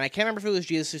 And I can't remember if it was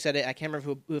Jesus who said it. I can't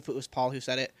remember if it was Paul who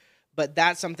said it. But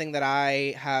that's something that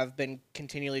I have been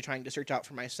continually trying to search out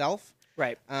for myself.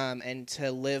 Right. And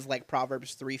to live like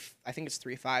Proverbs 3, I think it's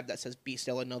 3:5 that says, "Be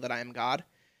still and know that I am God."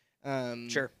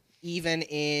 Sure. Even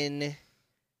in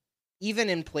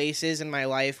places in my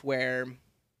life where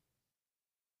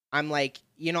I'm like,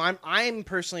 I'm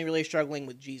personally really struggling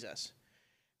with Jesus.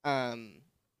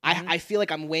 I feel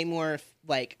like I'm way more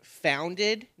like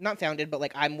not founded, but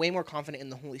like I'm way more confident in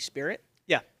the Holy Spirit.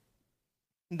 Yeah.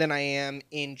 Than I am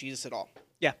in Jesus at all.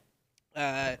 Yeah.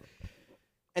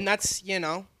 And that's,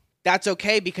 that's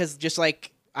okay, because just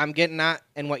like I'm getting at,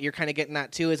 and what you're kind of getting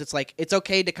at too, is it's like, it's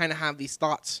okay to kind of have these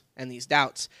thoughts and these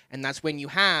doubts. And that's when you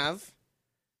have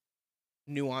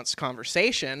nuanced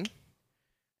conversation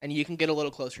and you can get a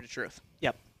little closer to truth.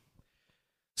 Yep.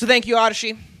 So thank you,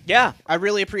 Adashi. Yeah. I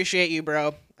really appreciate you,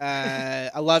 bro.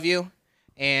 I love you.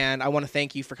 And I want to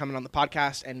thank you for coming on the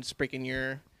podcast and speaking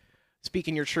your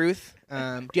truth.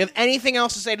 Do you have anything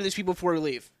else to say to these people before we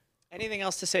leave? Anything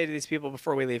else to say to these people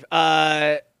before we leave?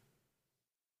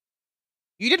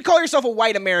 You did call yourself a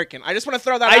white American. I just want to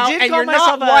throw that out. Did and call you're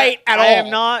myself not white at all. I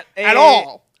am not at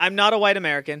all. I'm not a white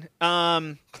American.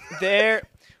 There.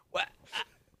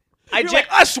 You're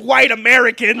like us white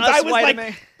Americans. I was like,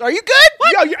 are you good?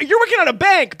 Yo, you're working at a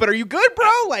bank, but are you good, bro?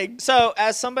 Like, so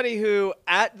as somebody who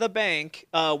at the bank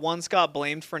once got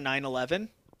blamed for 9/11.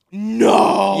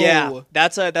 No. Yeah,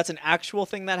 that's an actual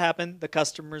thing that happened. The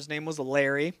customer's name was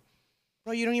Larry.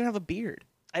 Bro, you don't even have a beard.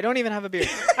 I don't even have a beard.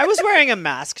 I was wearing a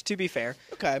mask, to be fair.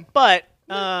 Okay. But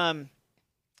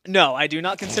no, I do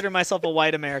not consider myself a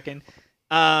white American.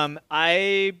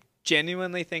 I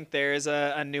genuinely think there is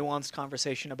a nuanced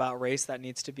conversation about race that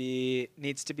needs to be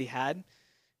had,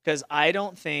 because I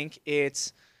don't think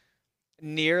it's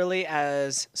nearly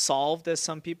as solved as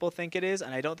some people think it is,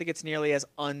 and I don't think it's nearly as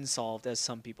unsolved as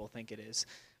some people think it is.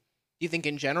 Do you think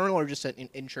in general or just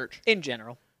in church? In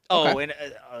general. Okay. Oh, and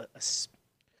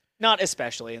not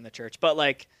especially in the church, but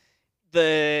like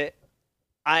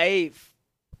I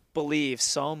believe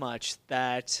so much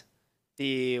that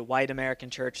the white American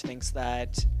church thinks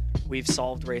that we've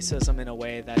solved racism in a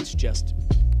way that's just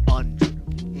untrue.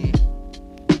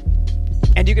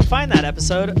 And you can find that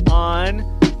episode on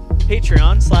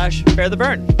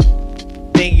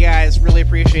Patreon/BearTheBurn. Thank you guys. Really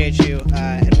appreciate you.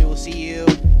 And we will see you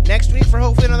next week for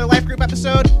hopefully another Life Group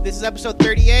episode. This is episode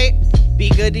 38. Be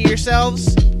good to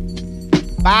yourselves.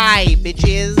 Bye,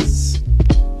 bitches.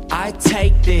 I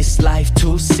take this life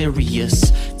too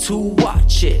serious to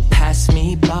watch it pass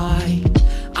me by.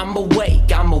 I'm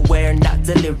awake, I'm aware, not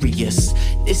delirious.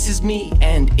 This is me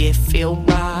and it feel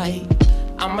right.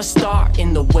 I'm a star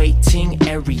in the waiting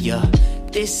area.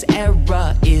 This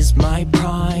era is my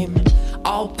prime.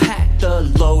 I'll pack the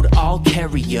load, I'll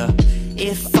carry ya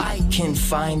if I can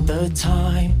find the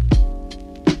time.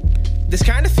 This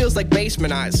kinda feels like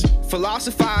basement eyes.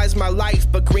 Philosophize my life,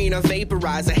 but green or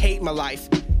vaporize. I hate my life.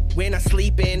 When I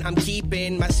sleep in, I'm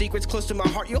keeping my secrets close to my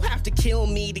heart. You'll have to kill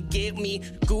me to get me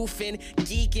goofing,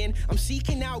 geeking. I'm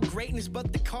seeking out greatness,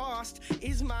 but the cost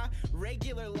is my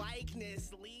regular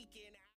likeness.